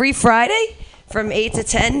here every Friday from 8 to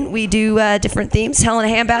 10. We do different themes. Hell in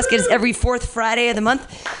a Handbasket is every 4th Friday of the month.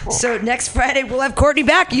 So next Friday we'll have Courtney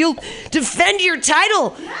back. You'll defend your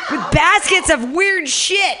title with baskets of weird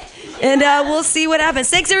shit, and we'll see what happens.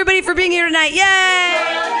 Thanks everybody for being here tonight. Yay!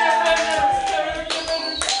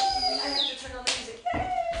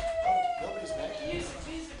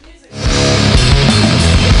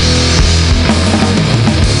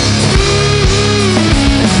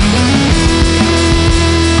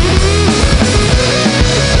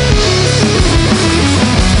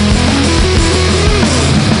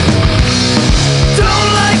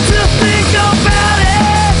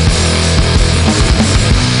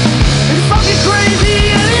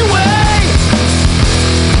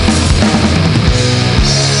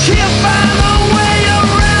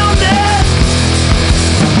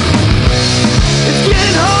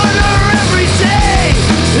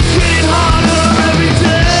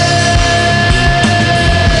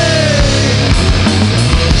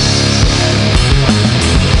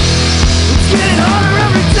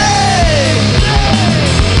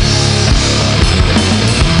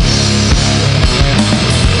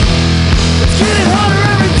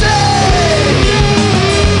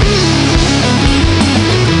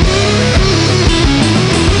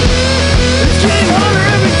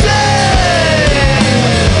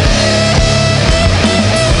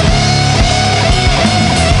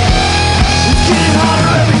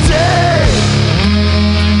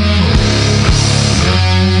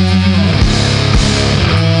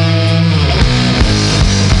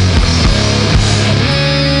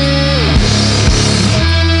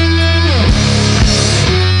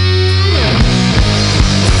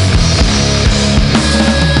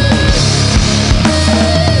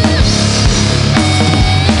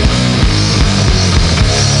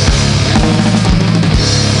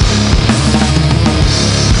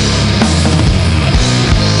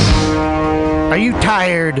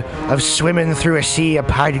 Of swimming through a sea of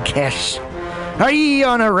podcasts? Are ye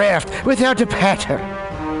on a raft without a paddle?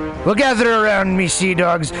 Well, gather around me, sea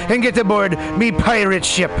dogs, and get aboard me pirate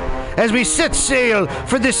ship as we set sail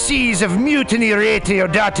for the seas of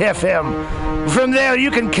MutinyRadio.fm. From there,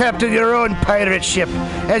 you can captain your own pirate ship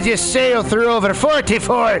as you sail through over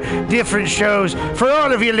 44 different shows for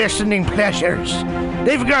all of your listening pleasures.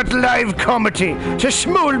 They've got live comedy to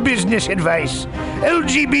small business advice,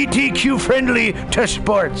 LGBTQ friendly to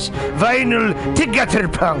sports, vinyl to gutter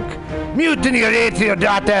punk.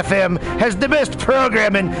 MutinyRadio.fm has the best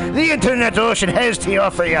programming the internet ocean has to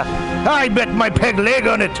offer you. I bet my peg leg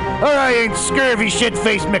on it, or I ain't scurvy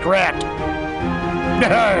shit-faced McRat.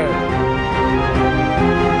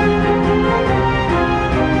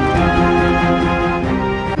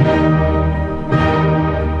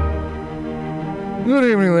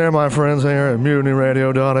 Good evening there, my friends here at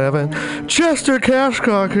MutinyRadio.fm. Chester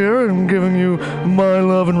Cashcock here, and giving you my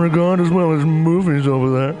love and regard as well as movies over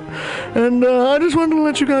there. And I just wanted to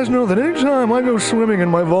let you guys know that anytime I go swimming in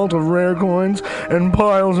my vault of rare coins and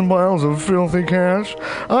piles of filthy cash,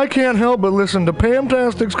 I can't help but listen to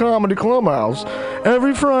Pamtastic's Comedy Clubhouse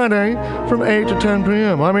every Friday from 8 to 10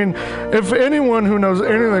 p.m. I mean, if anyone who knows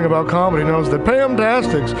anything about comedy knows that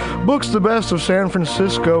Pamtastic's books the best of San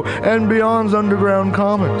Francisco and beyond's underground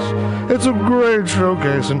comics. It's a great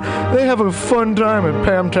showcase, and they have a fun time at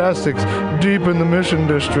Pamtastic's deep in the Mission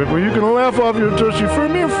District, where you can laugh off your tushy for a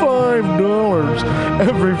mere $5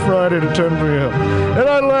 every Friday to 10 p.m. And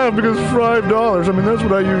I laugh because $5, I mean, that's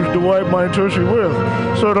what I use to wipe my tushy with.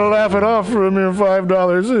 So to laugh it off for a mere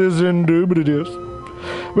 $5 is indubitious.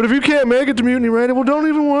 But if you can't make it to Mutiny Radio, well, don't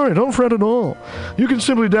even worry. Don't fret at all. You can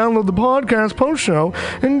simply download the podcast post-show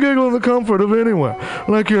and giggle in the comfort of anywhere,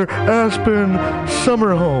 like your Aspen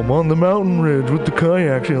summer home on the mountain ridge with the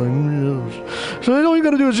kayak feeling. So all you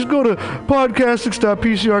got to do is just go to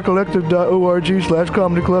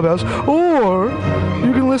podcastics.pcrcollective.org/comedyclubhouse, or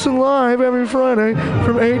you can listen live every Friday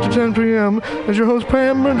from 8 to 10 p.m. as your host,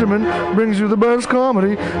 Pam Benjamin, brings you the best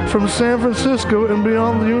comedy from San Francisco and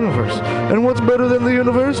beyond the universe. And what's better than the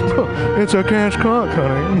universe? It's a cash cock,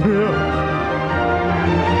 honey. Yeah.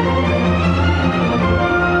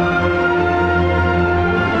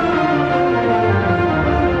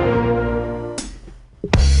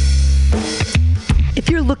 If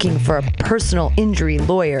you're looking for a personal injury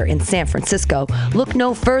lawyer in San Francisco, look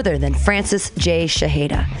no further than Francis J.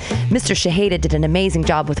 Shaheda. Mr. Shaheda did an amazing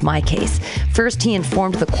job with my case. First, he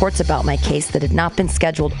informed the courts about my case that had not been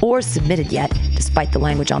scheduled or submitted yet, despite the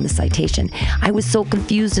language on the citation. I was so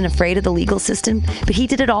confused and afraid of the legal system, but he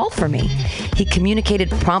did it all for me. He communicated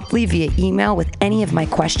promptly via email with any of my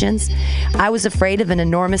questions. I was afraid of an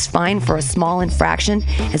enormous fine for a small infraction,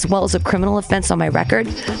 as well as a criminal offense on my record,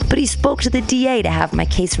 but he spoke to the DA to have my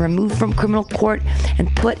case removed from criminal court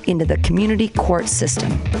and put into the community court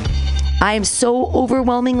system. I am so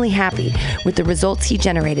overwhelmingly happy with the results he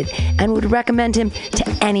generated and would recommend him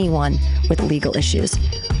to anyone with legal issues.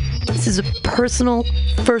 This is a personal,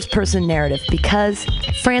 first-person narrative because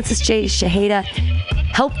Francis J. Shaheda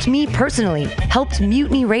helped me personally, helped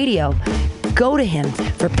Mutiny Radio. Go to him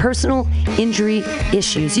for personal injury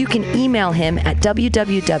issues. You can email him at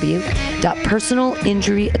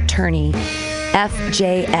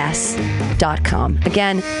www.personalinjuryattorneyfjs.com.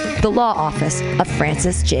 Again, the law office of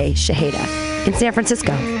Francis J. Shaheda in San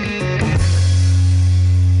Francisco.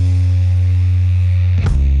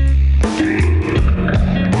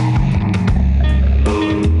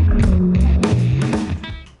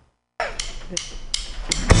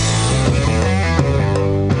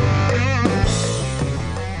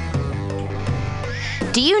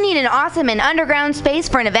 Do you need an awesome and underground space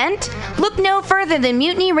for an event? Look no further than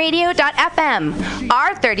MutinyRadio.fm.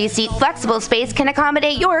 Our 30-seat flexible space can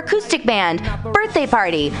accommodate your acoustic band, birthday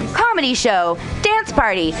party, comedy show, dance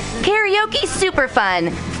party, karaoke super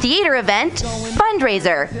fun, theater event,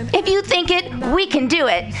 fundraiser. If you think it, we can do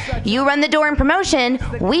it. You run the door and promotion,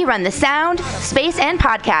 we run the sound, space, and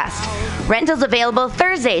podcast. Rentals available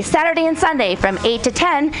Thursday, Saturday, and Sunday from 8 to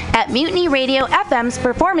 10 at Mutiny Radio FM's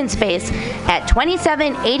performance space at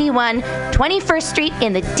 2781 21st Street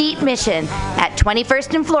in the Deep Mission at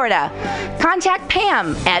 21st in Florida. Contact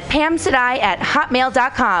Pam at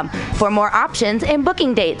pamsadai@hotmail.com for more options and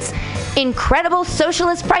booking dates. Incredible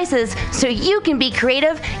socialist prices so you can be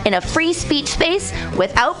creative in a free speech space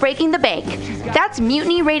without breaking the bank. That's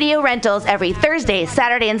Mutiny Radio Rentals every Thursday,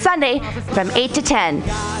 Saturday, and Sunday from 8 to 10.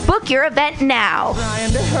 Book your event now.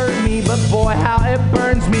 Trying to hurt me, but boy, how it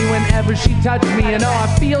burns me whenever she touches me. And oh, I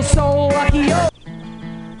feel so lucky.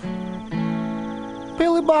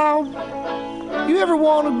 Billy Bob, you ever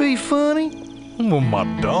want to be funny? Well, my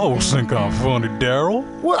dogs think I'm funny, Daryl.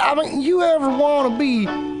 Well, I mean, you ever want to be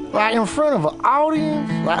like in front of an audience,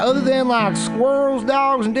 like other than like squirrels,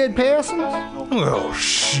 dogs, and dead peasants? Oh,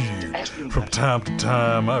 shit. From time to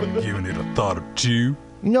time, I've given it a thought or two.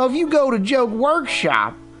 You know, if you go to Joke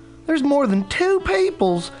Workshop, there's more than 2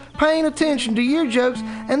 peoples paying attention to your jokes,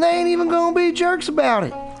 and they ain't even gonna be jerks about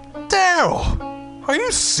it. Daryl, are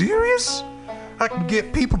you serious? I can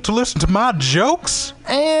get people to listen to my jokes?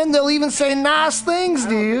 And they'll even say nice things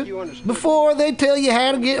to you before they tell you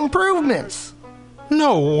how to get improvements.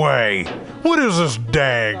 No way. What is this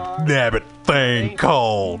dag-nabbit thing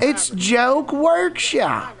called? It's Joke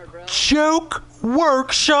Workshop. Joke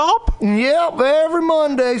Workshop? Yep, every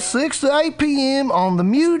Monday, 6 to 8 p.m. on the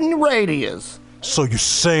Mutiny Radios. So you're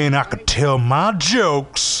saying I could tell my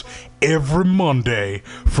jokes every Monday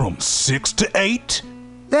from 6 to 8?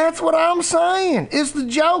 That's what I'm saying. It's the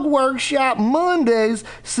Joke Workshop Mondays,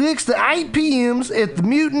 6 to 8 p.m. at the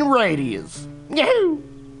Mutiny Radio. Yahoo!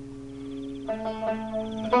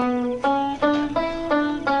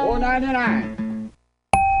 $4.99.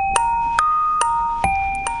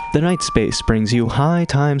 The Night Space brings you High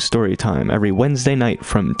Time Story Time every Wednesday night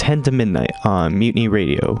from 10 to midnight on Mutiny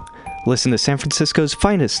Radio. Listen to San Francisco's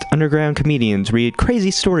finest underground comedians read crazy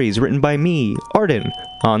stories written by me, Arden,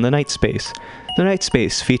 on The Night Space. The Night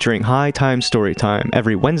Space featuring High Time Story Time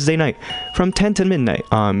every Wednesday night from 10 to midnight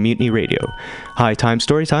on Mutiny Radio. High Time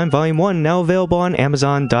Story Time Volume 1 now available on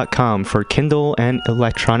Amazon.com for Kindle and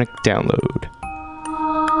electronic download.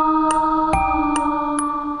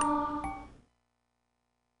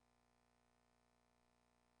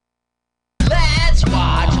 Let's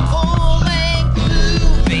watch a full-length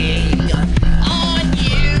movie on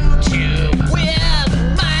YouTube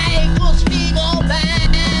with Michael Spiegelman.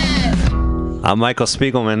 I'm Michael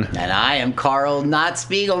Spiegelman. And I am Carl Not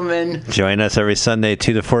Spiegelman. Join us every Sunday,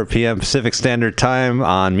 2 to 4 p.m. Pacific Standard Time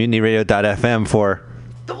on MutinyRadio.fm for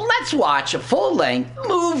Let's watch a full-length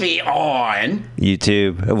movie on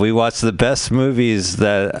YouTube. We watch the best movies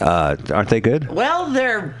that aren't they good? Well,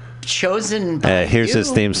 they're chosen by Here's you.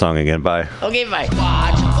 his theme song again. Bye. Okay, bye.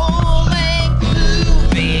 Watch a full-length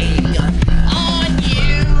movie on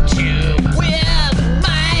YouTube with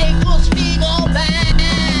Michael Spiegelman.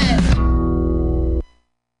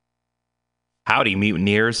 Howdy,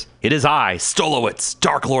 mutineers. It is I, Stolowitz,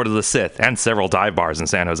 Dark Lord of the Sith, and several dive bars in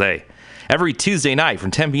San Jose. Every Tuesday night from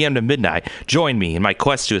 10 p.m. to midnight, join me in my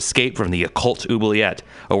quest to escape from the occult oubliette,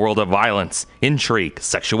 a world of violence, intrigue,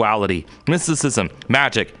 sexuality, mysticism,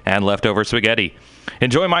 magic, and leftover spaghetti.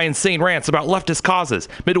 Enjoy my insane rants about leftist causes,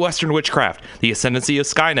 Midwestern witchcraft, the ascendancy of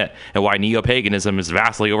Skynet, and why neo-paganism is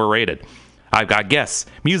vastly overrated. I've got guests,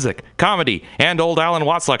 music, comedy, and old Alan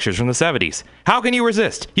Watts lectures from the 70s. How can you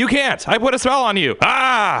resist? You can't! I put a spell on you!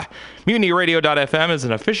 Ah! MutinyRadio.fm is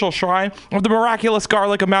an official shrine of the miraculous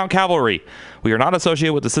garlic of Mount Calvary. We are not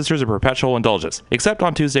associated with the Sisters of Perpetual Indulgence, except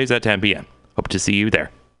on Tuesdays at 10 p.m. Hope to see you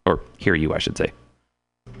there. Or hear you, I should say.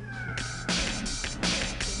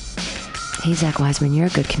 Hey, Zach Wiseman, you're a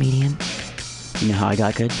good comedian. You know how I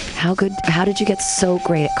got good? How did you get so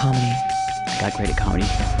great at comedy? I got great at comedy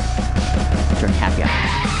during happy hour.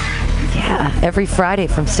 Yeah, every Friday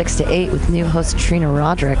from 6 to 8 with new host Trina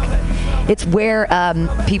Roderick. It's where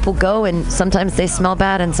people go, and sometimes they smell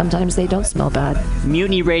bad and sometimes they don't smell bad.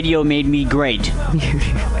 Mutiny Radio made me great.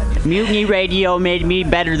 Mutiny Radio made me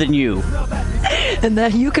better than you. And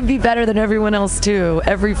that you can be better than everyone else, too,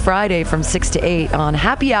 every Friday from 6 to 8 on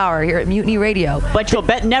Happy Hour here at Mutiny Radio. But you'll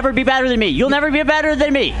never be better than me. You'll never be better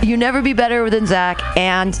than me. You never be better than Zach.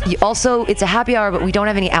 And you also, it's a happy hour, but we don't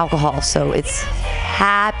have any alcohol, so it's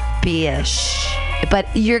happy-ish. But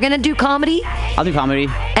you're going to do comedy. I'll do comedy.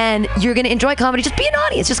 And you're going to enjoy comedy. Just be an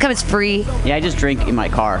audience. Just come. It's free. Yeah, I just drink in my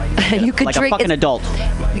car. You could like drink. a fucking adult.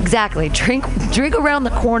 Exactly. Drink around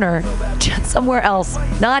the corner. Somewhere else.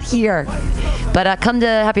 Not here. But come to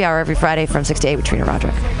Happy Hour every Friday from 6 to 8 with Trina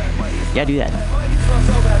Roderick. Yeah, do that.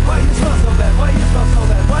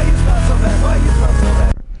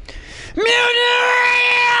 Mutineer!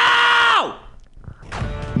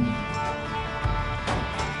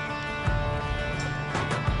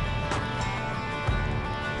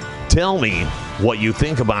 Tell me what you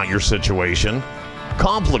think about your situation.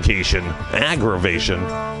 Complication, aggravation.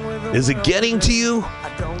 Is it getting to you?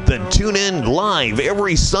 Then tune in live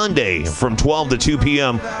every Sunday from 12 to 2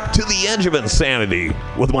 p.m. to The Edge of Insanity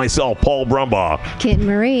with myself, Paul Brumbaugh, Kit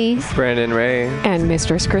Marie, Brandon Ray, and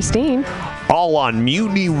Mistress Christine. all on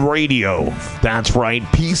Mutiny Radio. That's right,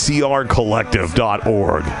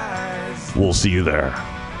 PCRcollective.org. We'll see you there.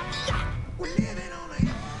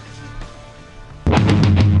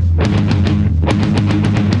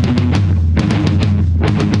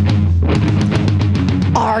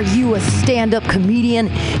 Are you a stand-up comedian?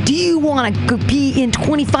 Do you want to be in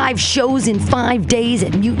 25 shows in 5 days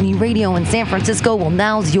at Mutiny Radio in San Francisco? Well,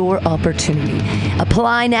 now's your opportunity.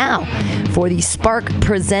 Apply now for the Spark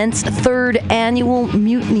Presents 3rd Annual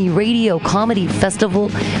Mutiny Radio Comedy Festival,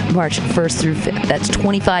 March 1st through 5th. That's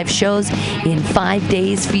 25 shows in 5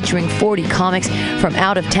 days featuring 40 comics from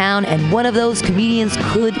out of town, and one of those comedians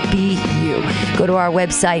could be you. Go to our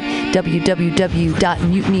website,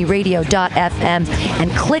 www.mutinyradio.fm,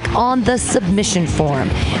 and click on the submission form.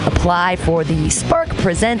 Apply for the Spark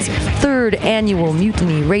Presents 3rd Annual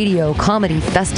Mutiny Radio Comedy Festival.